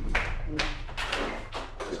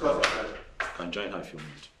 You can join her if you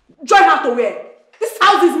want. Join her to where? This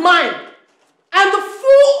house is mine. I am the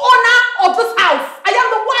full owner of this house. I am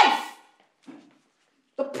the wife.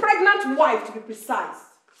 The pregnant wife, to be precise.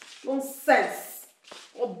 Nonsense.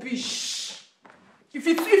 Rubbish. If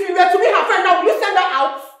you were to be her friend now, will you send her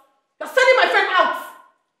out? You're sending my friend out.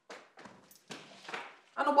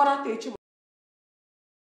 I don't want to teach you.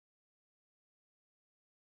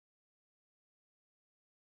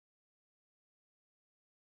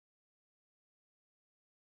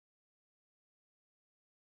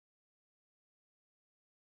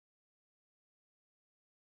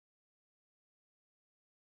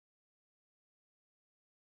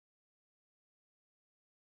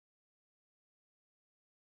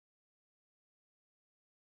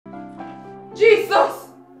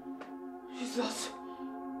 Jesus! Jesus!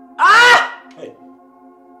 Ah! Hey.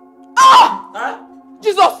 Ah! Ah!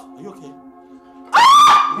 Jesus! Are you okay?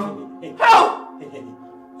 Ah! Hey. Help! Hey.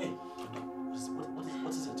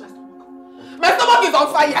 What is it? My stomach is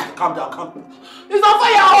on fire! Calm down. It's on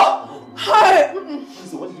fire! Oh. Hey.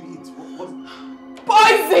 Listen, what did you eat? What?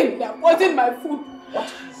 Poison! They poisoned my food.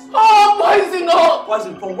 What? Oh, poison! Oh!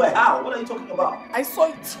 Poison from where? How? What are you talking about? I saw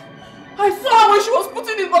it. I saw her when she was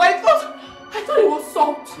putting it, but I thought it was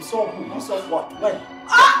salt. You saw who? You saw what? When?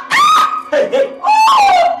 Ah! Ah! Hey!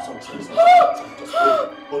 Oh! Sorry. Just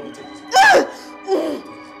hold me, take this.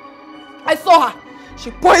 I saw her.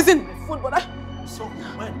 She poisoned my food, but You saw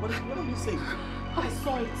who? When? What are you saying? I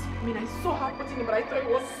saw it. I mean, I saw her putting it, but I thought it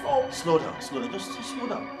was salt. Slow down. Just slow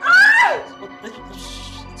down. Ah!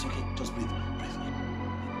 It's okay. Just breathe.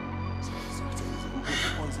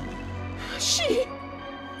 She,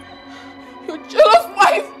 your jealous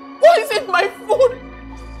wife, poisoned my food.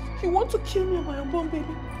 You want to kill me and my unborn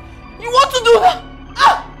baby? You want to do that?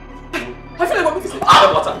 Ah! I feel like I'm going to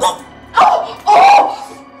water. Oh! Oh!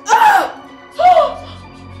 Ah! Oh!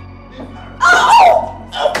 Oh!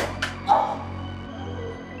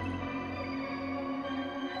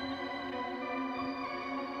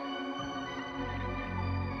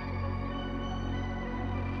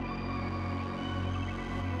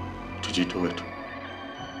 Did you do it?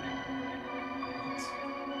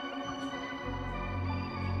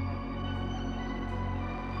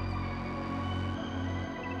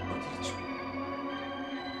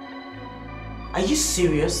 Are you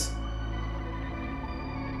serious?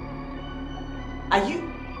 Are you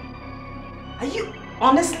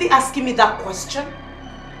honestly asking me that question?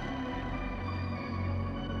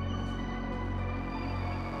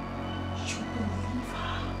 You believe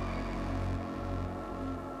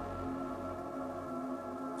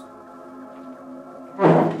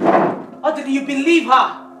her? Or did you believe her?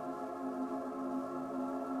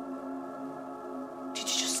 Did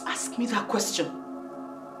you just ask me that question?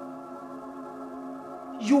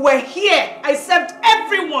 You were here. I served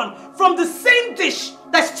everyone from the same dish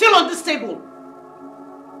that's still on this table.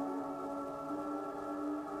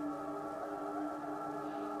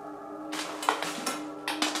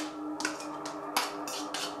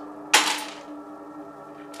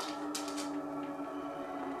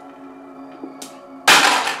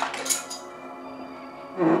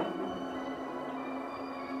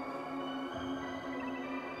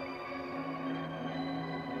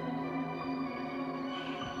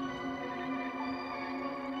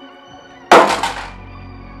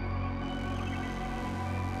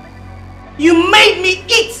 You made me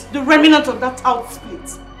eat the remnant of that out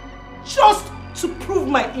split just to prove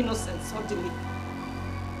my innocence suddenly.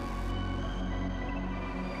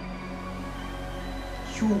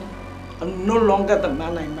 You are no longer the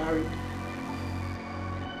man I married.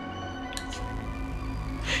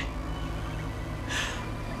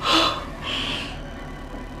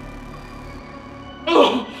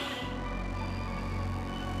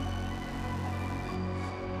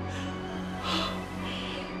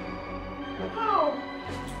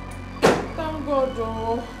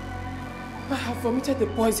 Vomited the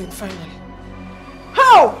poison finally.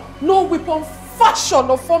 How? No weapon fashioned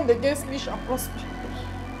or formed against me shall prosper.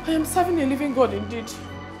 I am serving a living God indeed.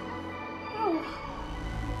 Oh.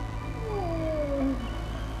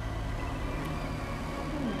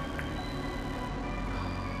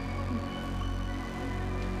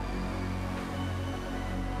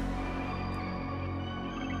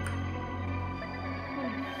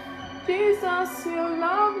 Jesus, you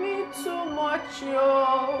love me too much,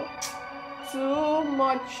 yo.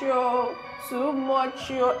 Too much,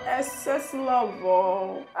 your excess love.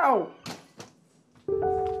 Oh. Ow.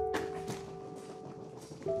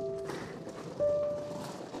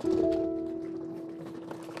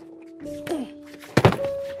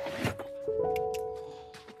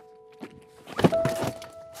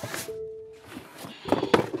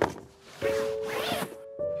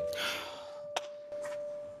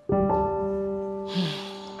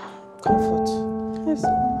 Comfort. Yes.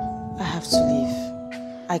 I have to leave.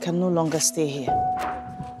 I can no longer stay here.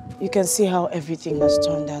 You can see how everything has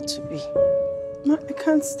turned out to be. Ma, I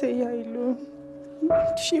can't stay here alone.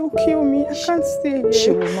 She will kill me. I can't stay here.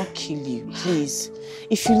 She will not kill you, please.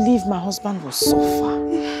 If you leave, my husband will suffer.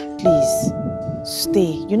 Please,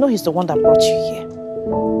 stay. You know he's the one that brought you here.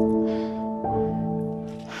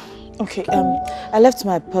 Okay, I left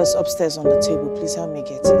my purse upstairs on the table. Please help me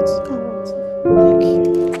get it. Thank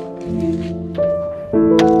you.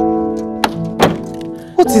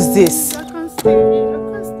 What is this? I can't stay here. I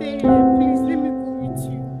can't stay here. Please, let me go with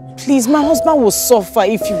you. Please, my husband will suffer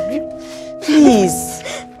if you... Please.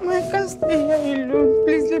 Ma, I can't stay here alone.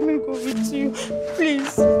 Please let me go with you.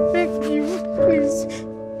 Please, beg you, please.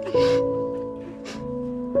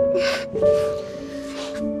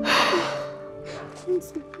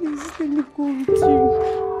 Please let me go with you.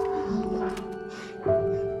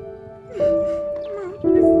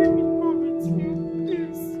 Please let me go with you,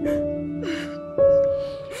 please.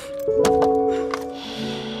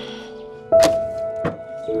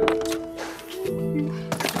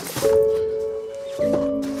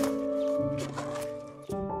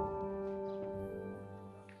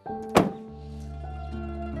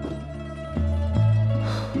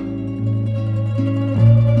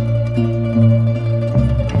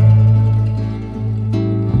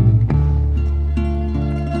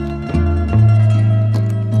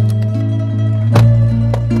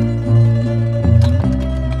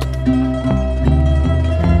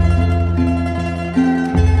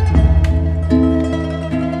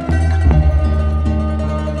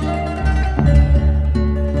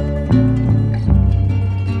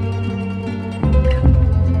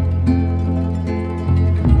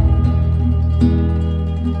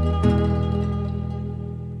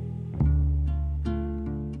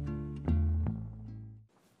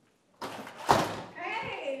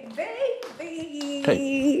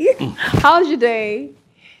 How's your day?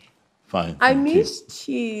 Fine. I missed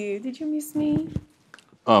you. Did you miss me?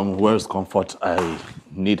 Where's Comfort? I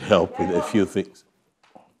need help with a few things.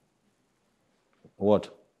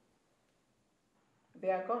 What?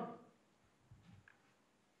 They are gone.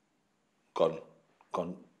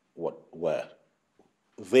 Gone. What? Where?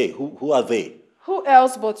 They? Who are they? Who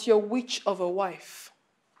else but your witch of a wife?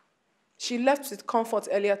 She left with Comfort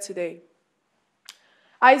earlier today.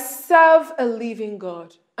 I serve a living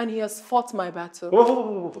God, and he has fought my battle.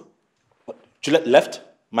 Whoa. She left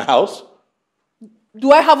my house?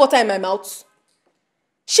 Do I have water in my mouth?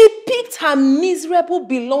 She picked her miserable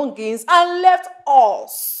belongings and left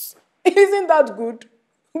us. Isn't that good?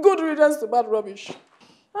 Good riddance to bad rubbish.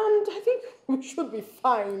 And I think we should be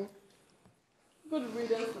fine. Good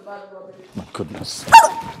riddance to bad rubbish. My goodness.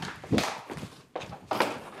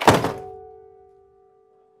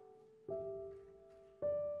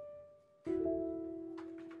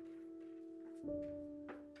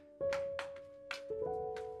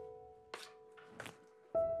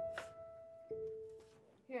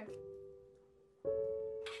 Here.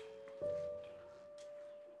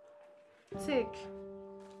 Take.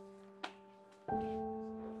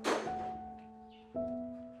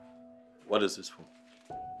 What is this for?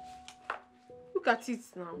 Look at it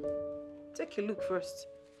now. Take a look first.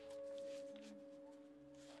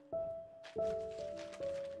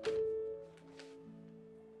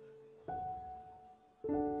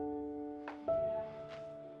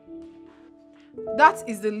 That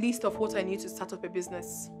is the list of what I need to start up a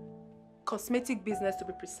business. Cosmetic business to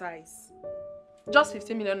be precise. Just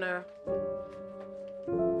 15 million naira.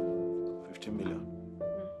 15 million?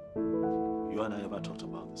 You and I never talked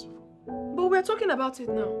about this before. But we're talking about it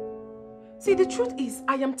now. See, the truth is,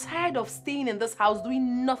 I am tired of staying in this house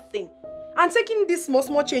doing nothing and taking this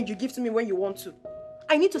small change you give to me when you want to.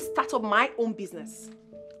 I need to start up my own business.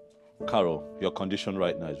 Carol, your condition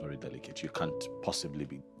right now is very delicate. You can't possibly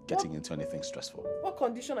be getting into anything stressful. What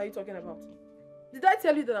condition are you talking about? Did I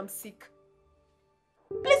tell you that I'm sick?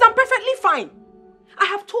 Please, I'm perfectly fine. I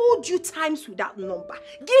have told you times without number.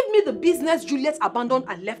 Give me the business Juliet abandoned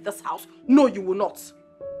and left this house. No, you will not.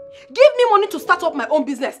 Give me money to start up my own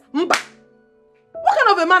business. Mba. What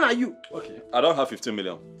kind of a man are you? Okay, I don't have 15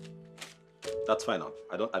 million. That's fine now.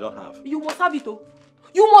 I don't have. You must have it, oh.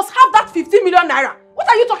 You must have that 15 million naira. What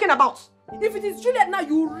are you talking about? If it is Juliet now,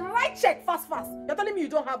 you write check fast. You're telling me you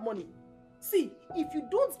don't have money. See, if you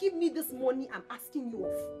don't give me this money I'm asking you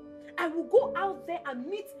of, I will go out there and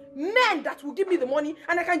meet men that will give me the money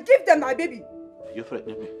and I can give them my baby. You're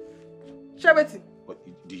threatening me? Shabeti. What,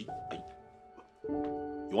 you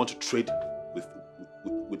want to trade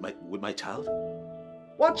with my child?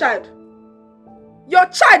 What child? Your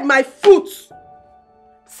child, my foot.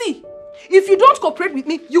 See, if you don't cooperate with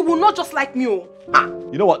me, you will not just like me. Oh. Ah.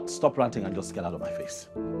 You know what? Stop ranting and just get out of my face.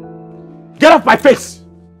 Get off my face!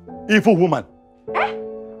 Evil woman. Eh?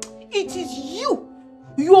 It is you,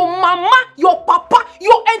 your mama, your papa,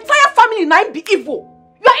 your entire family now be evil.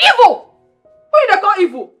 You are evil. Who you they call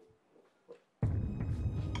evil?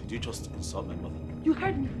 Did you just insult my mother? You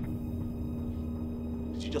heard me.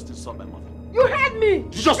 Did you just insult my mother? You heard me.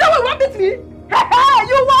 Did you just... You want beat me?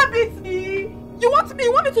 You want beat me? You want me?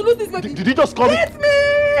 You want me to lose this baby? Did you just call me? Beat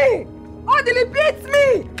me! Odili, beat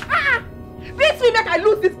me! Beat me, make I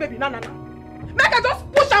lose this baby. No. Make I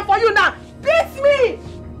just push am for you now. Beat me!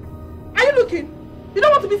 Are you looking? You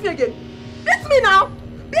don't want to beat me again? Beat me now!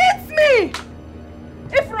 Beat me! me!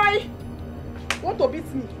 If I want to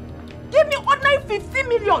beat me, give me ordinary 50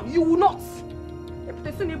 million, you will not. If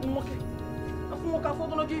they send you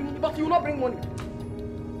but you will not bring money.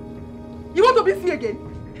 You want to beat me again?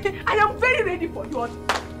 I am very ready for you.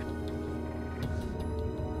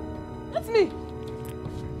 That's me.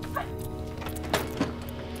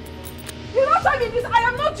 You don't try me this. I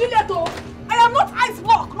am not Juliet, though. I am not Ice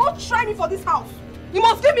Block. Don't try me for this house. You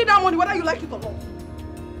must give me that money whether you like it or not.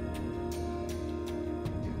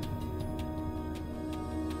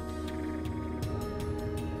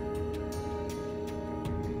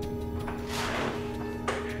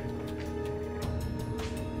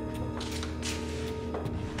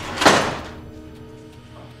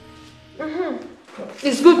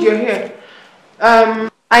 It's good you're here.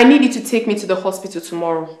 I need you to take me to the hospital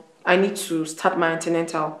tomorrow. I need to start my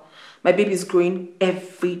antenatal. My baby is growing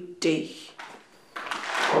every day.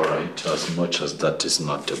 All right, as much as that is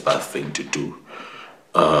not a bad thing to do,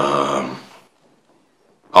 I'll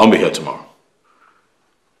be here tomorrow.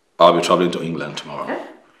 I'll be traveling to England tomorrow. Eh?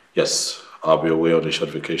 Yes, I'll be away on a short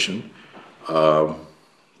vacation for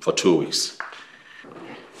 2 weeks.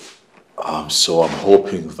 So I'm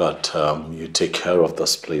hoping that you take care of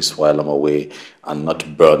this place while I'm away and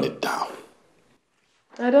not burn it down.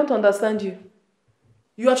 I don't understand you.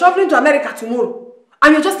 You are traveling to America tomorrow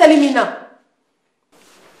and you're just telling me now.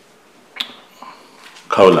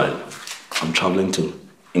 Caroline, I'm traveling to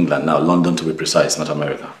England now, London to be precise, not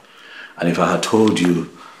America. And if I had told you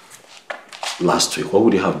last week, what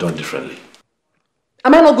would you have done differently?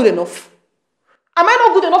 Am I not good enough? Am I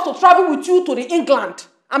not good enough to travel with you to the England?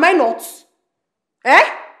 Am I not? Eh?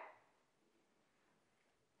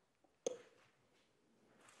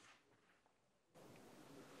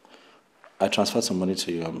 I transferred some money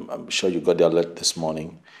to you. I'm sure you got the alert this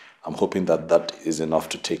morning. I'm hoping that that is enough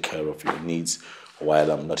to take care of your needs while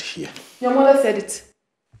I'm not here. Your mother said it.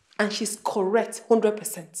 And she's correct,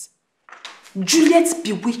 100%. Juliet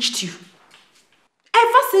bewitched you.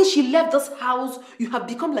 Ever since she left this house, you have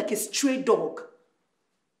become like a stray dog.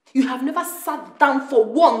 You have never sat down for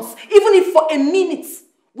once, even if for a minute,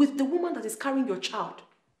 with the woman that is carrying your child.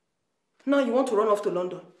 Now you want to run off to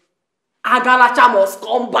London. Agalacha must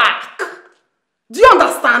come back. Do you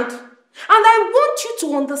understand? And I want you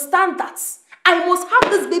to understand that I must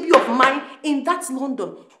have this baby of mine in that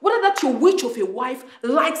London, whether that your witch of a wife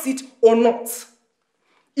likes it or not.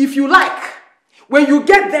 If you like, when you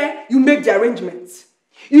get there, you make the arrangements.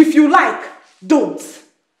 If you like, don't.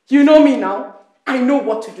 You know me now. I know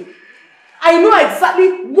what to do. I know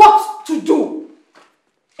exactly what to do.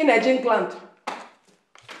 In a England.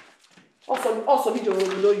 Also, video will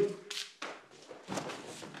below you.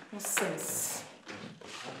 Nonsense.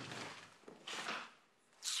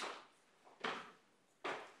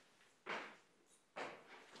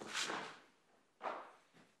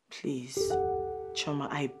 Please, Choma,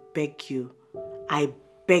 I beg you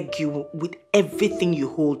with everything you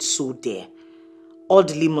hold so dear.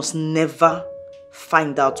 Audley must never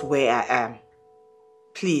find out where I am.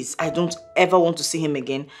 Please, I don't ever want to see him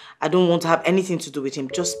again. I don't want to have anything to do with him.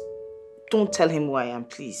 Just don't tell him who I am,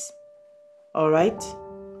 please. All right?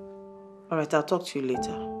 All right, I'll talk to you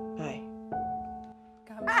later. Bye.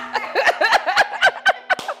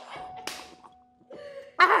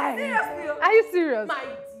 Are you serious? My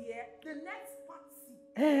dear, the next party.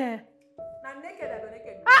 Now naked, I go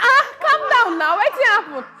naked. Calm down now. What's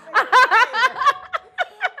happened?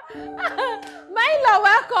 My in-law,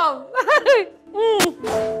 welcome.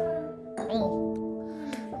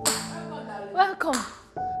 Welcome.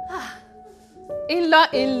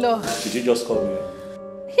 In-law. Did you just call me?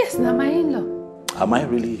 Yes, now my in-law. Am I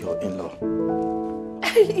really your in-law?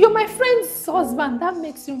 You're my friend's husband. That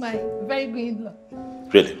makes you my very good in-law.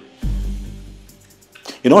 Really?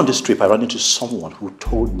 You know, on this trip, I ran into someone who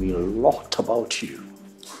told me a lot about you.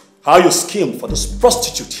 How you schemed for this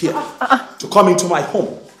prostitute here to come into my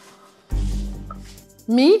home.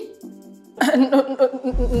 Me? No.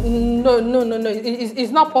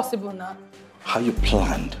 It's not possible now. How you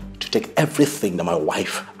planned to take everything that my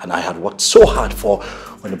wife and I had worked so hard for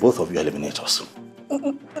when the both of you eliminate us. No,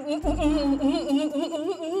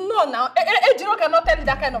 now. Ejiro cannot tell you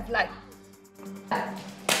that kind of lie.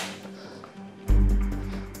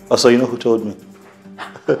 Oh, so you know who told me?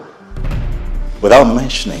 Without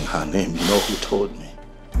mentioning her name, you know who told me?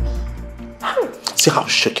 See how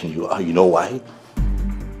shaken you are, you know why?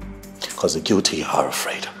 Because the guilty are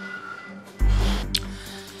afraid.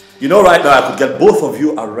 You know right now I could get both of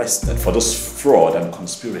you arrested for this fraud and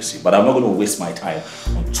conspiracy, but I'm not going to waste my time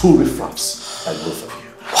on two riffraffs like both of you.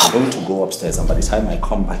 I'm going to go upstairs, and by the time I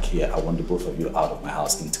come back here, I want the both of you out of my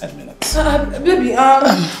house in 10 minutes. Baby,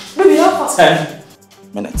 10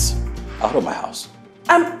 minutes out of my house.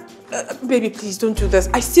 Baby, please don't do this.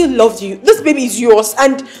 I still love you. This baby is yours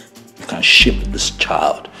and... You can ship this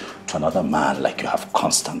child to another man like you have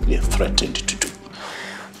constantly threatened to do.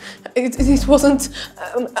 It wasn't...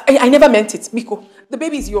 I never meant it, Miko. The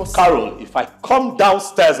baby is yours. Carol, if I come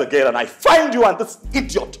downstairs again and I find you and this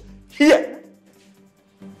idiot here,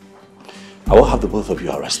 I will have the both of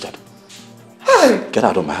you arrested. Hey. Get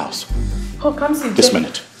out of my house. How comes it? This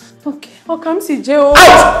minute. Okay. How comes it, Joe?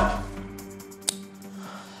 Out!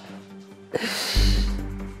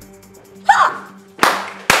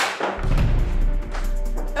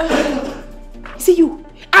 See you,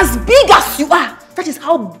 as big as you are, that is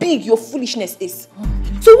how big your foolishness is.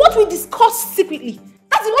 So what we discussed secretly,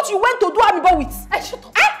 that is what you went to do Amibo with. Hey, shut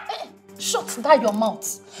up. Shut down your mouth.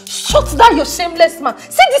 Shut down your shameless man.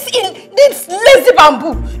 See this lazy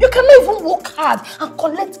bamboo. You cannot even work hard and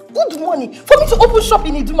collect good money for me to open shop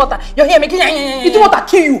in Idumota. You're here making... Idumota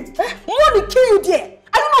kill you. Money kill you there.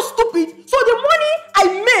 Are you not stupid? So the money I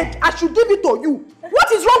made, I should give it to you.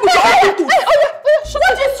 What is wrong with your attitude?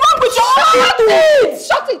 What is wrong with your attitude?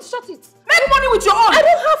 Shut it. Make money with your own. I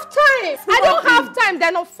don't have time. I don't have time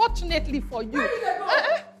then, unfortunately for you.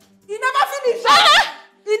 You never finish.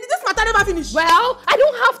 This matter never finish. Well, I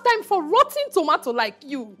don't have time for rotten tomato like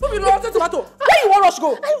you. Who be rotten tomato? Where you want us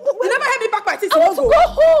go? You never had me back my teeth. I want to go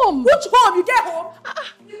home. Which home? You get home?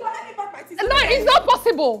 You don't let me back my teeth. No, it's not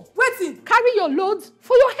possible. Wait. Carry your loads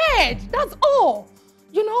for your head. That's all.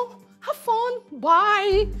 You know, have fun.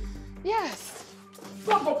 Bye. Yes.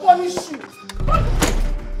 God will punish you.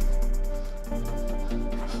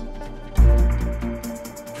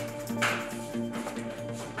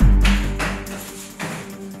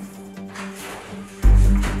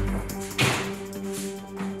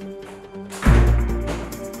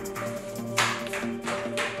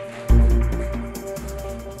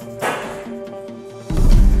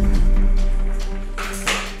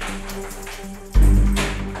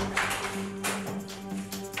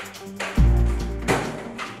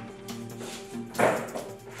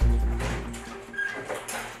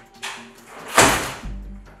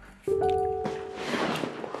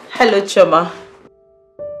 Hello, Choma.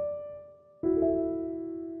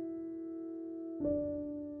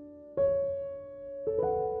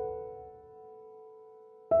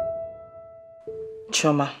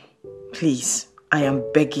 Choma, please, I am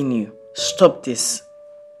begging you, stop this.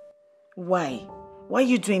 Why? Why are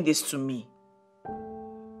you doing this to me?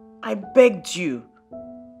 I begged you.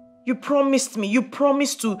 You promised me, you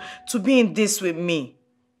promised to be in this with me.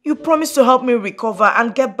 You promised to help me recover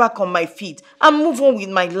and get back on my feet and move on with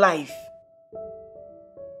my life.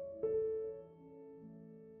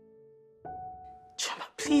 Choma,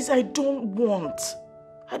 please, I don't want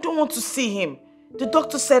to see him. The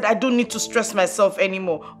doctor said I don't need to stress myself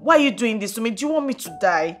anymore. Why are you doing this to me? Do you want me to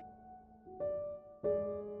die?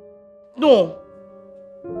 No.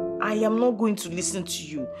 I am not going to listen to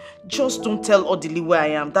you. Just don't tell Odili where I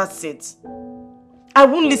am. That's it. I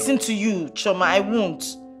won't listen to you, Choma. I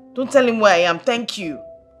won't. Don't tell him where I am. Thank you.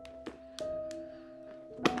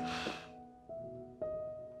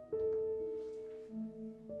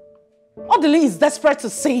 Odili is desperate to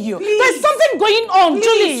see you. Please. There's something going on,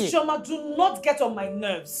 Julie. Please, Choma, do not get on my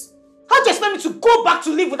nerves. How do you expect me to go back to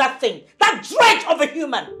live with that thing? That dread of a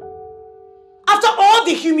human? After all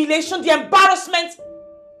the humiliation, the embarrassment,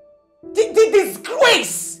 the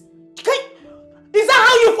disgrace. Is that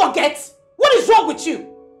how you forget? What is wrong with you?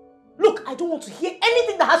 Look, I don't want to hear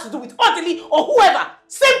anything that has to do with Odili or whoever.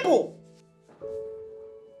 Simple.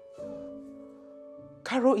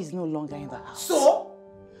 Carol is no longer in the house. So?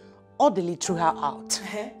 Odili threw her out.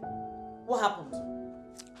 What happened?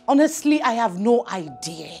 Honestly, I have no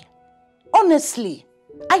idea. Honestly,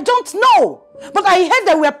 I don't know. But I heard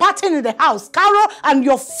that we were partying in the house. Carol and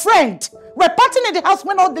your friend were partying in the house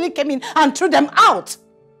when Odili came in and threw them out.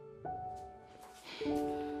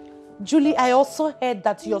 Julie, I also heard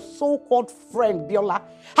that your so-called friend, Biola,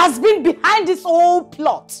 has been behind this whole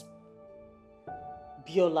plot.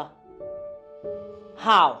 Biola?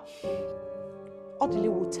 How? Odili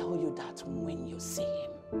will tell you that when you see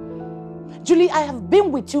him. Julie, I have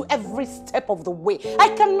been with you every step of the way. I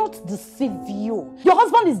cannot deceive you. Your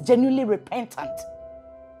husband is genuinely repentant.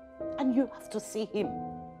 And you have to see him.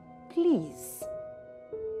 Please.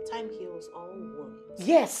 Time heals all wounds.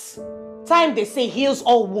 Yes. Time, they say, heals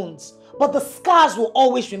all wounds. But the scars will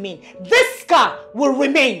always remain. This scar will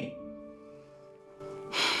remain.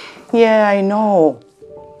 Yeah, I know.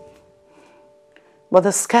 But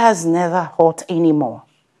the scars never hurt anymore.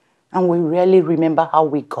 And we rarely remember how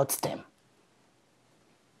we got them.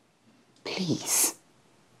 Please.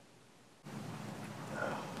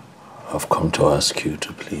 I've come to ask you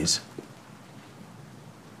to please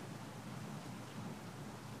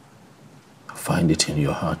find it in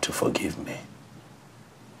your heart to forgive me.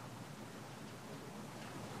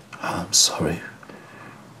 I'm sorry.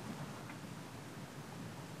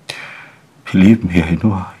 Believe me, I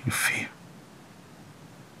know how you feel.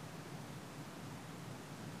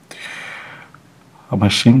 I'm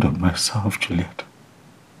ashamed of myself, Juliet.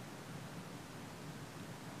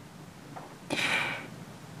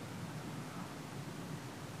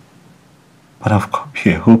 But I've come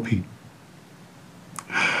here hoping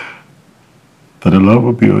that the Lord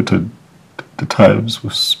will be able to, the times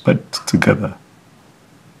we've spent together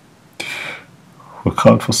will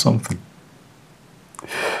count for something.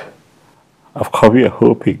 I've come here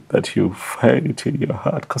hoping that you find it in your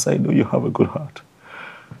heart, because I know you have a good heart,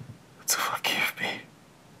 to forgive me.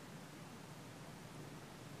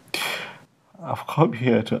 I've come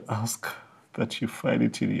here to ask that you find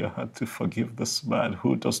it in your heart to forgive this man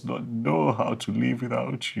who does not know how to live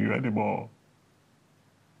without you anymore.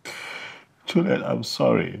 Juliet, I'm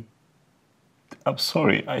sorry. I'm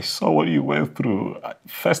sorry. I saw what you went through.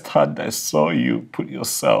 Firsthand, I saw you put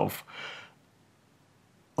yourself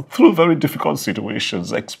through very difficult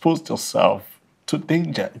situations, exposed yourself to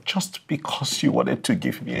danger just because you wanted to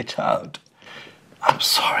give me a child. I'm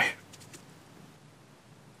sorry.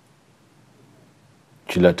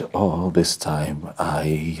 Juliet, all this time,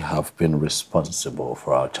 I have been responsible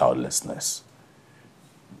for our childlessness.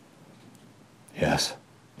 Yes.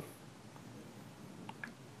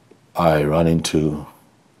 I ran into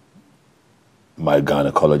my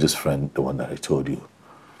gynecologist friend, the one that I told you,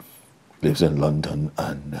 lives in London,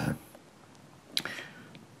 and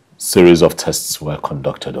series of tests were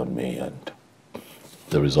conducted on me, and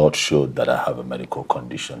the results showed that I have a medical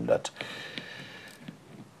condition that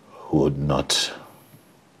would not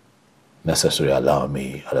necessarily allow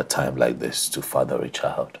me at a time like this to father a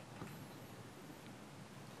child.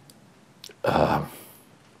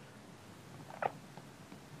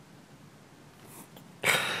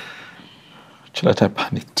 Juliet, I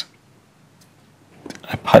panicked.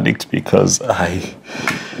 I panicked because I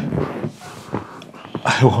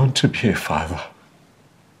want to be a father.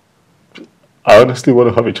 I honestly want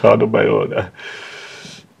to have a child of my own.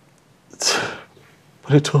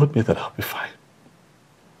 But he told me that I'll be fine.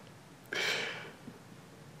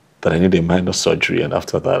 That I need a minor surgery, and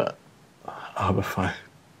after that, I'll be fine.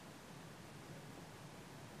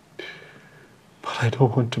 But I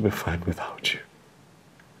don't want to be fine without you.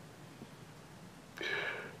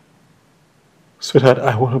 Sweetheart,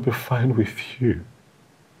 I want to be fine with you.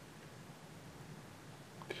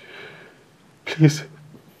 Please,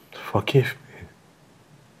 forgive me.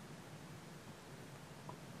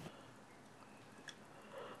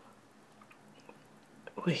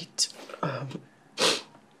 Wait,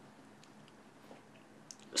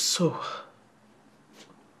 so,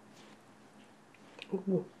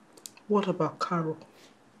 what about Carol?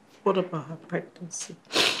 What about her pregnancy?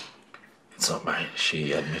 It's not mine.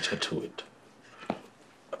 She admitted to it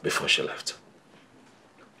before she left.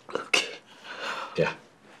 Okay. Yeah.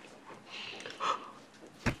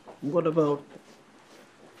 What about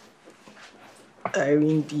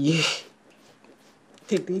Irene, the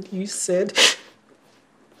lady you said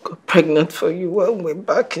got pregnant for you when we were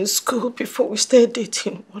back in school before we started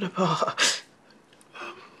dating? What about her?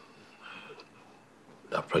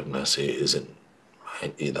 That pregnancy isn't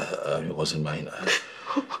mine either. It wasn't mine.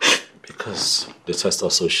 Because the test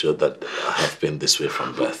also showed that I have been this way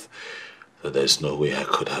from birth. That there's no way I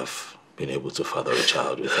could have been able to father a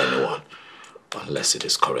child with anyone unless it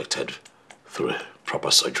is corrected through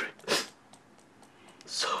proper surgery.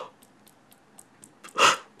 So,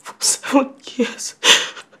 for 7 years.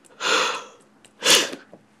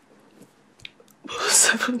 For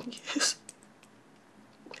 7 years.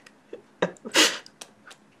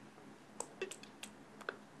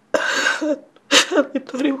 I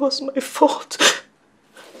thought it was my fault.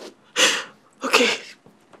 Okay.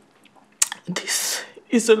 This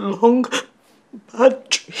is a long, bad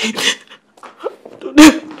dream. I don't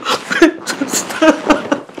know where to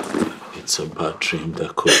start. It's a bad dream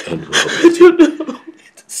that could end well. I don't know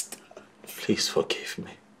where to start. Please forgive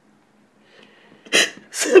me.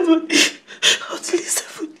 7, at least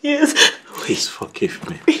 7 years. Please forgive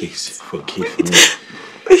me. Please forgive me.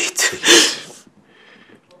 Wait. Please.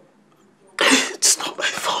 It's not my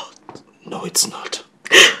fault. No, it's not.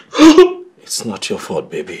 It's not your fault,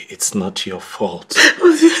 baby. It's not your fault.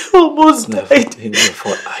 Almost it's never been your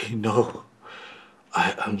fault. I know.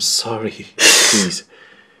 I am sorry. Please.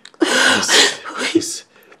 Please.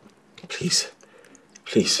 Please.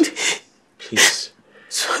 Please. Please.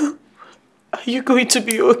 So, I Are you going to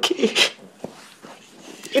be okay?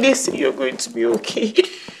 It is you're going to be okay.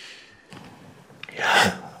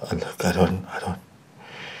 Yeah, look, I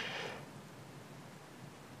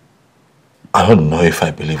don't know if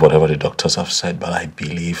I believe whatever the doctors have said, but I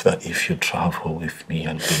believe that if you travel with me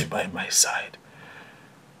and be by my side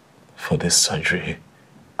for this surgery,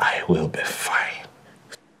 I will be fine.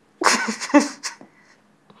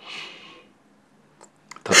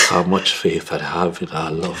 That's how much faith I have in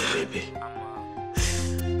our love, baby.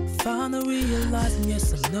 Finally realizing,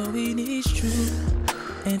 yes, I know it is true.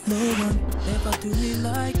 Ain't no one ever do me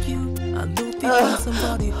like you. I know people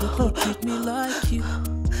somebody who could treat me like you.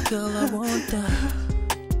 Girl, I want that.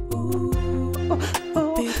 Ooh.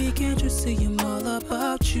 Baby, can't you see I'm all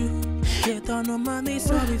about you? Get down on my knees,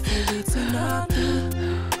 sorry for waiting I do.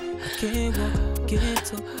 I can't walk, can't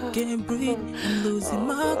talk, can't breathe. I'm losing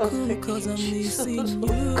my cool cause I'm missing you.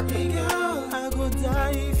 Girl, I go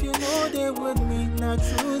die if you know they with me. Not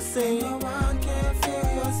true, say no one can fill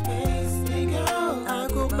your space. Girl, I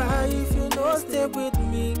go by if you know stay with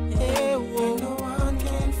me. Hey, whoa. No one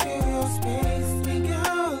can fill your space.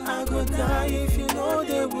 Girl, I go die if you know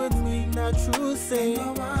they with me. Not true, say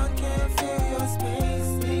no one can fill your space.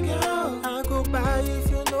 Girl, I go by if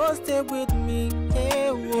you know stay with me. Hey,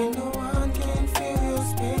 whoa. No one can fill your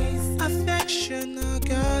space. Affectional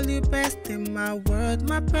girl, you best in my world,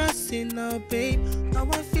 my personal babe. No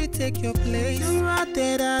one feel take your place. You're out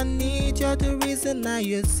that I need, you're the reason I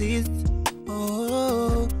exist.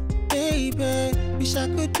 Oh, baby, wish I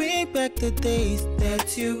could bring back the days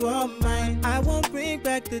that you were mine. I won't bring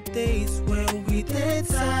back the days when we did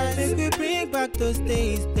sides. Baby, bring back those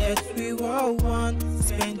days that we were one.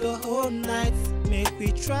 Spend the whole night, make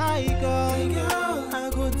we try, girl. I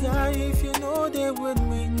go die if you know they with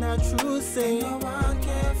me. Not true, say no one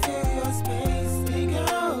can fill your space.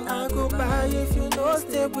 Girl, I go by if you know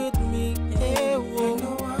stay with me. Hey, whoa.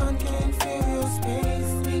 No one can fill your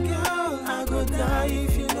space. Girl, I go die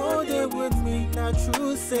if you know they with me. Not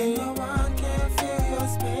true, say no one can fill your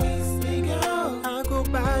space. Girl, I go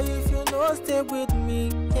by if you know stay with me.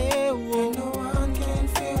 Hey, whoa. No one can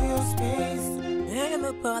fill your space. Ain't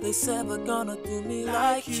nobody's ever gonna do me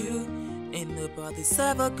like you. Ain't nobody's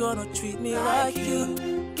ever gonna treat me like you.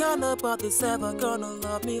 Got nobody's ever gonna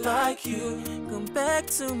love me like you. Come back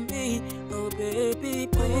to me, oh baby,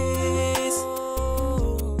 please.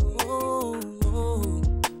 Oh,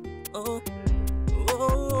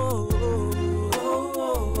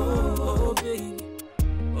 baby.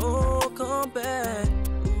 Oh, come back,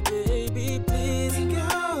 oh baby, please.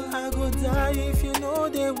 Girl, I go die if you know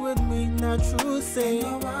they with me. Not true, say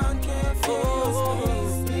no one can fill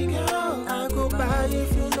your space. Girl, I go by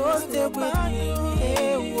if you know stay with me.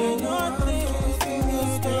 Hey, whoa, nothing can fill your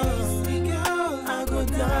space. Girl, I go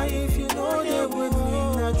die if you know they with me.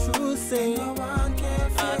 Not true, say no one can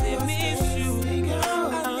fill your space. Girl,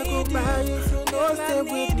 I go by if you know stay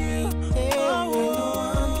with me.